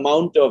enough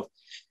amount of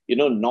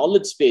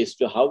knowledge space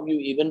to how you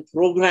even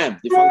program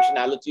the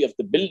functionality of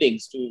the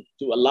buildings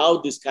to allow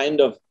this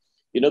kind of,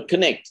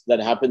 connect that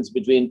happens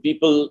between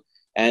people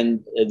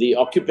and the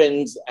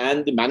occupants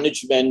and the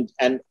management.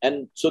 And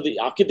so the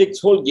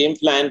architect's whole game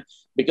plan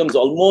becomes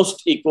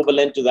almost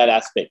equivalent to that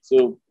aspect.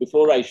 So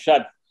before I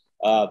shut,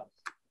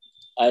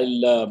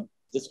 I'll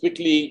just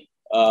quickly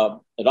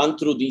run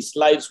through these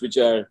slides, which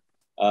are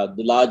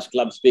the large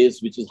club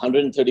space, which is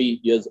 130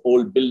 years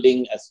old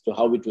building as to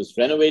how it was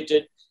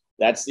renovated.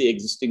 That's the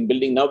existing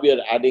building. Now we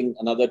are adding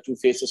another 2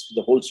 phases to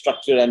the whole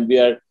structure, and we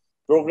are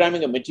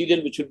programming a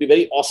material which will be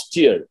very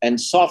austere and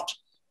soft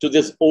to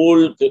this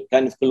old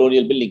kind of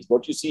colonial buildings.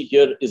 What you see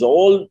here is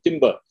all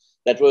timber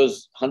that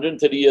was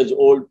 130 years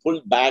old,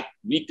 pulled back,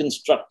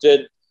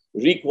 reconstructed,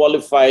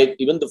 requalified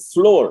even the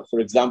floor. For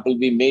example,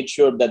 we made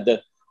sure that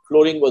the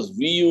flooring was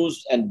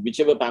reused, and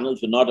whichever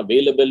panels were not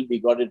available, we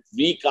got it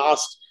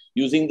recast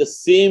using the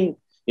same,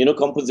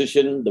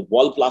 composition. The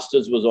wall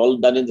plasters was all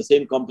done in the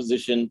same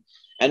composition,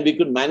 and we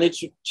could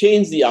manage to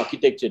change the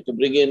architecture to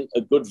bring in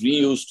a good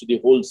reuse to the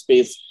whole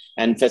space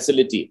and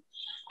facility.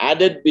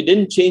 We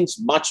didn't change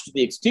much to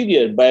the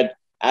exterior, but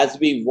as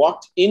we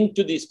walked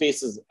into these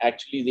spaces,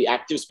 actually the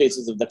active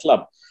spaces of the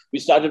club, we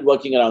started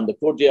working around the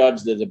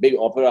courtyards. There's a big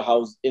opera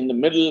house in the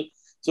middle.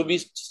 So we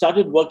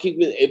started working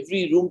with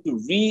every room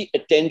to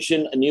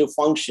re-attention a new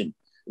function,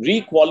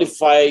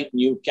 re-qualify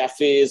new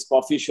cafes,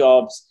 coffee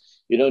shops,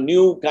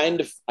 new kind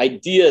of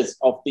ideas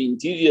of the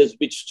interiors,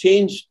 which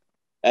changed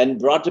and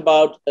brought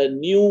about a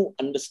new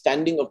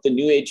understanding of the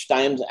new age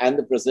times and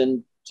the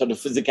present sort of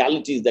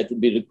physicalities that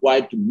would be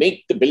required to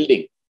make the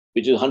building,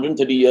 which is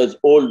 130 years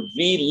old,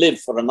 relive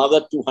for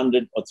another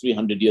 200 or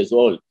 300 years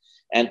old.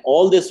 And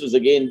all this was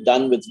again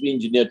done with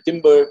re-engineered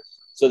timber,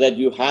 so that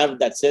you have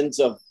that sense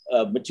of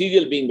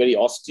material being very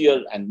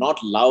austere and not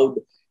loud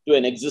to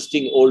an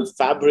existing old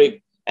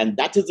fabric. And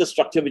that is the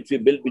structure which we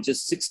built, which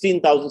is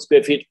 16,000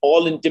 square feet,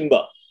 all in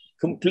timber,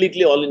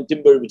 completely all in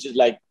timber, which is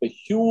like a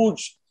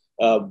huge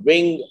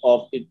wing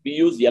of it. We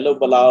use yellow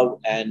balau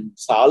and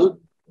sal.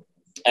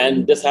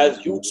 And this has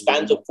huge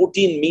spans of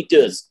 14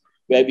 meters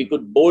where we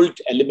could bolt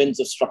elements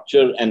of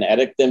structure and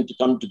erect them to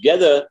come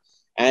together.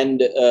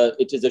 And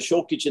it is a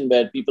show kitchen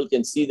where people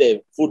can see their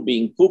food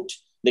being cooked.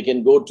 They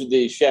can go to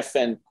the chef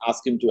and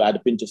ask him to add a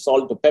pinch of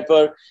salt or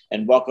pepper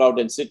and walk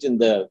out and sit in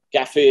the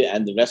cafe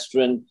and the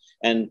restaurant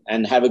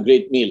and have a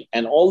great meal.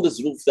 And all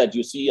this roof that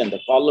you see and the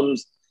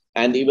columns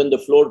and even the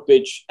floor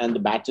pitch and the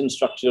batten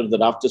structure, the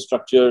rafter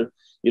structure,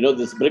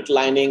 this brick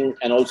lining,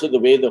 and also the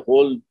way the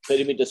whole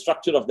perimeter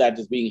structure of that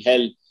is being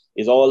held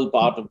is all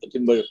part of the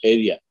timber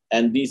area.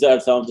 And these are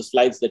some of the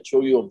slides that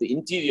show you of the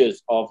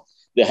interiors of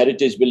the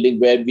heritage building,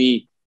 where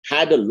we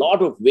had a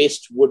lot of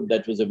waste wood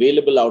that was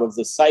available out of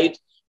the site.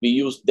 We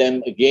used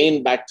them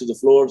again back to the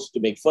floors to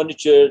make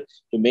furniture,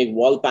 to make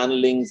wall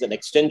panelings and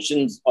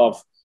extensions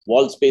of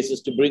wall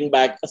spaces, to bring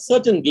back a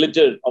certain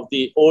glitter of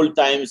the old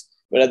times,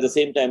 but at the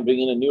same time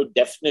bring in a new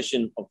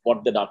definition of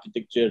what that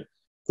architecture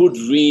could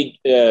read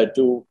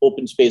to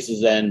open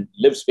spaces and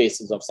live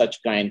spaces of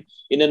such kind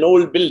in an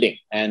old building.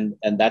 And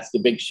that's the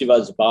big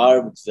Shiva's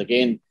bar, which is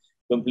again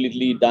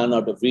completely done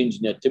out of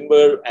re-engineered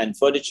timber and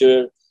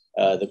furniture,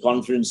 the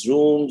conference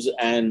rooms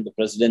and the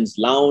president's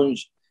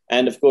lounge.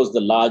 And of course,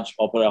 the large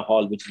opera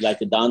hall, which is like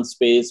a dance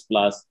space,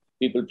 plus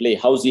people play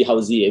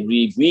housey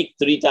every week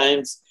 3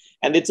 times.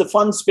 And it's a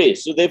fun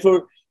space. So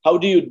therefore, how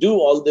do you do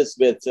all this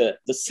with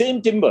the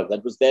same timber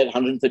that was there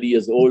 130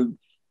 years old,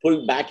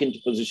 pulled back into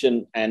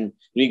position and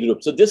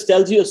regroup? So this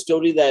tells you a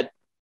story that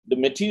the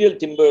material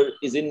timber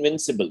is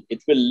invincible.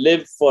 It will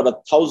live for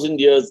 1,000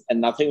 years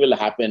and nothing will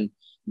happen.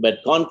 But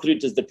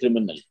concrete is the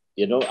criminal,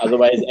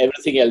 otherwise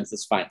everything else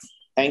is fine.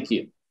 Thank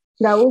you.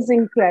 That was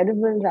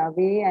incredible,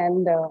 Ravi.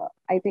 And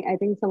I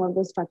think some of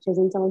the structures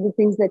and some of the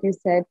things that you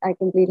said, I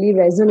completely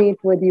resonate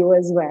with you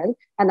as well.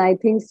 And I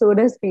think so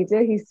does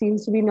Peter. He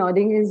seems to be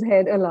nodding his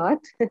head a lot.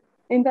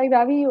 In fact,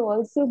 Ravi, you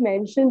also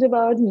mentioned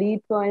about lead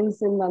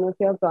points in one of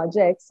your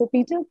projects. So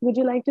Peter, would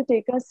you like to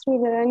take us through,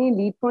 were there any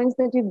lead points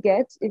that you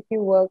get if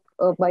you work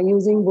by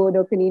using wood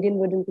or Canadian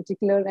wood in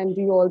particular? And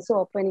do you also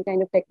offer any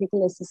kind of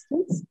technical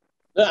assistance?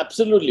 No,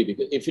 absolutely.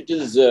 Because if it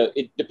is,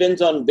 it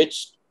depends on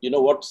which,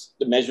 what's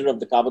the measure of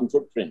the carbon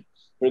footprint.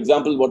 For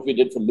example, what we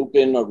did for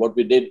Lupin or what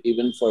we did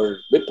even for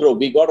Wipro,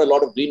 we got a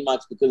lot of green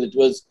marks because it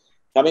was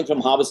coming from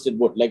harvested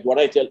wood. Like what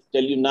I tell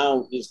you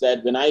now is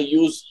that when I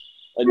use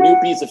a new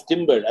piece of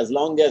timber, as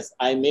long as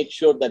I make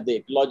sure that the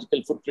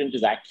ecological footprint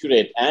is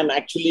accurate, I'm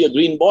actually a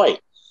green boy.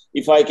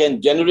 If I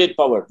can generate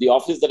power, the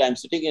office that I'm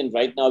sitting in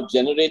right now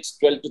generates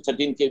 12 to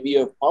 13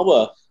 kV of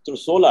power through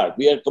solar.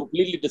 We are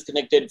completely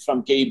disconnected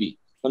from KEB,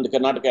 from the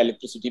Karnataka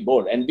Electricity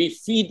Board. And we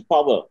feed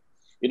power,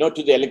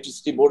 to the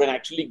electricity board and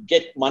actually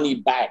get money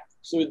back.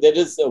 So there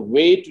is a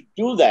way to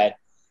do that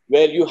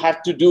where you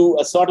have to do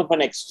a sort of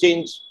an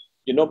exchange,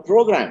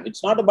 program.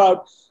 It's not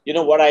about,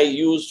 what I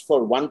used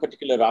for one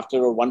particular rafter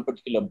or one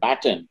particular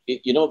batten.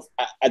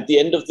 At the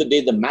end of the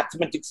day, the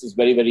mathematics is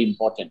very, very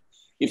important.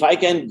 If I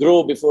can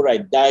grow before I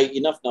die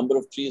enough number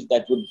of trees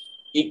that would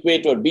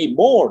equate or be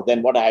more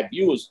than what I have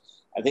used,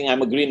 I think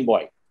I'm a green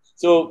boy.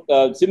 So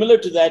similar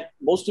to that,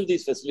 most of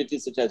these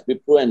facilities such as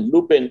Wipro and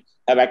Lupin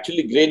have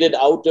actually graded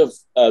out of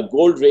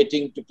gold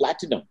rating to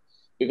platinum.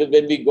 Because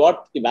when we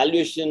got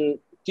evaluation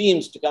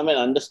teams to come and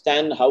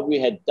understand how we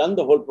had done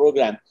the whole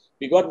program,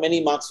 we got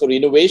many marks for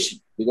innovation.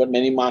 We got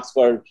many marks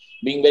for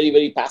being very,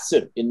 very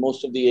passive in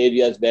most of the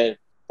areas where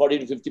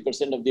 40 to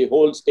 50% of the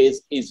whole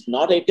space is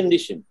not air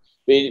conditioned.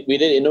 We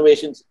did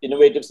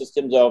innovative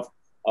systems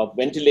of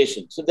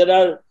ventilation. So there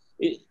are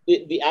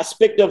the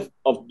aspect of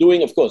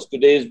doing, of course,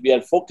 today we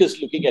are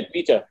focused looking at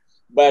Peter.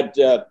 But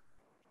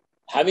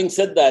having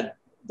said that,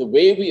 the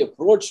way we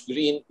approach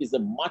green is a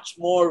much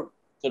more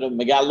sort of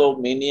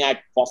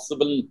megalomaniac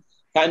possible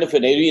kind of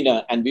an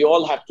arena. And we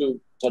all have to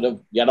sort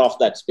of get off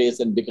that space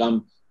and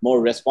become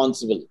more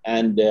responsible.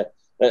 And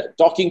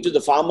talking to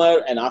the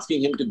farmer and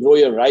asking him to grow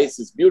your rice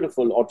is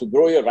beautiful, or to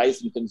grow your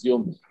rice and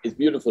consume is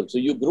beautiful. So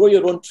you grow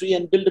your own tree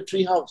and build a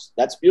tree house.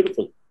 That's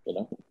beautiful, you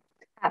know.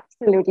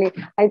 Absolutely.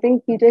 I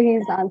think, Peter,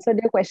 he's answered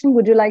your question.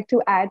 Would you like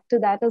to add to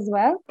that as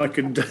well? I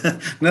could,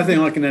 nothing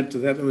I can add to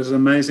that. It was an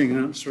amazing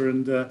answer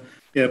and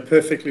yeah,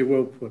 perfectly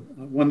well put.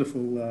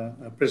 Wonderful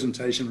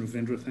presentation,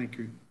 Ravindra. Thank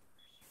you.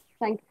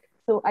 Thank you.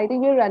 So I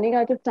think we're running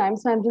out of time,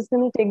 so I'm just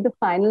going to take the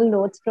final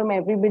notes from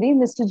everybody.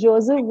 Mr.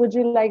 Joseph, would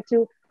you like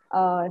to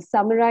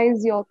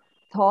summarize your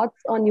thoughts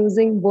on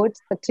using wood,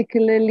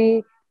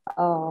 particularly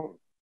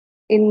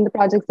in the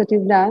projects that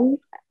you've done?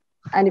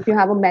 And if you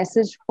have a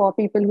message for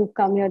people who've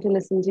come here to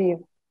listen to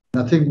you.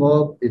 Nothing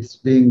more. It's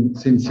being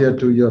sincere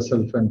to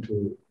yourself and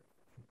to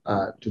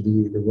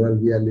the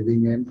world we are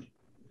living in.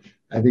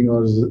 I think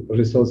our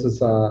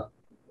resources are,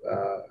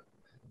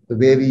 the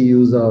way we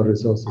use our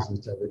resources,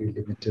 which are very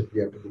limited,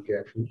 we have to be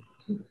careful.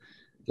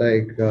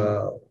 Like,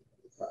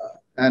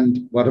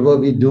 and whatever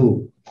we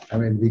do, I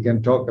mean, we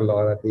can talk a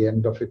lot. At the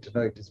end of it, you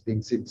know, it is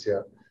being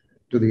sincere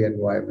to the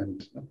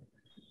environment.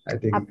 I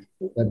think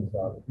that's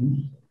all.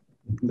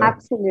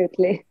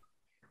 Absolutely.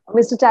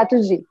 Mr.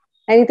 Chatterji,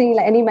 anything,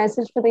 any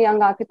message for the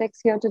young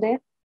architects here today?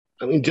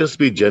 I mean, just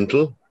be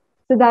gentle.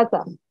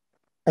 Siddhartha.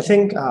 I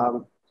think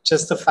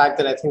just the fact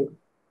that I think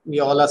we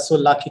all are so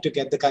lucky to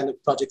get the kind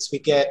of projects we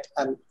get,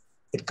 and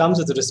it comes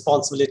with the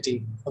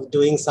responsibility of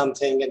doing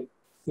something and,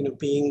 you know,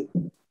 being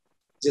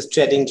just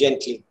treading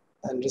gently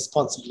and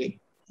responsibly.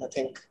 I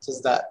think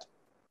just that.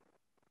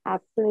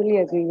 Absolutely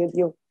agree with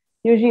you.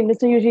 Eugene,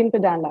 Mr. Eugene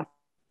Pandala,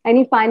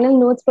 any final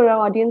notes for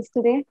our audience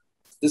today?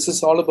 This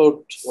is all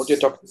about what you're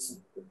talking.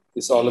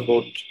 It's all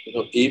about, you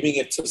know, aiming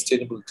at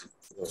sustainability.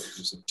 You know,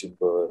 using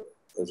timber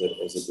as a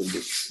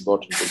building,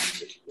 important building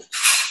material.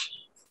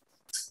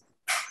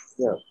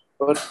 Yeah,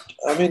 but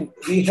I mean,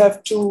 we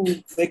have to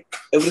make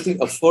everything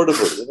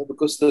affordable, you know,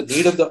 because the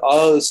need of the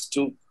hour is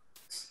to.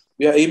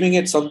 We are aiming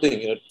at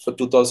something, you know, for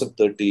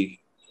 2030,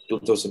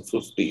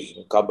 2050, you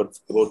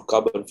know,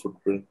 carbon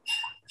footprint.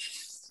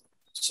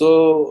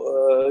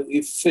 So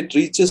if it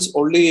reaches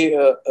only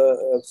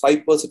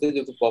 5%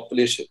 of the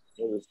population,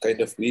 you know, with kind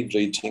of green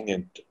rating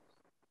and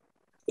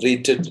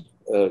rated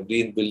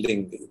green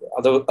building,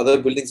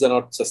 other buildings are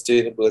not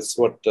sustainable. That's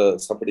what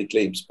somebody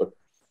claims. But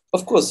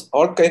of course,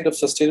 all kind of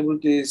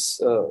sustainability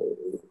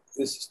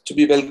is to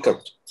be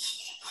welcomed.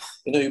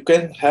 You know, you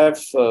can have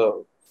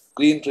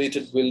green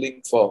rated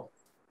building for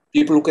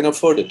people who can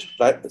afford it.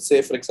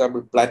 Say, for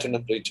example,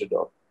 platinum rated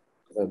or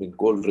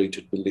gold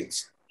rated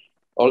buildings.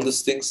 All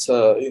these things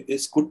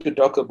is good to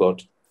talk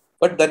about,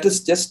 but that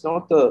is just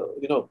not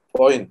the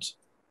point,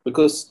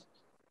 because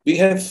we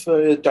have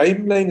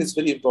timeline is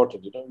very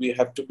important. You know, we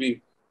have to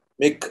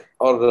make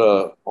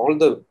our all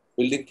the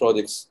building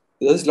projects.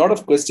 There's a lot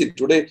of questions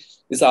today.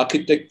 Is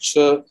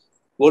architecture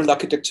World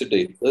Architecture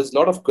Day? There's a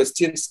lot of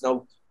questions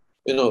now.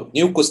 You know,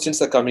 new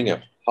questions are coming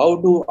up. How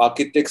do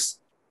architects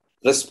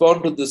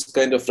respond to this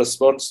kind of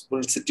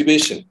responsible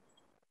situation?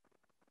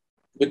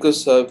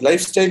 Because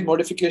lifestyle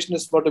modification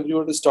is what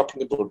everyone is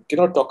talking about. You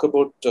cannot talk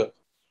about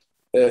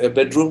a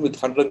bedroom with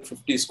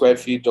 150 square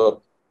feet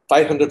or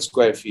 500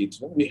 square feet.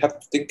 You know? We have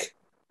to think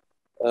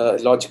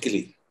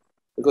logically,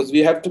 because we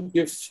have to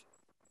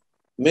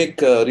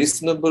make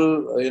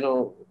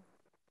reasonable,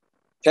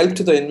 help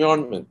to the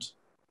environment.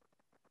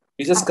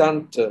 We just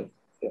can't.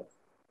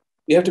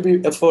 We have to be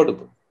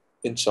affordable,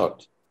 in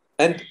short,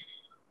 and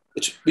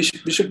we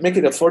should make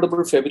it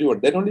affordable for everyone.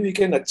 Then only we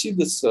can achieve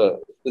this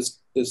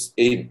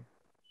aim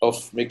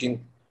of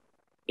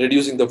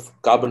reducing the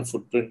carbon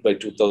footprint by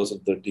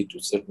 2030 to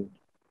certain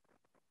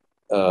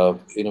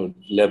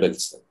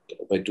levels.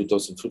 By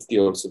 2050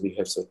 also we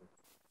have certain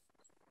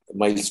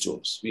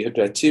milestones. We have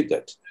to achieve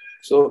that.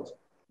 So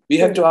we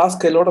have to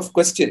ask a lot of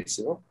questions,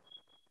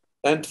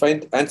 and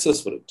find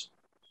answers for it.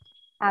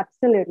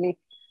 Absolutely.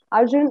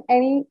 Arjun,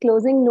 any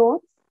closing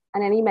notes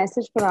and any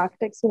message for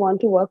architects who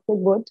want to work with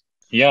wood?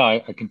 Yeah,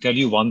 I can tell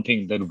you one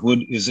thing, that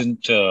wood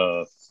isn't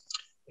a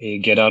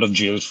get out of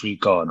jail free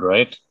card,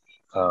 right?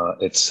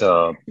 It's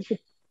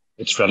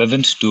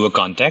relevant to a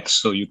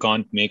context. So you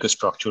can't make a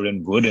structure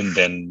in wood and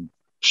then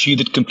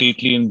sheathe it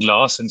completely in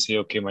glass and say,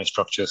 okay, my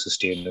structure is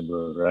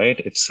sustainable, right?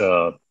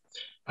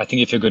 I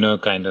think if you're going to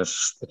kind of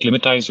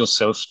acclimatize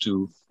yourself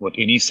to what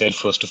Ini said,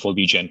 first of all,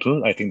 be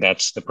gentle. I think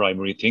that's the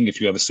primary thing. If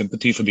you have a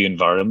sympathy for the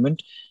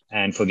environment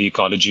and for the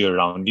ecology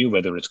around you,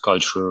 whether it's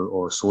cultural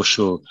or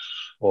social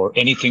or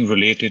anything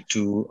related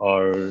to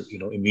our,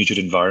 immediate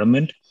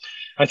environment,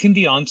 I think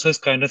the answers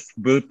kind of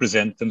will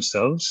present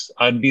themselves.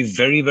 I'd be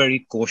very,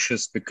 very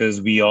cautious,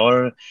 because we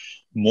are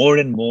more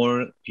and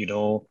more,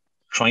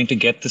 trying to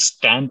get the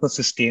stamp of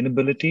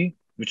sustainability,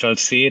 which I'll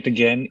say it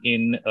again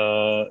in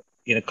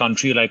a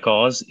country like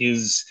ours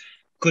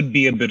could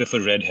be a bit of a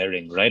red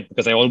herring, right?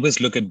 Because I always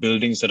look at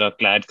buildings that are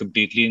clad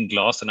completely in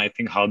glass and I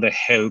think, how the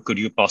hell could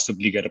you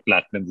possibly get a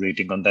platinum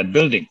rating on that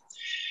building?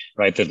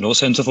 Right? There's no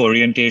sense of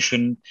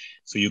orientation.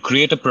 So you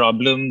create a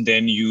problem,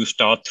 then you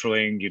start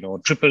throwing,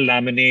 triple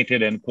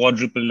laminated and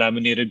quadruple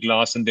laminated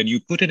glass, and then you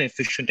put in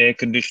efficient air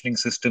conditioning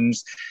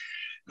systems.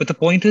 But the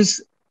point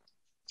is,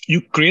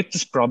 you create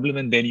this problem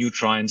and then you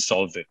try and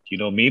solve it.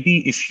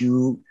 Maybe if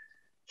you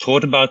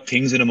thought about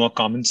things in a more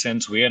common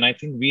sense way, and I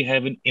think we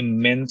have an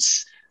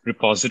immense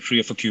repository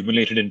of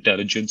accumulated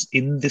intelligence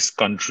in this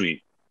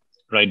country,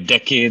 right?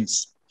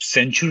 Decades,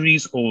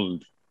 centuries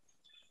old,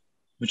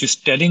 which is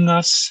telling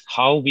us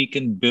how we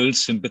can build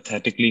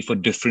sympathetically for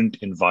different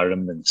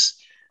environments,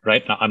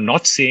 right? Now, I'm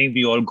not saying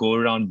we all go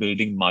around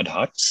building mud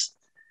huts,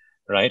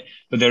 right?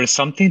 But there is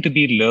something to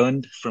be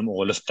learned from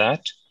all of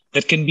that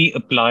can be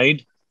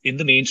applied in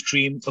the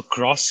mainstream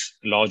across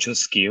larger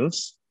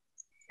scales,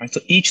 right?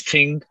 So each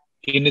thing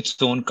in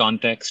its own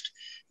context.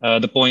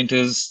 The point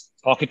is,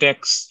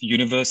 architects,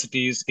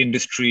 universities,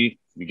 industry,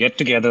 we get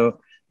together,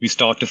 we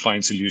start to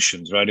find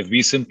solutions, right? If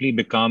we simply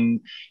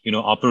become,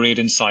 operate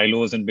in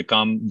silos and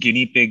become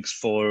guinea pigs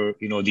for,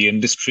 the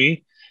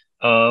industry,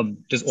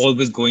 there's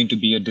always going to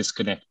be a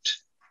disconnect,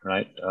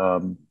 right?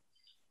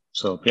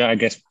 So yeah, I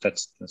guess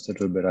that's a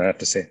little bit I have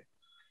to say.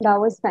 That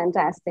was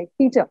fantastic.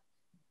 Peter,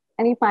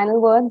 any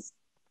final words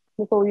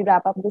before we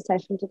wrap up the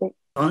session today?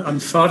 I'm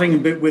fighting a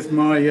bit with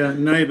my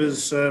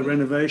neighbour's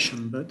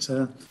renovation, but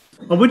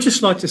I would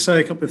just like to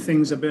say a couple of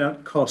things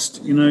about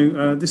cost.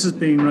 This has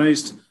been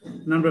raised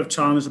a number of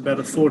times about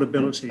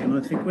affordability. And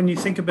I think when you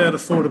think about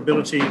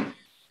affordability,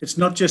 it's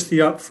not just the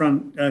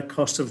upfront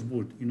cost of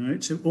wood.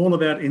 It's all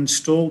about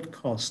installed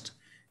cost.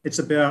 It's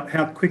about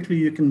how quickly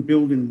you can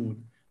build in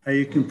wood, how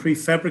you can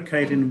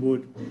prefabricate in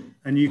wood,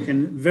 and you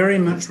can very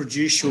much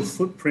reduce your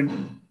footprint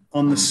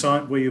on the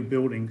site where you're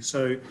building.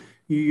 So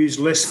you use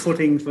less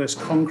footings, less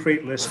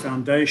concrete, less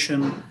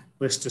foundation,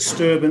 less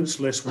disturbance,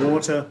 less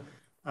water.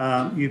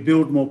 You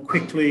build more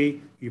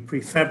quickly, you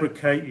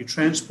prefabricate, you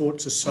transport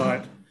to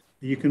site.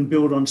 You can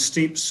build on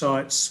steep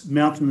sites,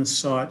 mountainous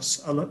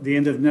sites, at the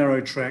end of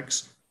narrow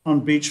tracks,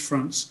 on beach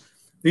fronts.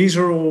 These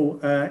are all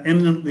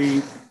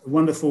eminently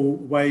wonderful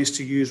ways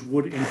to use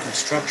wood in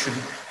construction.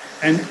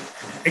 And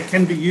it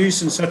can be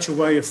used in such a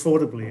way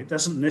affordably. It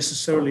doesn't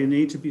necessarily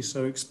need to be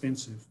so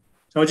expensive.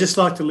 So I'd just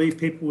like to leave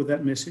people with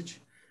that message.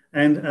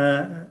 And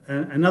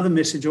another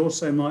message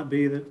also might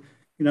be that,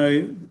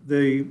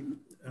 the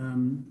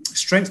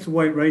strength to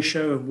weight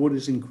ratio of wood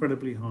is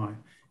incredibly high.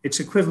 It's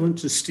equivalent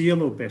to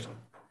steel or better.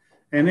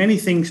 And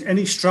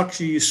any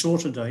structure you saw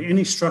today,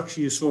 any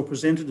structure you saw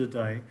presented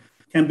today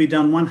can be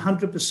done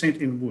 100%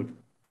 in wood.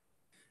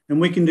 And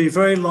we can do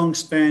very long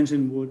spans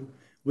in wood.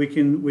 We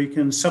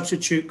can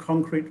substitute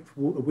concrete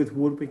with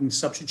wood. We can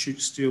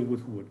substitute steel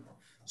with wood.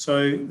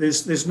 So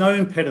there's no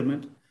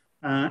impediment.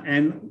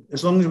 And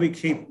as long as we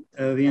keep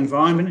the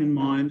environment in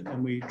mind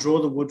and we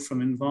draw the wood from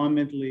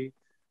environmentally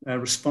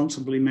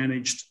responsibly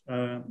managed,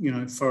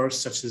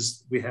 forests such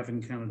as we have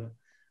in Canada,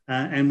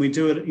 and we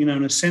do it, in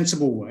a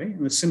sensible way,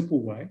 in a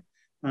simple way,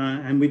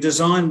 and we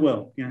design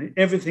well.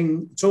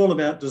 Everything, it's all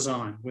about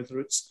design, whether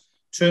it's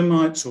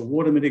termites or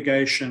water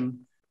mitigation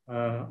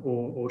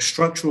or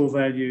structural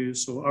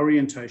values or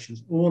orientations,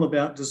 all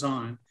about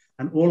design.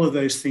 And all of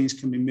those things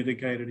can be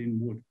mitigated in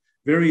wood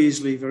very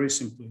easily, very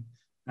simply.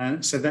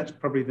 So that's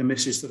probably the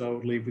message that I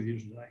would leave with you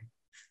today.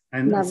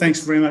 And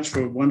thanks very much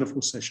for a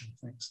wonderful session.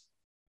 Thanks.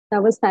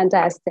 That was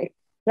fantastic.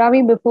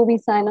 Ravi, before we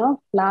sign off,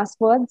 last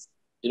words?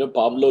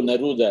 Pablo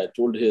Neruda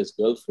told his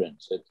girlfriend,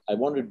 said, I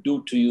want to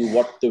do to you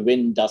what the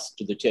wind does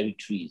to the cherry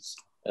trees.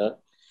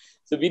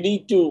 So we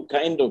need to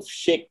kind of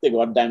shake the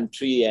goddamn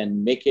tree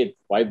and make it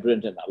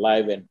vibrant and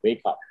alive and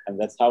wake up. And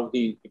that's how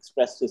he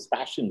expressed his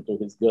passion to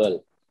his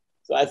girl.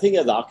 So I think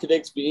as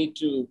architects, we need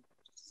to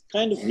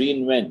kind of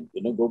reinvent,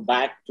 go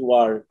back to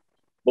our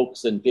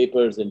books and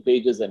papers and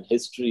pages and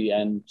history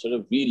and sort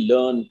of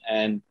relearn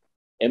and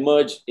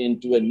emerge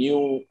into a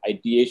new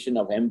ideation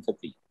of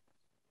empathy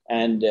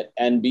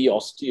and be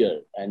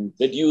austere and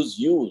reduce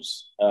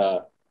use.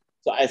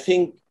 So I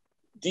think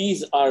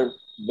these are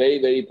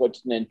very, very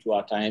pertinent to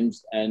our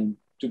times, and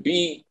to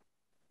be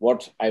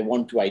what I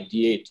want to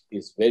ideate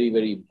is very,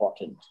 very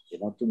important,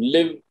 to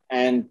live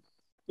and,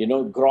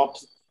 grow up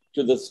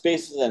to the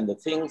spaces and the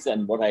things,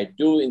 and what I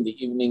do in the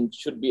evening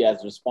should be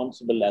as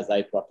responsible as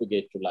I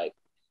propagate to life.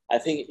 I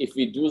think if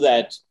we do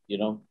that,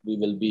 we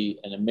will be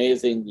an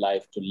amazing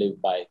life to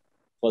live by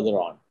further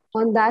on.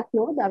 On that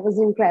note, that was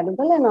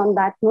incredible. And on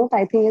that note,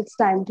 I think it's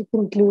time to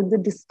conclude the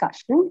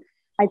discussion.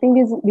 I think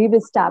we've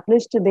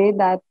established today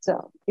that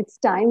it's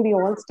time we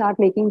all start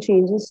making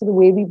changes to the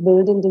way we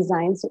build and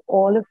design, so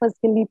all of us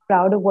can be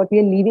proud of what we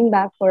are leaving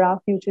back for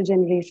our future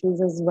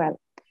generations as well.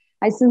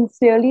 I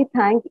sincerely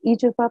thank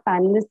each of our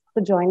panelists for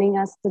joining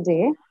us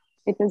today.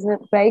 It was a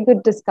very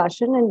good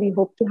discussion, and we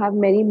hope to have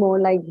many more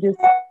like this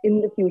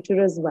in the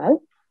future as well.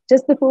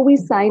 Just before we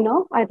sign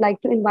off, I'd like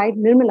to invite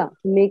Nirmala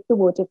to make the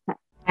vote of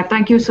thanks.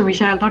 Thank you,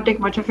 Suvisha. I'll not take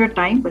much of your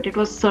time, but it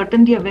was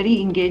certainly a very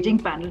engaging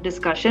panel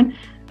discussion.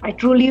 I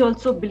truly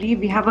also believe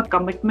we have a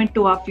commitment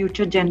to our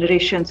future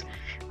generations.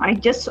 I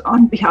just,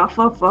 on behalf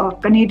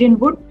of Canadian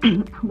Wood,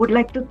 would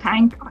like to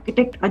thank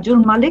architect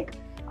Arjun Malik,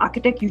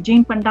 architect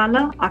Eugene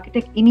Pandala,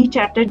 architect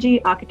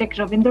Chatterji, architect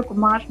Ravindra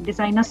Kumar,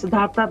 designer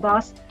Siddhartha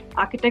Das,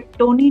 architect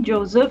Tony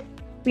Joseph,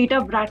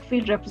 Peter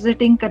Bradfield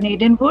representing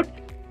Canadian Wood,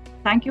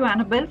 Thank you,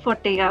 Annabelle, for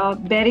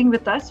bearing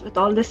with us with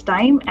all this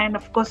time. And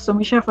of course,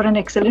 Sumisha, for an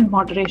excellent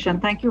moderation.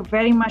 Thank you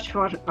very much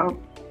for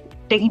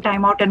taking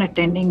time out and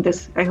attending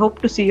this. I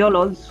hope to see you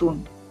all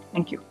soon.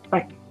 Thank you.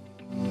 Bye.